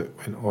half, that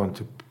went on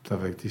to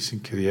have a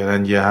decent career.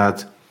 And you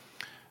had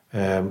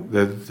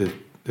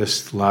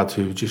this lad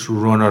who just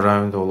run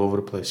around all over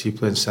the place. He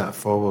played centre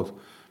forward,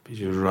 but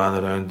he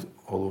ran around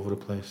all over the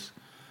place.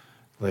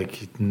 Like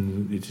he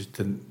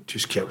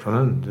just kept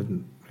running,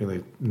 didn't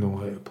really know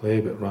how to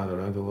play, but ran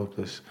around all over the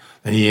place.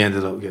 And he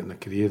ended up getting a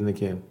career in the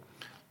game.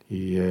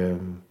 He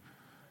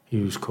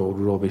was called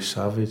Robbie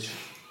Savage.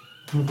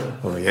 Okay.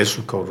 Or he is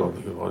called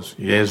Robbie.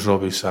 He is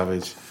Robbie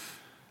Savage.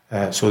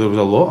 So there was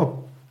a lot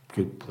of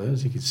good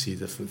players. You could see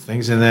different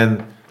things. And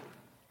then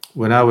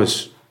when I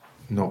was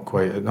not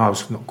quite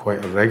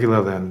a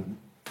regular then.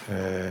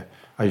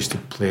 I used to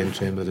play and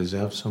train with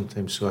reserves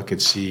sometimes, so I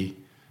could see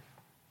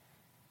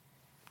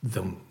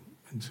them,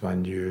 and so I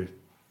knew.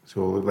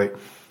 So like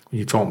when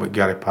you talk about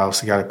Gary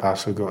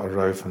Pallister got a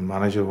row from the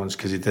manager once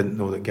because he didn't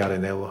know that Gary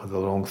Neville had a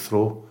long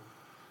throw.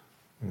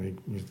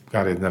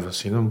 Gary had never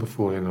seen him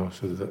before,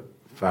 so that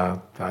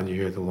I knew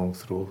he had a long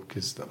throw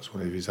because that was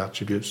one of his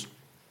attributes.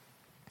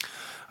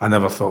 I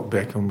never thought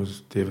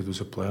David was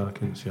a player. I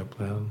couldn't see a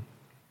player in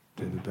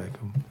David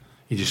Beckham.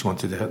 He just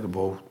wanted to hit the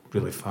ball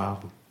really far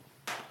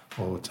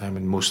all the time,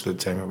 and most of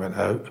the time it went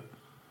out.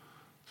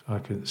 So I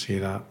couldn't see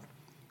that.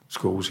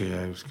 Scholes,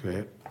 it was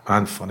great.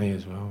 And funny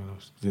as well.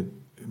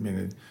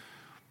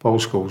 Paul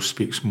Scholes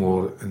speaks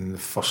more in the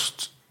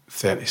first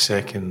 30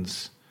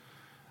 seconds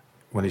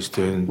when he's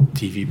doing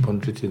TV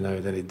punditry now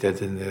than he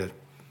did in the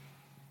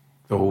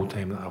whole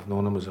time that I've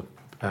known him as a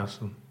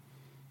person.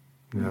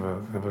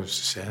 Never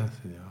said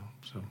anything,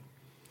 So,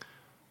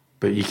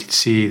 but you could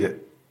see that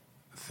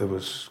there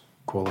was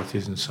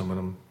qualities in some of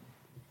them,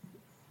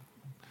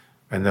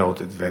 and they all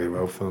did very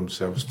well for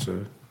themselves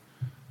too.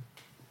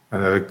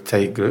 And they're a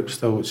tight group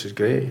still, which is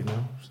great,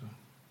 So.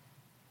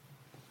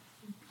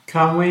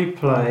 Can we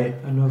play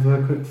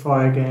another quick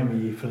fire game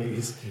with you,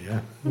 please? Yeah.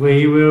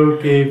 We will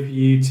give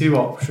you two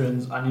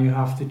options, and you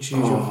have to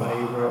choose your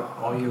favourite.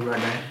 Are you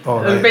ready?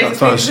 Oh, right. I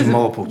thought it was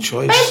multiple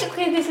choice.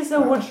 Basically, this is a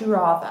would you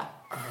rather.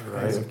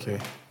 Right. Okay.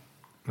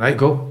 Right.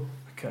 Go.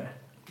 Okay.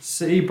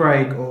 City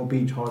break or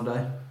beach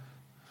holiday?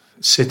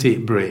 City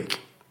break.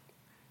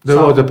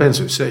 It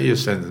depends what city you're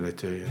sending me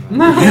to. We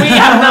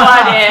have no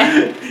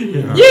idea.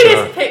 You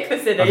just pick the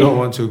city. I don't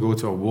want to go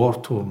to a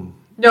war-torn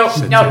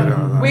city.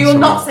 No. We will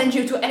not send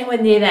you to anywhere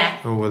near there.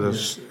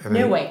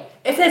 No way.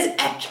 If there's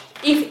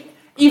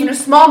even a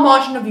small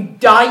margin of you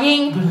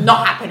dying,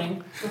 not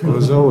happening. Well,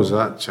 there's always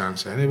that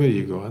chance anywhere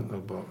you go, isn't there?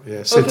 But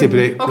yeah, city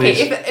break. Okay,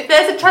 if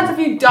there's a chance of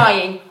you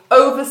dying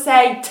over,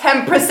 say,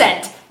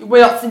 10%,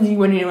 we're not sending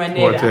you anywhere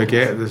near What that. do I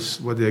get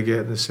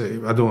in the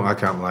city? I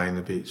can't lie in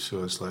the beach,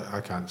 so it's like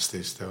I can't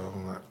stay still.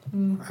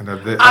 And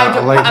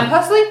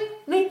personally,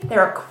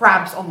 there are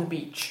crabs on the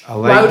beach. I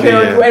like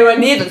anywhere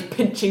near those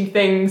pinching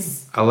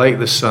things. I like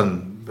the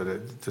sun, but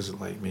it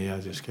doesn't like me. I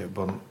just get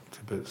burnt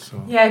a bit.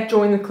 So yeah,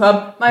 join the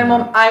club.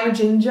 Mom, I'm a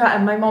ginger,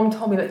 and my mom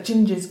told me that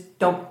gingers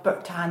don't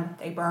tan;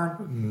 they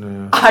burn.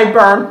 No. I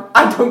burn.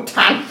 I don't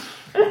tan.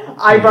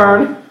 I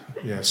burn.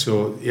 Yeah.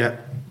 So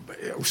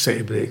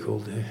city break all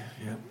day.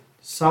 Yeah.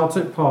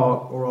 Celtic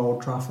Park or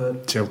Old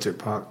Trafford? Celtic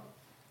Park.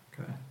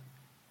 Okay.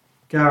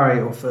 Gary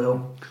or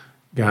Phil?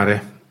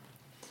 Gary.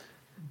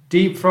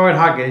 Deep fried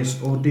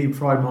haggis or deep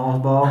fried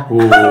Mars bar?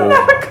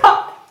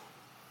 Oh.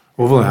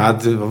 I've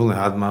only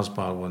had Mars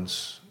bar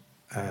once,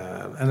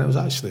 and it was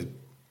actually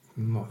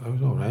it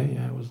was all right.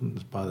 Yeah, it wasn't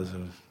as bad as I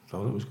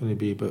thought it was going to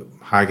be. But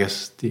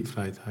haggis, deep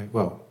fried haggis.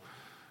 Well,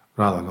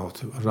 rather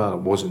not. I'd rather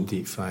it wasn't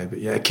deep fried. But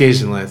yeah,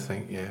 occasionally I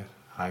think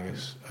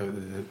haggis out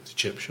of the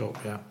chip shop.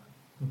 Yeah.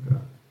 Okay.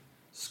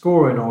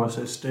 Scoring or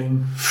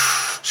assisting?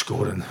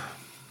 Scoring.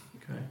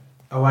 Okay.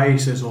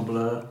 Oasis or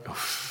Blur?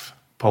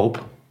 Pulp.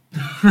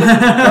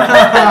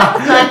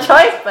 Not a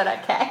choice, but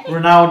okay.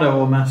 Ronaldo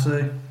or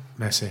Messi?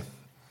 Messi.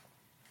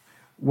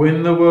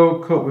 Win the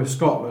World Cup with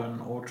Scotland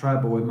or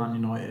treble with Man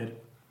United?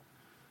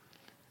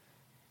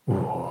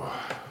 Oh.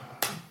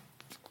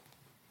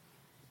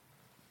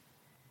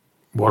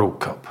 World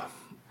Cup.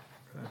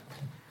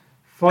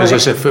 As I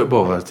said,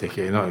 football, I take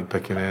it. You're not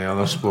picking any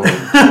other sport.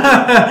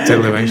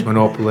 Tiddlywinks,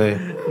 Monopoly,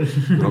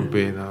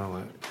 rugby,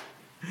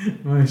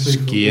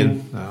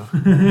 skiing. No.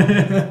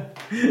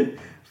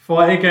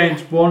 Fight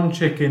against one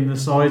chicken the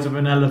size of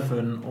an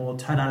elephant or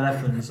 10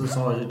 elephants the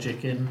size of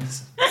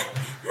chickens.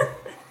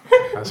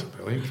 That's a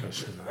brilliant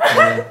question.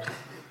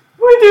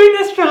 We're doing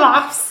this for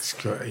laughs.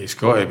 It's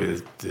got to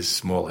be the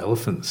small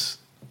elephants.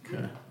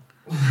 Okay.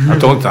 I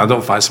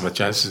don't fancy my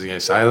chances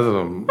against either of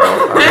them.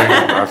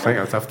 I think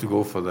I'd have to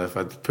go for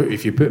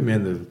if you put me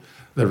in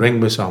the ring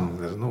with some,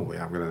 there's no way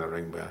I'm going in the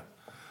ring with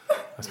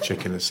a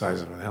chicken the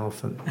size of an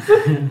elephant.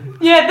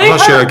 Yeah, I'm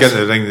not sure I'd get in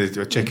the ring with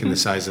a chicken the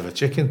size of a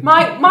chicken.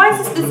 My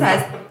sister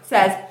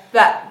says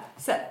that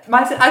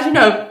as you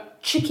know,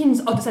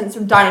 chickens are descended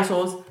from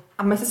dinosaurs,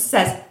 and my sister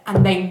says,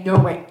 and they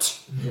know it.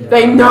 Yeah.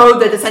 They know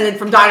they're descended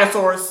from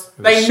dinosaurs.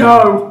 They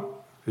know.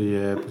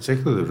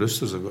 Particularly the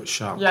roosters have got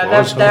sharp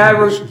claws. Yeah,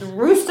 the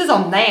roosters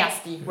are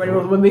nasty. At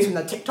least when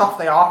they're ticked off,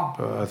 they are.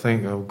 But I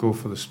think I'll go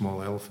for the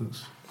small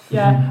elephants.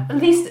 Yeah, at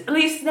least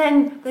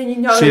then you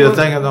know. See, the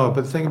thing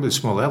about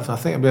small elephants,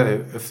 I think about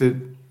it,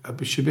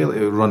 I should be able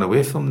to run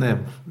away from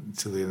them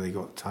until they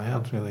got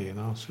tired, really, you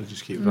know. So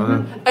just keep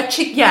running.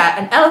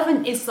 An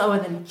elephant is slower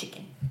than a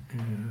chicken.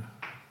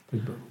 Yeah.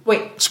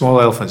 Wait.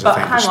 Small elephants, I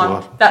think, are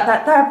slower.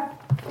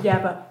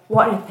 But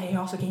what if they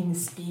also gain the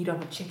speed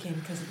of a chicken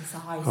because of the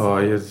size? Oh,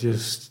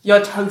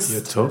 you're toast.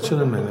 You're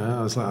torturing me now.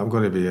 I was like, I'm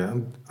going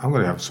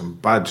to have some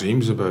bad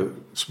dreams about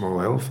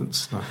small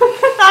elephants now.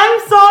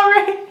 I'm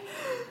sorry.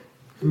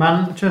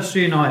 Manchester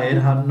United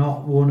had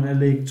not won a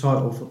league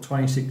title for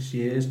 26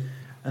 years,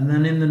 and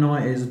then in the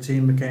 90s the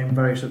team became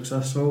very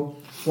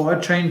successful. What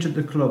had changed at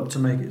the club to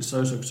make it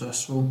so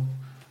successful?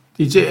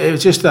 It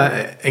was just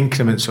that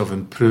increments of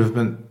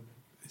improvement.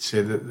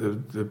 Say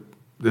that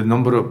the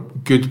number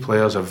of good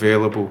players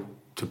available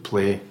to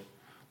play.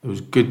 There was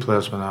good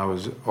players when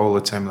all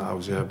the time that I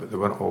was there, but they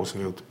weren't always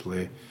able to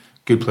play.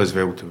 Good players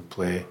available to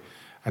play,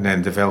 and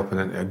then developing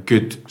into a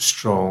good,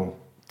 strong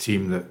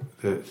team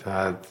that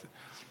had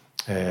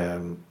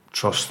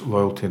trust,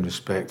 loyalty, and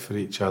respect for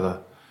each other.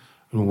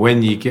 And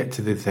when you get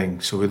to the thing,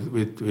 so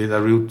we had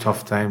a real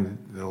tough time.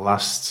 The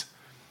last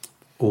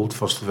old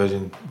First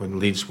Division when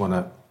Leeds won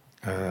it,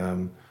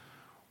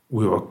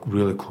 we were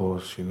really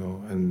close, you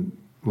know, and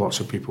lots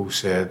of people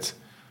said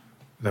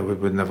that we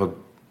would never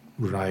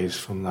rise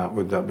from that.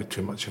 Would that be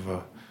too much of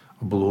a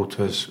blow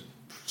to us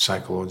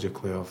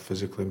psychologically or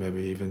physically,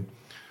 maybe even?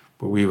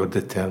 But we were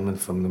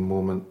determined from the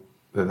moment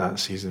that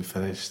season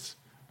finished.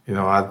 You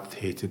know, I'd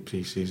hated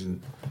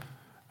pre-season,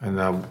 and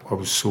I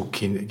was so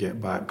keen to get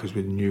back because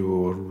we knew we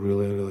were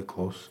really, really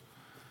close.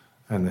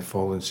 And the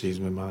following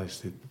season we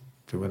managed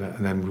to win it.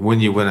 And then when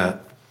you win it,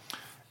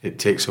 it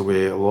takes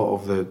away a lot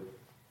of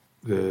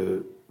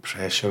the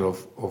pressure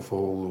of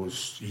all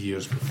those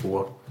years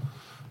before.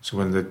 So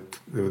when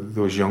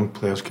those young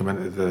players come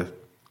into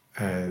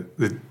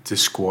the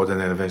squad and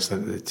then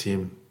eventually into the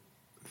team,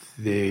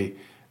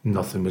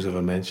 nothing was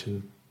ever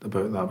mentioned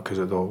about that because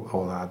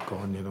all that had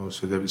gone, you know.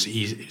 So it was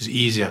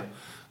easier.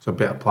 It's a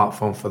better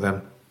platform for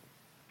them,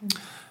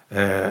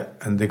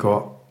 and they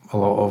got a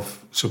lot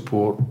of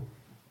support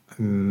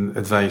and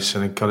advice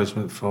and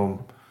encouragement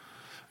from,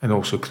 and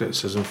also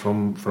criticism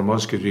from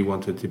us because we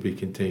wanted to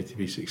continue to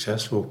be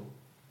successful.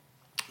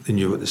 They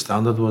knew what the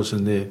standard was,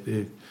 and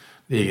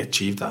they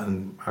achieved that,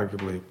 and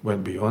arguably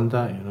went beyond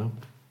that, you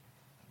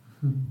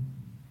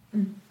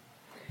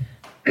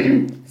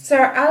know.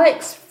 Sir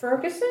Alex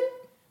Ferguson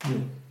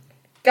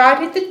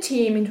guided the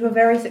team into a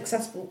very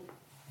successful.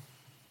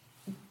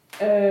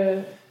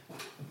 How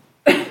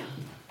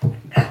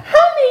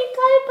many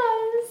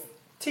typos?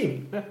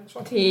 Team. Yeah, that's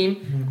right.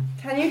 Team.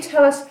 Can you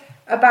tell us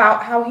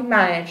about how he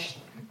managed?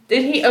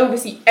 Did he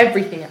oversee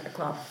everything at the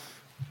club?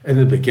 In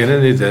the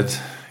beginning, he did.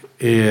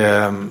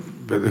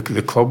 But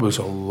the club was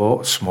a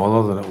lot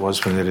smaller than it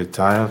was when they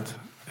retired.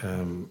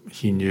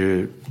 He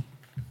knew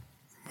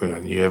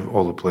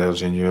all the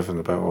players. He knew everything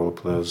about all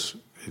the players.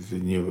 He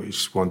knew what he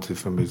wanted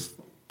from his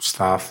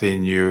staff. They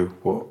knew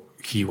what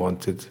he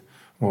wanted,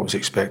 what was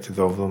expected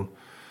of them.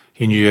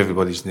 He knew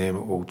everybody's name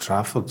at Old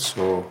Trafford.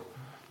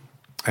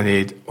 And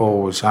he'd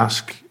always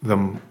ask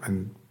them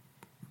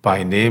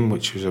by name,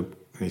 which was I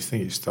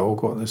think he's still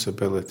got this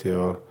ability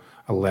or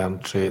a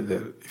learned trait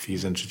that if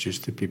he's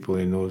introduced to people,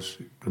 he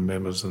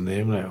remembers their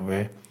name right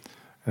away.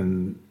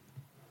 And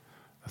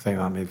I think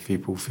that made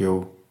people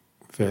feel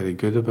very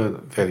good,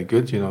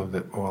 you know,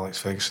 that Alex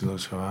Ferguson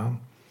knows who I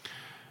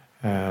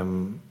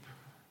am.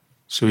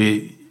 So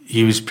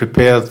he was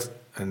prepared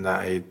in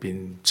that he had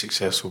been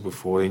successful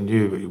before. He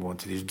knew what he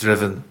wanted. He was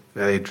driven,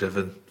 very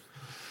driven,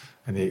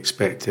 and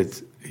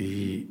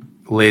he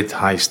laid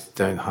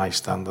down high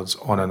standards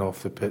on and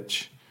off the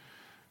pitch.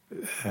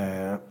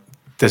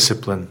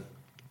 Discipline.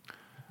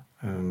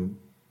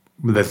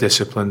 The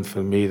discipline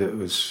for me that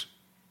was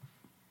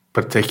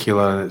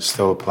particular, and it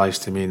still applies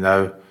to me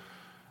now,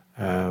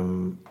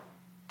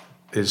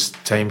 is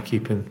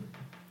timekeeping.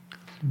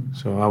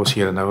 So I was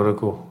here an hour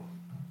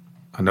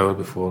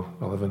before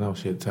 11, I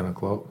was here at 10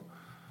 o'clock,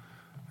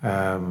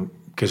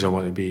 because I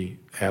want to be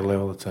early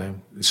all the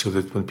time. So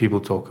that when people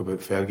talk about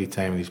Fergie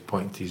time and he's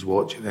pointing to his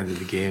watch at the end of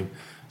the game,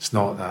 it's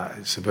not that.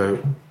 It's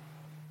about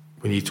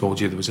when he told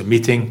you there was a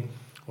meeting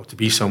or to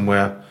be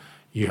somewhere,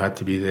 you had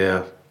to be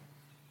there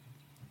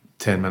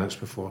 10 minutes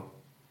before.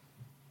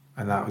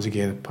 And that was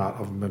again part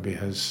of maybe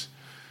his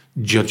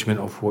judgment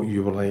of what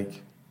you were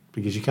like.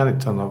 Because you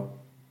can't turn up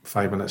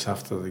 5 minutes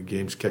after the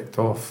game's kicked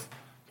off.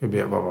 It could be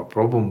a bit of a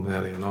problem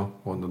there, you know,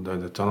 wandering down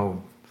the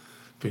tunnel,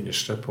 putting your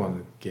strip on,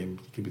 the game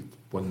could be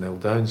 1-0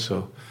 down.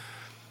 So,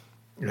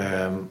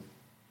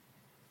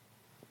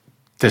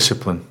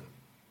 discipline.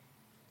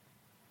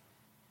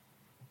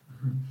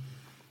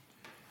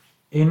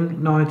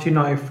 In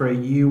 1993,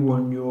 you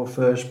won your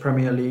first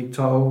Premier League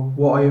title.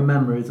 What are your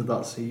memories of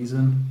that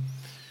season?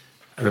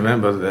 I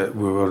remember that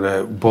we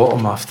were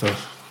bottom after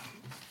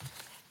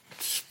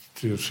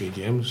 2 or 3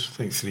 games. I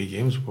think 3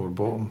 games we were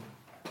bottom.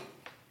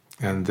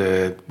 And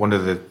one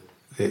of the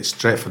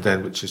Stretford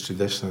End, which is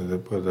traditionally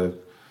where the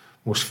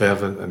most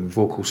fervent and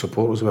vocal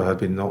supporters were, had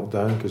been knocked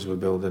down because we're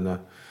building a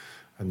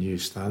new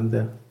stand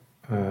there.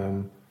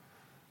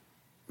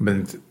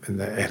 When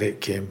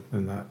Eric came,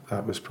 and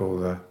that was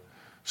probably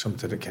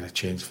something that kind of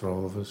changed for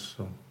all of us.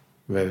 So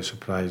very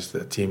surprised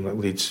that a team like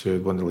Leeds, who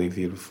had won the league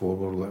the year before,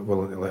 were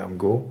willing to let him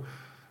go.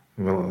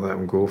 And willing to let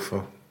him go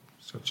for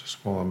such a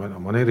small amount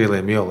of money. Really,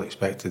 and we all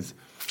expected,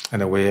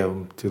 in a way,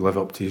 him to live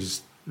up to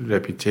his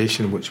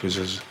reputation, which was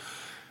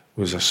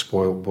a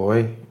spoilt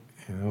boy,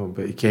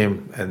 But he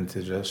came into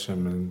the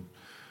dressing room,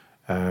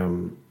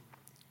 and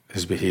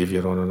his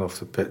behaviour on and off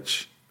the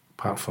pitch,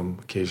 apart from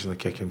occasionally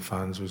kicking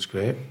fans, was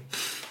great.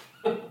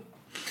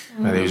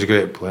 And he was a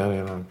great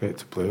player, great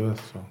to play with.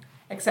 So.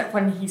 Except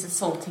when he's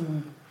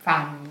assaulting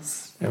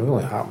fans. Yeah, it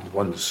only happened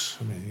once.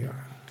 I mean,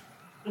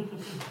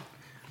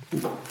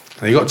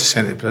 and he got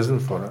sent to prison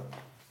for it.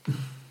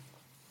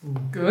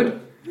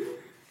 Good.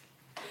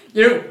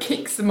 You don't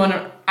kick someone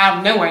out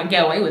of nowhere and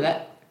get away with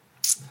it.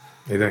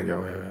 They didn't get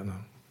away with it, no.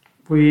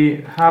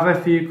 We have a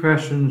few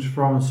questions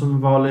from some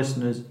of our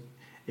listeners,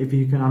 if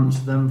you can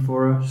answer them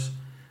for us.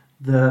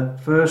 The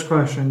first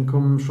question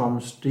comes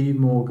from Steve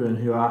Morgan,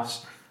 who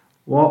asks,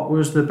 what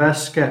was the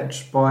best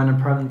sketch by an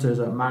apprentice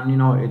at Man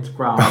United's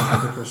ground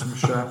for the Christmas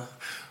show?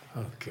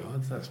 Oh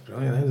God, that's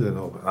brilliant. How did I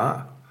know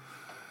about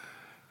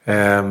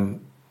that?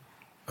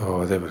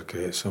 They were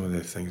great. Some of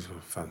the things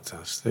were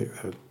fantastic.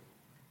 So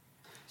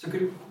what do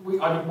you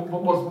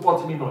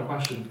mean by the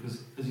question? Because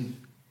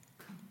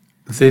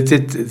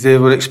they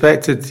were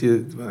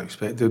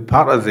expected.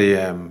 Part of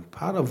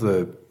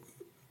the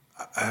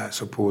I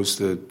suppose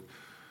the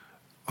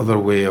other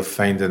way of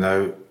finding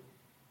out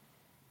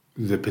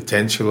the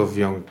potential of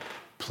young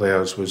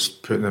players was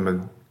putting them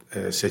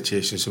in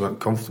situations they weren't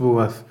comfortable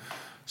with.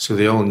 So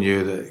they all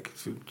knew that it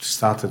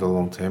started a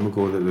long time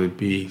ago that there would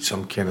be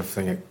some kind of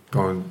thing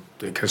going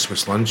at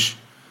Christmas lunch.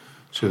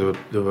 So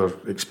they were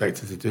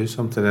expected to do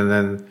something, and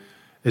then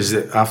is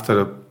it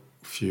after a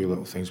few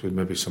little things,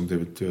 maybe somebody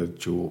would do a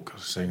joke or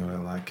sing or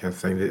that kind of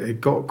thing.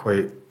 It got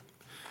quite,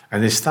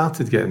 and they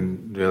started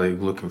getting really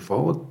looking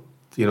forward,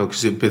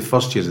 because it'd be the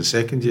first years and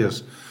second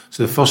years.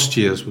 So the first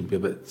years would be a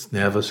bit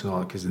nervous and all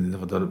that because they'd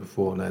never done it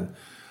before, and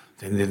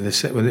then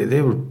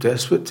they were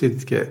desperate to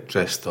get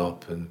dressed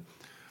up, and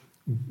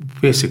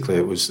basically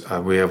it was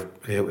a way of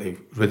really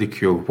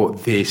ridicule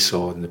what they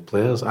saw in the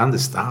players and the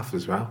staff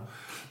as well,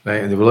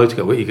 right? And they were allowed to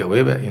get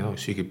away with it,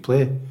 so you could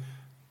play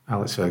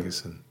Alex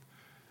Ferguson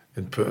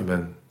and put him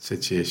in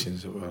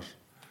situations that were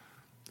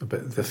a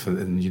bit different,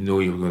 and you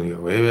were going to get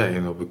away with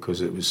it,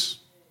 because it was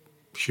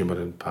humour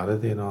and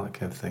parody and all that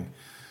kind of thing.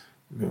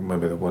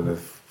 Maybe one of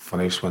the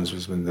funniest ones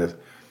was when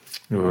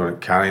we were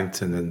at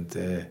Carrington, and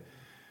there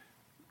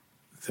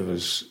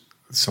was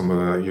one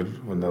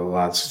of the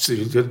lads.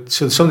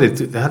 So somebody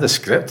they had a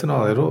script and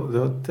all.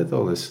 They did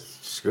all this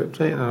script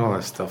writing and all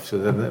that stuff. So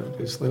then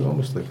it's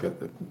almost like a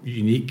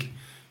unique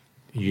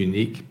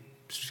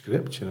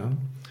script,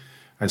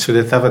 And so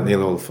they'd have it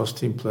near all the first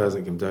team players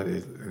that came down,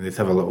 and they'd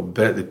have a little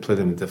bit. They'd play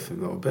them in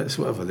different little bits.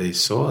 Whatever they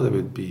saw, there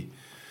would be,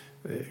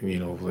 like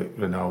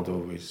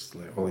Ronaldo was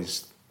like all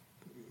his,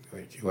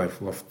 like he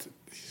loved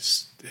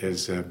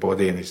his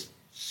body and his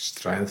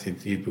strength.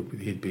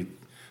 He'd be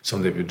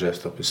somebody would be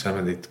dressed up as him,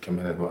 and they'd come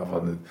in and whatever,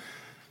 and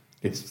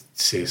he'd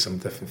say some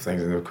different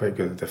things, and they were quite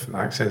good at different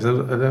accents.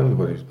 And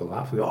everybody would be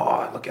laughing.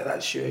 Oh, look at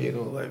that shoe,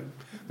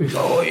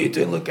 oh, you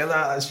do look at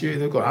that shoe.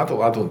 And they're going,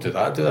 I don't do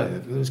that, do I?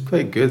 It was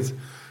quite good.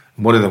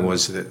 One of them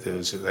was that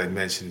I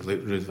mentioned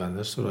Ruud van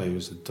Nistelrooy. He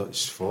was the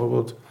Dutch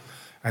forward,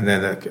 and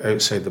then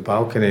outside the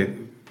balcony,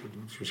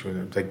 which was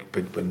a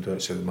big window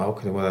outside the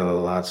balcony, one of the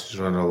lads was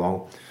running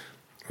along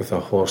with a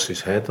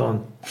horse's head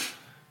on,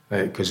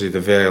 right? Because he had a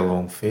very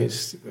long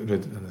face,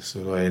 Ruud van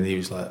Nistelrooy, and he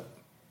was like,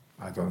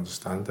 I don't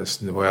understand this.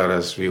 And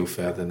whereas Rio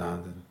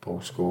Ferdinand and Paul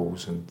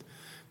Scholes and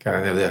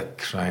they're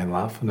crying,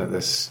 laughing at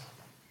this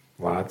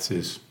lad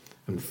who's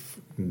and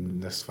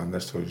this Van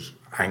Nistelrooy's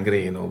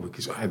angry,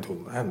 because I'm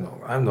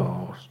not a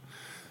horse.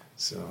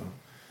 So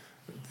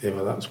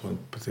that's one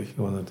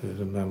particular one I do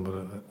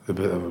remember. The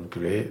bit that were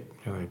great,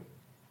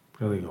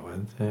 really go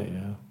into it,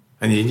 yeah.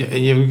 And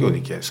you're going to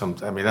get some.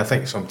 I mean, I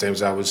think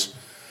sometimes I was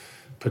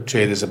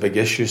portrayed as a big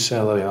issue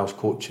seller, and I was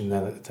coaching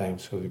then at the time,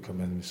 so they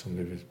come in with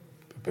somebody with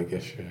a big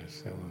issue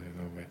seller,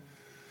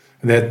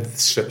 and they had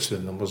strips with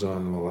the numbers on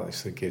and all that,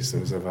 just in case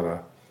there was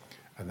ever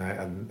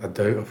a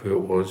doubt of who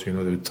it was. They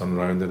would turn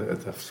around at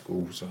different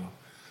schools or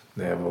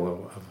Neville or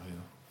whatever.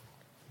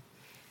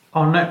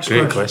 Our next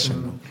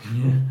question.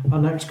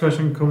 Our next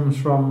question comes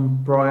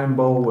from Brian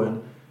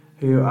Baldwin,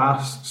 who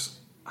asks,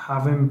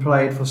 having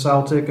played for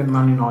Celtic and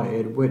Man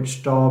United,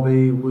 which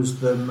derby was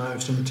the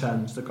most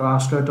intense, the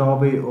Glasgow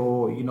derby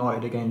or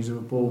United against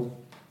Liverpool?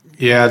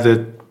 Yeah,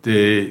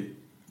 the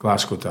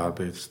Glasgow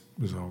derby has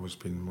always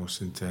been the most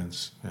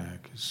intense,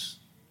 because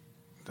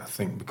I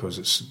think because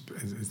it's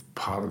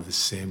part of the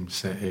same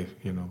city,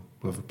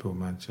 Liverpool,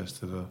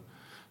 Manchester are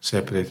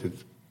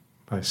separated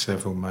by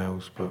several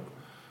miles, but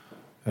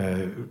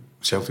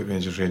Celtic,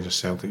 Rangers,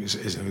 Celtic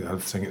is I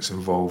think it's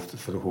involved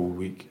for the whole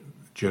week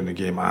during the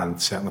game,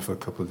 and certainly for a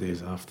couple of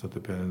days after,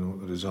 depending on what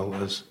the result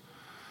is.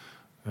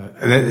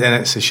 And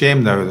it's a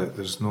shame now that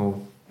there's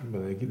no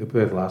They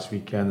played last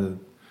weekend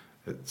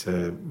at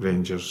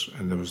Rangers,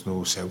 and there was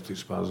no Celtic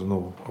fans,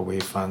 no away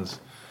fans.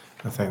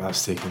 I think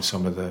that's taken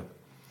some of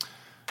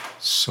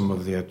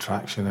the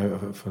attraction out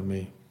of it for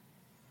me.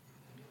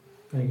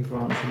 Thank you for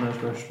answering those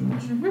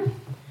questions. Mm-hmm.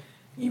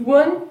 You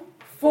won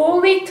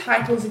 4 league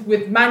titles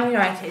with Man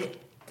United.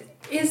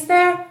 Is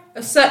there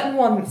a certain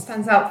one that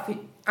stands out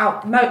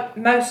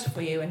most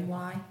for you, and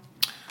why?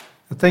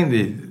 I think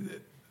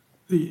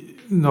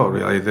not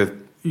really.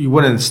 You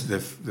won in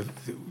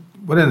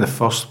the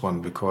first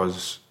one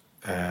because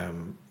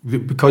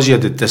you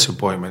had the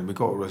disappointment. We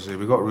got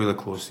really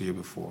close the year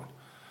before,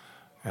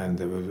 and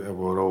we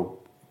were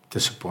all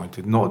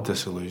disappointed, not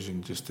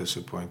disillusioned, just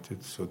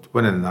disappointed. So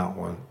winning that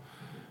one,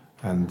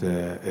 and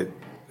it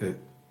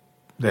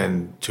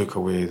then took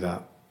away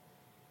that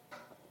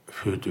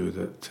hoodoo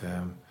that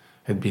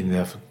had been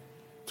there for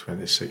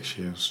 26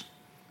 years.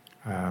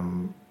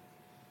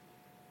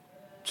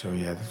 So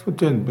yeah,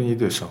 when you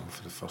do something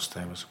for the first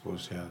time, I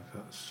suppose, yeah,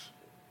 that's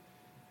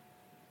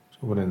so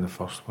winning the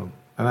first one.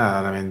 And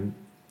I mean,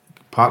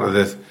 part of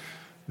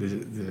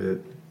the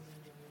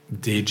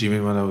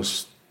daydreaming when I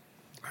was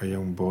a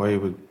young boy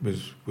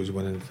was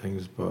winning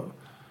things, but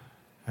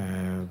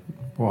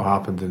what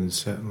happened in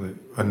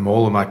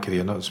all of my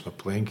career, not just my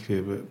playing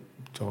career, but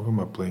talking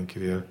about my playing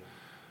career,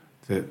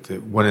 that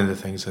winning the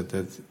things I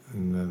did,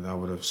 and then I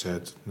would have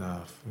said,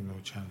 nah, no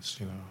chance,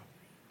 you know.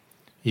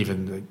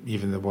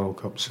 Even the World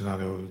Cup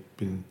scenario had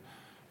been,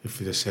 if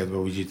you'd have said,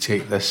 well, would you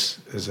take this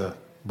as a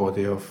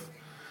body of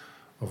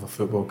a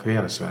football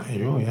career? I said,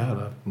 oh yeah,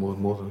 I'm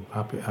more than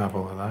happy to have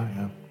all of that,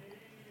 yeah.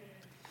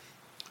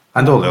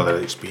 And all the other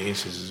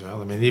experiences as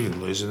well. I mean,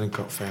 even losing in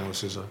cup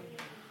finals is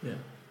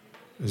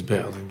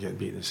better than getting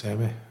beat in the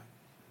semi.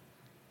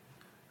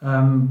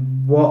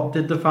 What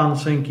did the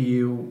fans think of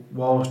you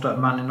whilst at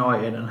Man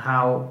United, and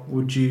how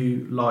would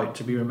you like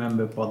to be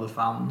remembered by the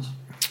fans?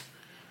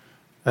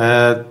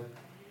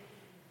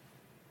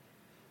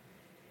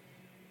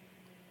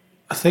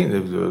 I think they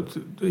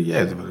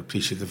were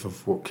appreciative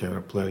of what kind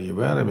of player you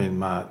were. I mean,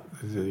 Matt,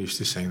 they used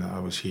to sing that I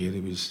was here,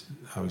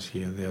 I was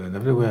here, there, and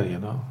everywhere. You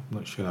know, I'm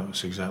not sure that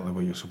was exactly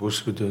what you're supposed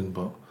to be doing,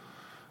 but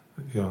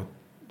you know,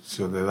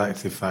 so they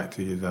liked the fact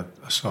that you had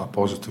a sort of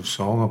positive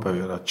song about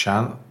it, a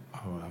chant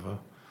or whatever.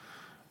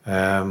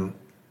 I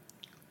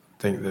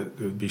think that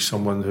there would be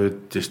someone who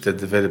just did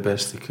the very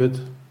best they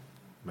could.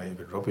 Might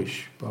be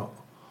rubbish, but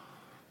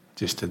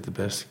just did the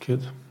best they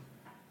could,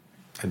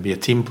 and be a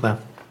team player.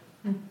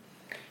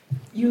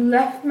 You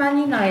left Man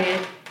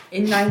United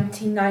in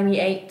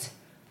 1998.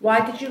 Why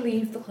did you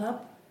leave the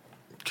club?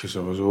 Because I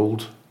was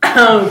old.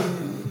 Oh,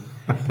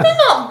 you're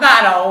not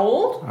that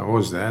old. I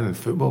was then in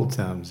football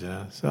terms,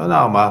 yeah. So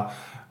no,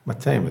 my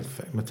time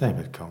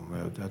had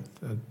come.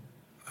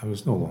 I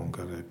was no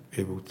longer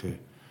able to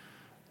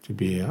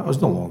be. I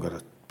was no longer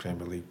a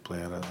Premier League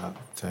player at that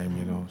time,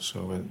 you know. So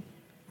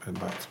I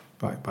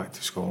went back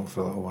to Scotland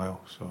for a little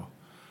while. So,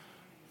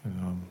 you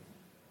know.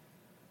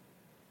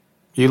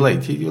 You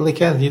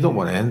don't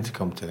want an end to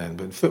come to an end,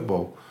 but in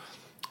football,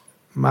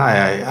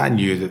 I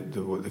knew that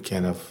what the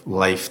kind of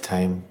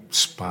lifetime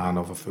span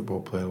of a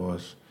football player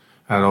was.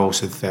 And I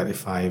also said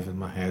 35 in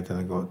my head, and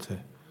I got to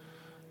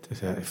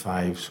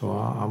 35. So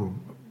I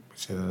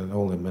said I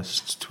only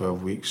missed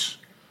 12 weeks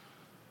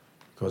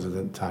because I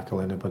didn't tackle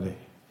anybody.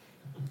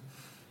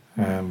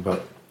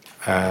 But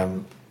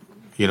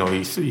you know,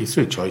 you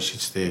through choice,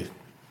 you'd stay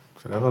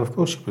forever. Of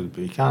course you would,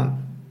 but you can't.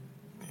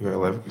 You got to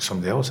let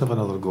somebody else have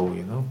another goal,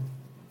 you know.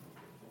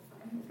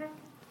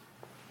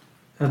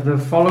 The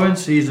following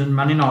season,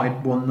 Man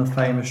United won the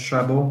famous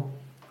treble.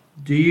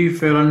 Do you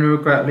feel any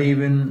regret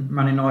leaving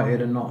Man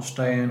United and not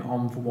staying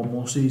on for one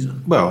more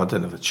season? Well, I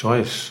didn't have a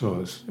choice.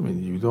 So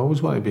you would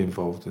always want to be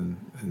involved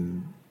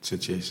in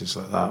situations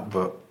like that.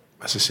 But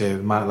as I say,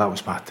 that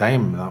was my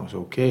time. That was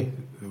okay.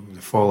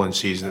 The following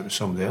season, it was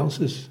somebody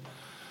else's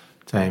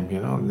time.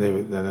 You know, they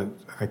were an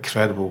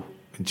incredible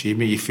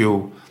achievement. You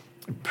feel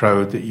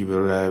proud that you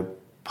were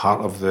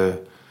part of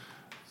the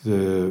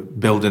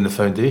building the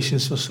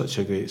foundations for such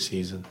a great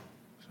season.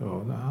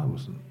 So that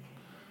wasn't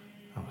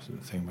the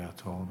thing we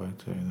at all about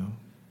it, you know.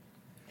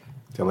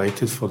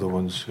 Delighted for the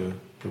ones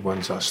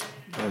that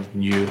I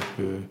knew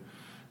who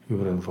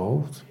were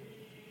involved.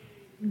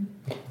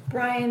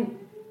 Brian,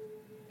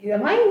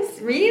 am I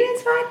reading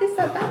this right?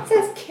 That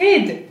says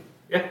Kidd.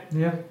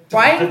 Yeah.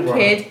 Brian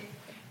Kidd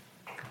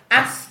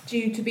asked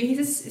you to be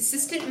his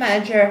assistant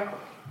manager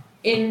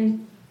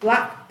in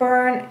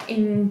Blackburn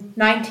in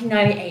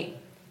 1998.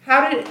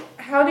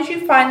 How did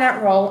you find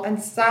that role? And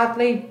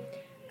sadly,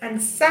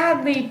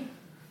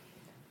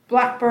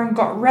 Blackburn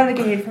got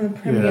relegated from the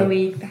Premier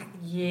League that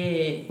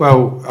year.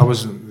 Well, I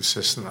wasn't the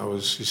assistant; I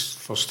was his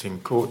first team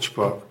coach.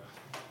 But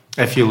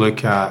if you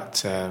look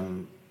at a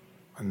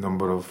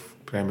number of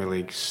Premier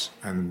Leagues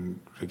in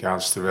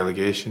regards to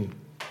relegation,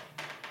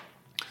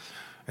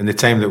 in the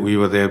time that we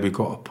were there, we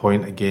got a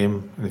point a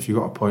game, and if you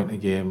got a point a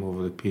game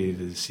over the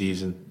period of the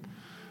season,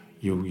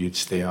 you'd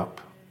stay up.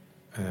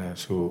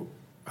 So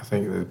I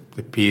think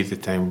the period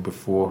of time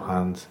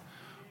beforehand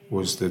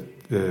was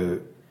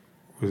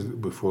was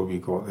before we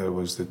got there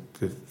was the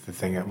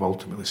thing that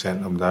ultimately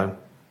sent them down.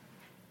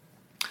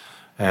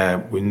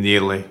 We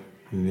nearly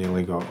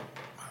got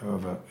out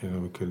of it.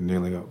 We could have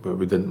nearly got, but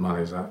we didn't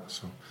manage that.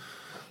 So,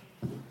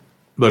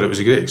 but it was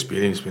a great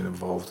experience being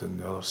involved in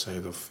the other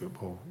side of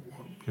football.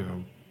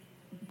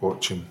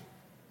 Watching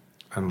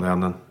and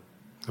learning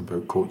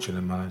about coaching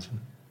and managing.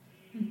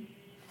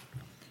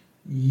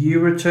 You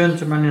returned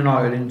to Man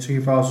United in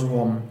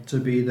 2001 to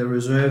be the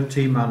reserve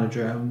team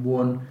manager and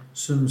won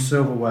some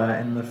silverware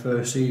in the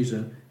first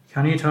season.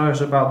 Can you tell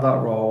us about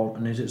that role,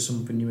 and is it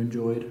something you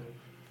enjoyed?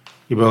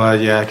 Well,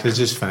 because I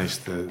just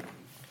finished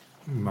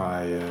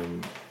my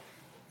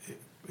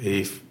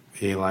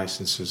A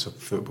licence as a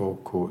football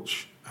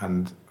coach,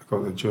 and I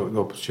got the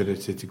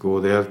opportunity to go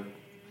there.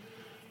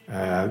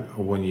 A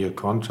 1-year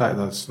contract.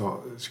 It's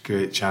a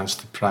great chance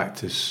to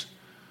practice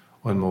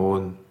on my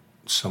own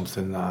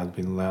something that I'd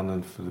been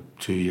learning for the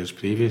 2 years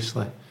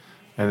previously,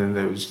 and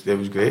it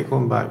was great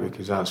going back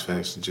because that's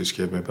finished and just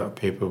gave me a bit of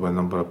paper with a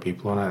number of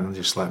people on it and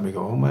just let me get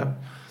on with it.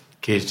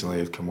 Occasionally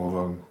they'd come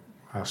over and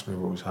ask me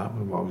what was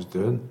happening, what I was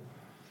doing,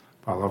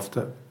 but I loved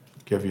it.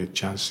 Give you a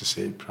chance to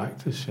say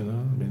practice,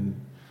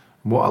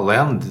 what I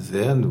learned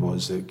then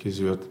was that because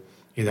you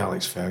had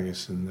Alex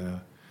Ferguson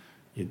there,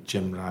 you had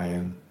Jim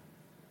Ryan,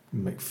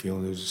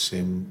 McPhail, who was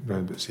around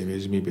about the same age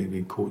as me, but he'd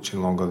been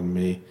coaching longer than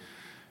me.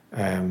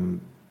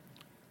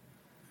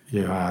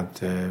 You had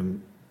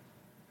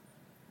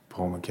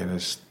Paul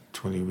McGuinness,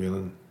 Tony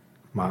Whelan,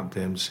 Mark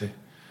Dempsey,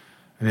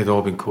 and they'd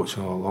all been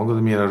coaching a lot longer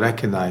than me, and I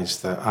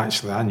recognised that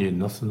actually I knew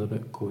nothing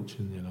about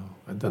coaching.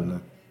 I'd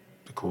done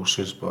the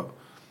courses, but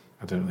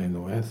I didn't really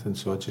know anything,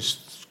 so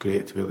it's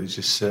great to be able to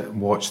just sit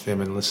and watch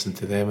them and listen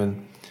to them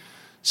and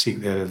seek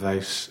their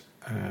advice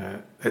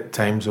at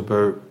times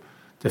about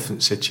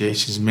different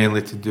situations,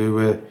 mainly to do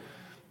with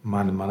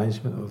man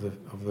management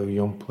of the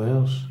young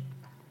players.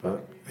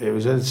 But it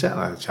was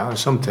certainly a challenge.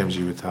 Sometimes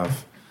you would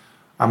have.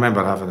 I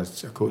remember having a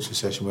coaching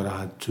session where I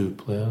had 2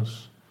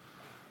 players.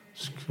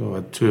 So I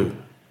had 2,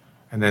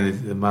 and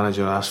then the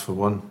manager asked for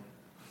 1,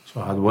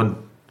 so I had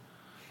 1,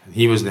 and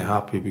he wasn't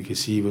happy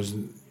because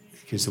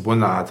the one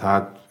that I'd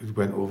had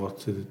went over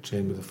to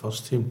train with the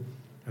first team,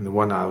 and the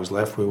one that I was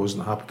left with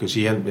wasn't happy because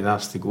he hadn't been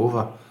asked to go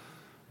over.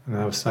 And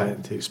I was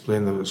trying to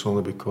explain that it's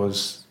only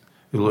because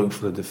they were looking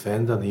for a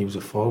defender and he was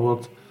a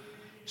forward.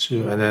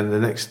 So, and then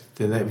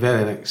the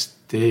very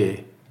next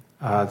day,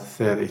 I had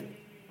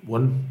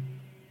 31.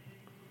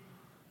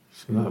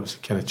 So that was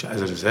the kind of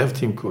as a reserve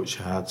team coach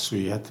I had. So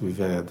you had to be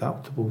very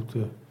adaptable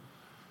to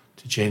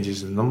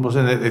changes in numbers.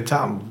 And it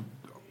happened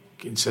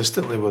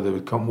consistently where they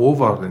would come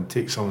over and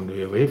take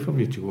somebody away from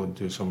you to go and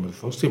do some of the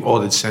first team, or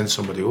they'd send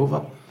somebody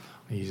over,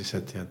 and you just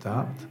had to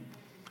adapt.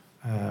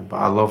 But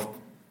I loved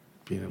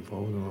being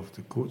involved. I loved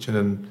the coaching,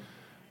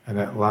 and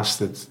it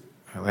lasted.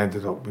 I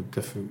ended up with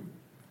different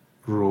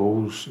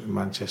roles in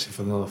Manchester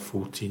for another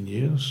 14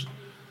 years.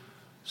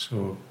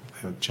 So I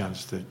had a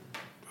chance to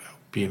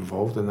be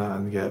involved in that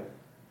and get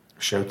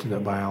shouted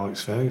at by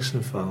Alex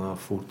Ferguson for another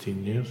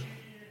 14 years.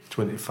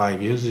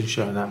 25 years he's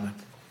shouting at me.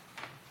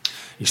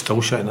 He's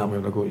still shouting at me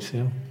when I go to see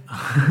him.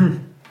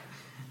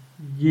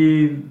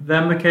 You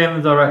then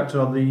became the director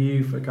of the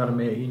youth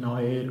academy at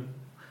United.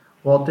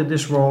 What did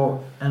this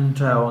role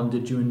entail, and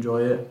did you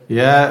enjoy it?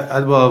 Yeah,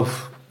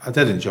 I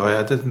did enjoy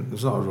it.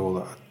 It's not a role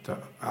that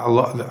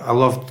I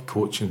loved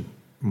coaching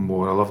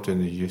more. I loved doing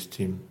the youth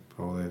team.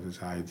 Probably it was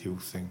the ideal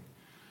thing.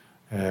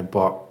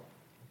 But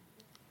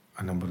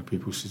a number of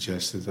people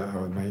suggested that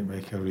I might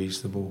make a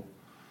reasonable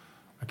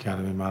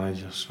academy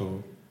manager.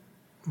 So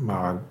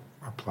I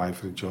applied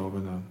for the job,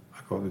 and I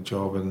got the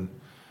job. And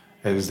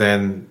it was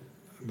then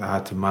that I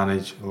had to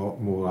manage a lot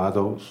more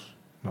adults,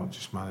 not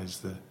just manage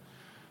the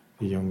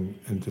young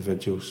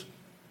individuals.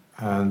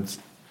 But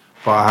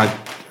I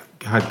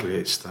had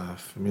great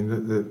staff. I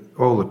mean,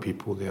 all the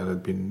people there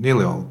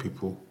nearly all the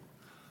people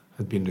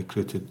had been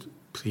recruited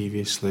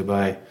previously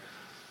by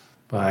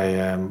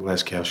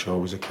Les Kershaw,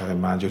 was a academy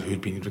manager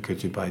who'd been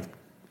recruited by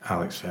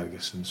Alex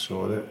Ferguson.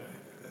 So it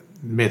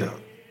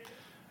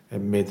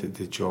made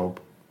the job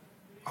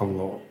a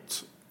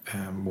lot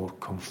more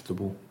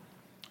comfortable.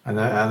 And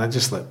I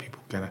just let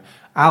people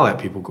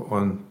go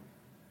on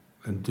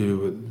and do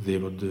what they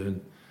were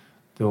doing.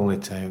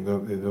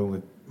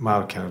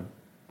 My kind of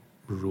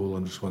role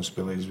and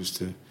responsibilities was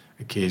to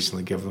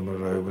occasionally give them a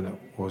row when it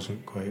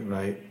wasn't quite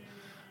right,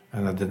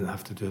 and I didn't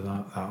have to do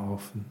that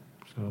often.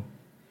 So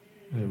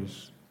it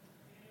was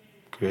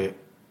great.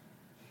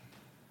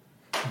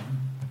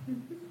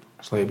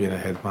 It's like being a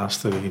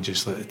headmaster. You can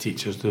just let the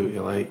teachers do what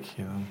you like,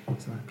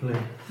 Exactly.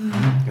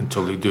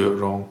 Until they do it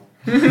wrong.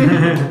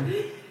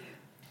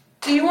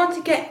 Do you want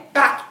to get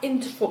back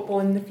into football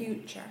in the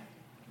future?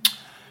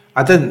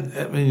 I didn't.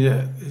 I mean,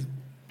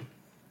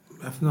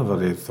 I've never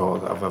really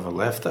thought that I've ever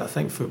left it. I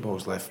think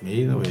football's left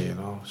me in a way,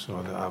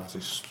 so that I've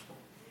just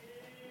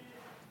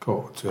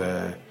got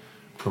to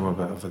become a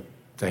bit of a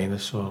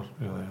dinosaur,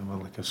 really.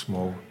 I'm like a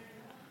small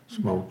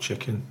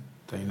chicken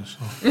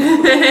dinosaur.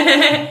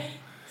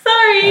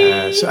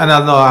 Sorry. And I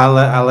know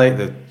I like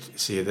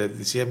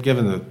I'm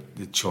given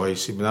the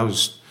choice. I mean,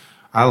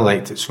 I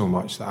liked it so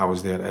much that I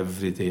was there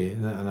every day.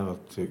 I never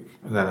took,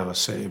 I didn't have a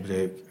city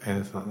break,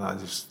 anything like that. I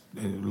just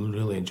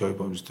really enjoyed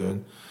what I was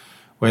doing.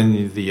 When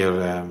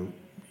you're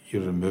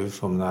removed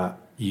from that,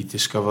 you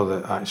discover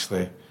that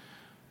actually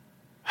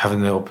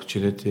having the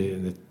opportunity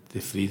and the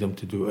freedom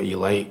to do what you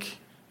like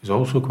is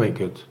also quite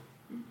good.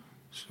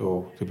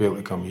 So to be able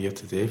to come here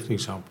today, for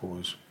example,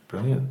 was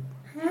brilliant.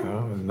 You know,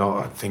 and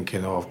not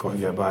thinking, I've got to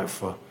get back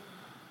for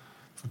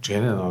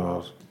training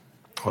or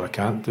I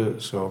can't do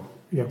it. So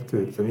you have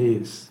to, for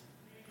me,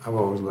 I've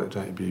always like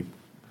trying to be,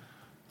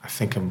 I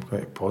think I'm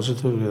quite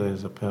positive really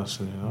as a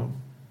person, you know.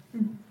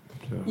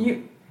 So.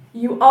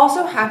 You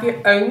also have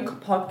your own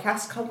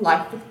podcast called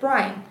Life with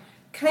Brian.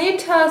 Can you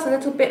tell us a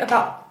little bit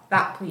about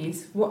that,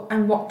 please?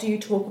 What do you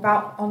talk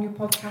about on your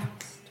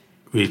podcast?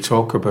 We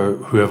talk about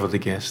whoever the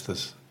guest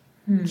is.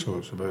 So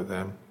it's about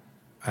them.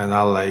 And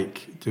I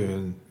like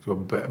doing,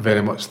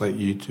 very much like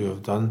you two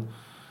have done,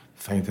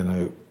 finding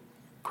out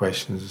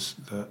questions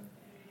that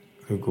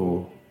they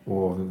go,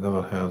 I've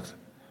never heard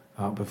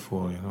that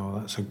before, you know,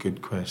 that's a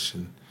good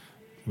question.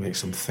 It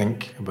makes them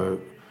think about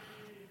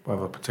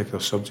whatever particular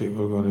subject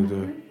we're going to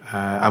do.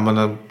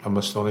 I'm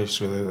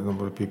astonished really the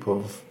number of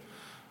people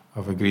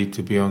have agreed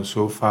to be on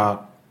so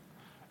far,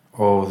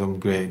 all of them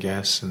great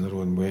guests in their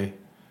own way.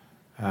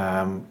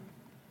 And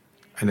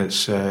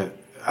it's,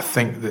 I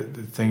think that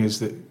the thing is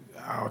that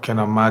I can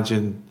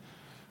imagine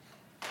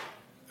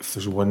if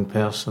there's one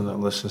person that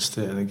listens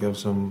to it and it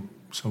gives them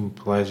some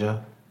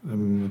pleasure. The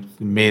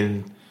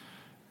main,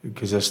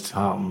 because this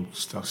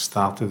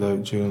started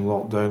out during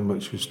lockdown,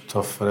 which was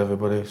tough for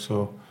everybody.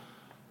 So,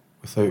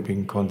 without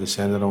being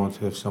condescending, I wanted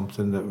to have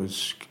something that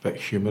was a bit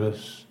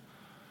humorous,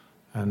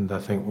 and I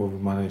think we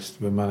managed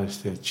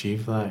to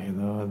achieve that, you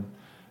know.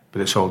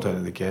 But it's all down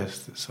to the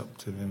guest; it's up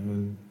to them.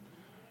 And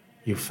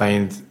you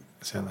find,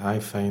 certainly I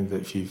find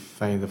that if you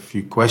find a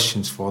few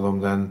questions for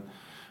them, then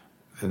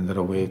they're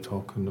away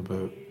talking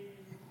about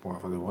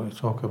whatever they want to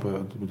talk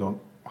about. We don't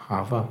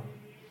have a.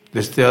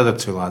 There's the other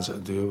two lads that I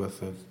do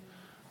with it.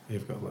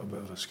 They've got a little bit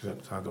of a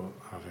script. I don't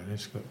have any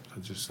script.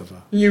 I just have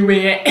a. You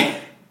wing it.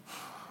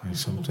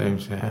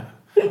 Sometimes, yeah.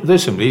 I do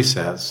some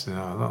research, you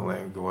know. I'm not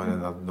letting go in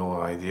and I've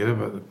no idea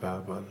about the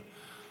band,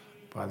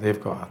 but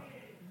they've got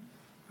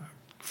a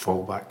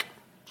fallback.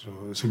 So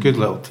it's a good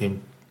little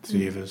team,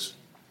 three of us.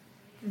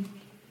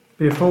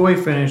 Before we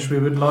finish, we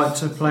would like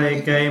to play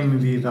a game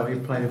with you that we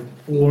play with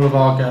all of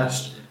our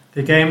guests.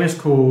 The game is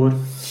called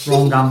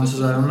Wrong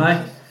Answers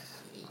Only.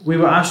 We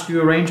will ask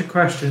you a range of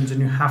questions and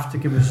you have to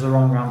give us the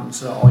wrong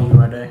answer. Are you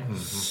ready?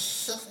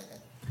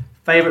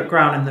 Favourite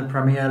ground in the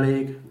Premier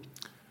League?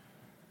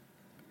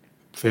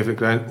 Favourite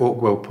ground?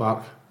 Oakwell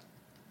Park.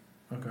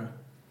 Okay.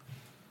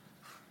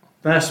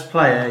 Best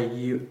player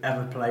you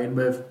ever played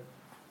with?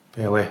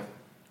 Pelé.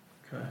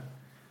 Okay.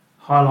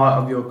 Highlight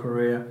of your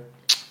career?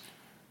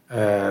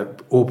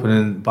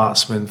 Opening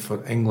batsman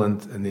for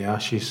England in the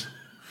Ashes.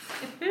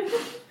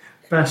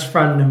 Best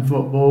friend in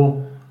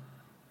football?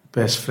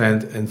 Best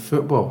friend in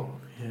football?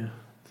 Yeah.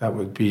 That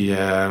would be,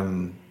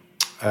 what's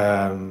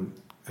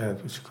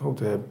it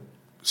called?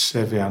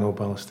 Severiano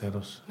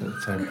Ballesteros at the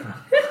time.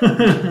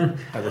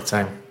 At the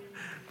time.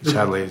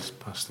 Sadly, he's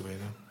passed away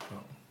now.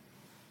 But.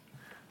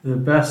 The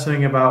best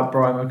thing about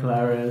Brian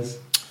McClair is?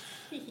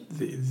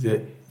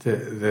 The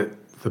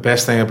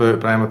best thing about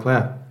Brian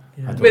McClair?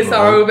 Yeah.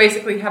 We're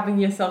basically having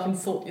yourself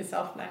insult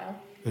yourself now.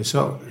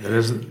 There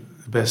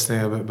isn't. The best thing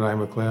about Brian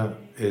McClair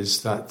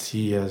is that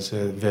he has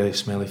very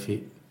smelly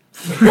feet.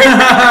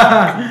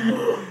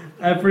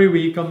 Every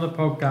week on the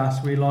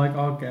podcast, we like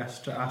our guests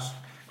to ask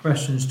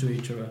questions to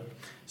each other.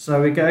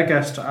 So we get a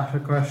guest to ask a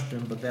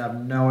question, but they have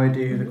no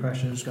idea who the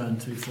question is going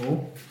to be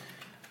for.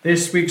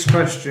 This week's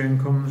question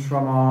comes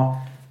from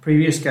our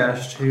previous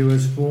guest, who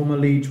was former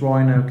Leeds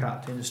Rhino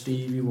captain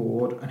Stevie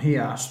Ward, and he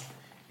asked,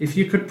 if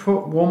you could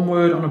put one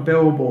word on a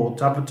billboard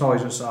to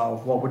advertise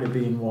yourself, what would it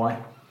be and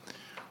why?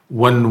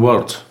 One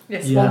word?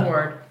 Yes, one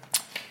word.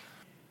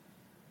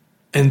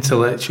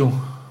 Intellectual.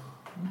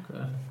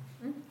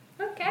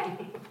 Okay.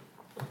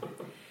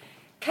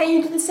 Can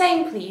you do the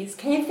same, please?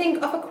 Can you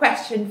think of a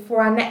question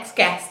for our next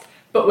guest?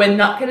 But we're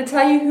not going to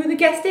tell you who the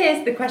guest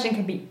is. The question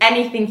can be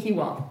anything you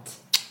want.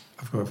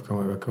 I've got to come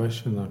up with a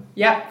question then.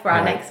 Yep, for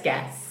our next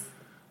guest.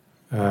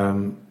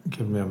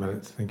 Give me a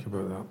minute to think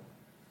about that.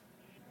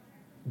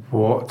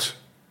 What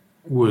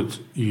would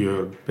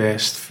your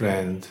best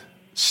friend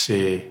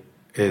say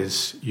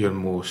is your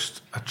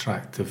most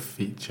attractive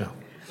feature?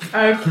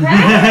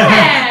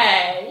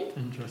 Okay.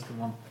 Interesting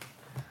one.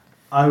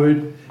 I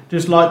would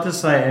just like to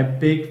say a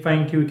big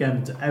thank you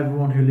again to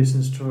everyone who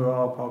listens to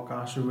our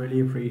podcast. We really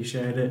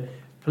appreciate it.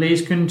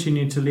 Please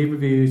continue to leave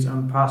reviews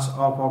and pass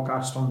our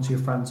podcast on to your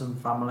friends and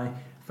family.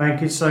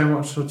 Thank you so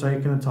much for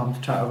taking the time to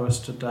chat with us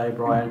today,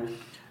 Brian.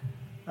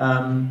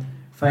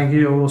 Thank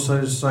you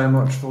also so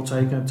much for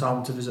taking the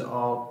time to visit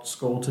our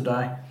school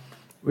today.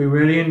 We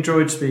really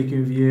enjoyed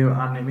speaking with you,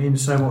 and it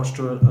means so much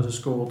to us as a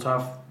school to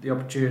have the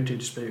opportunity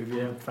to speak with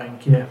you.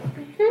 Thank you.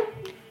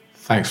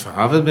 Thanks for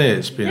having me.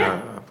 It's been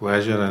a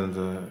pleasure, and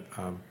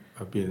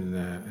I've been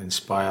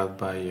inspired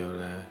by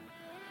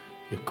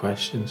your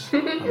questions.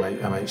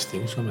 I might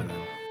steal some of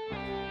them.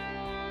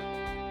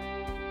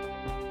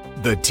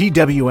 The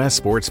TWS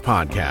Sports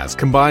Podcast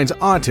combines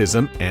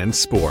autism and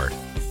sport.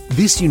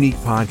 This unique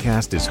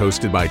podcast is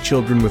hosted by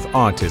children with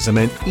autism,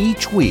 and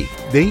each week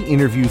they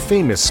interview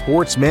famous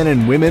sportsmen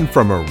and women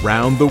from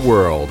around the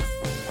world.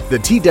 The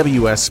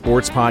TWS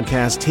Sports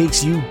Podcast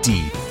takes you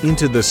deep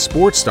into the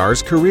sports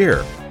star's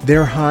career,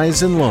 their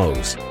highs and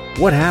lows,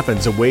 what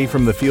happens away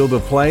from the field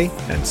of play,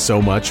 and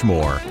so much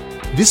more.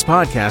 This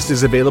podcast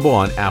is available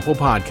on Apple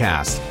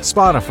Podcasts,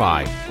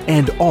 Spotify,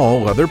 and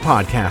all other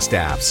podcast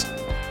apps.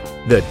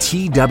 The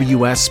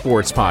TWS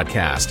Sports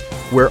Podcast,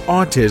 where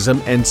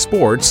autism and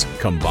sports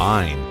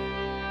combine.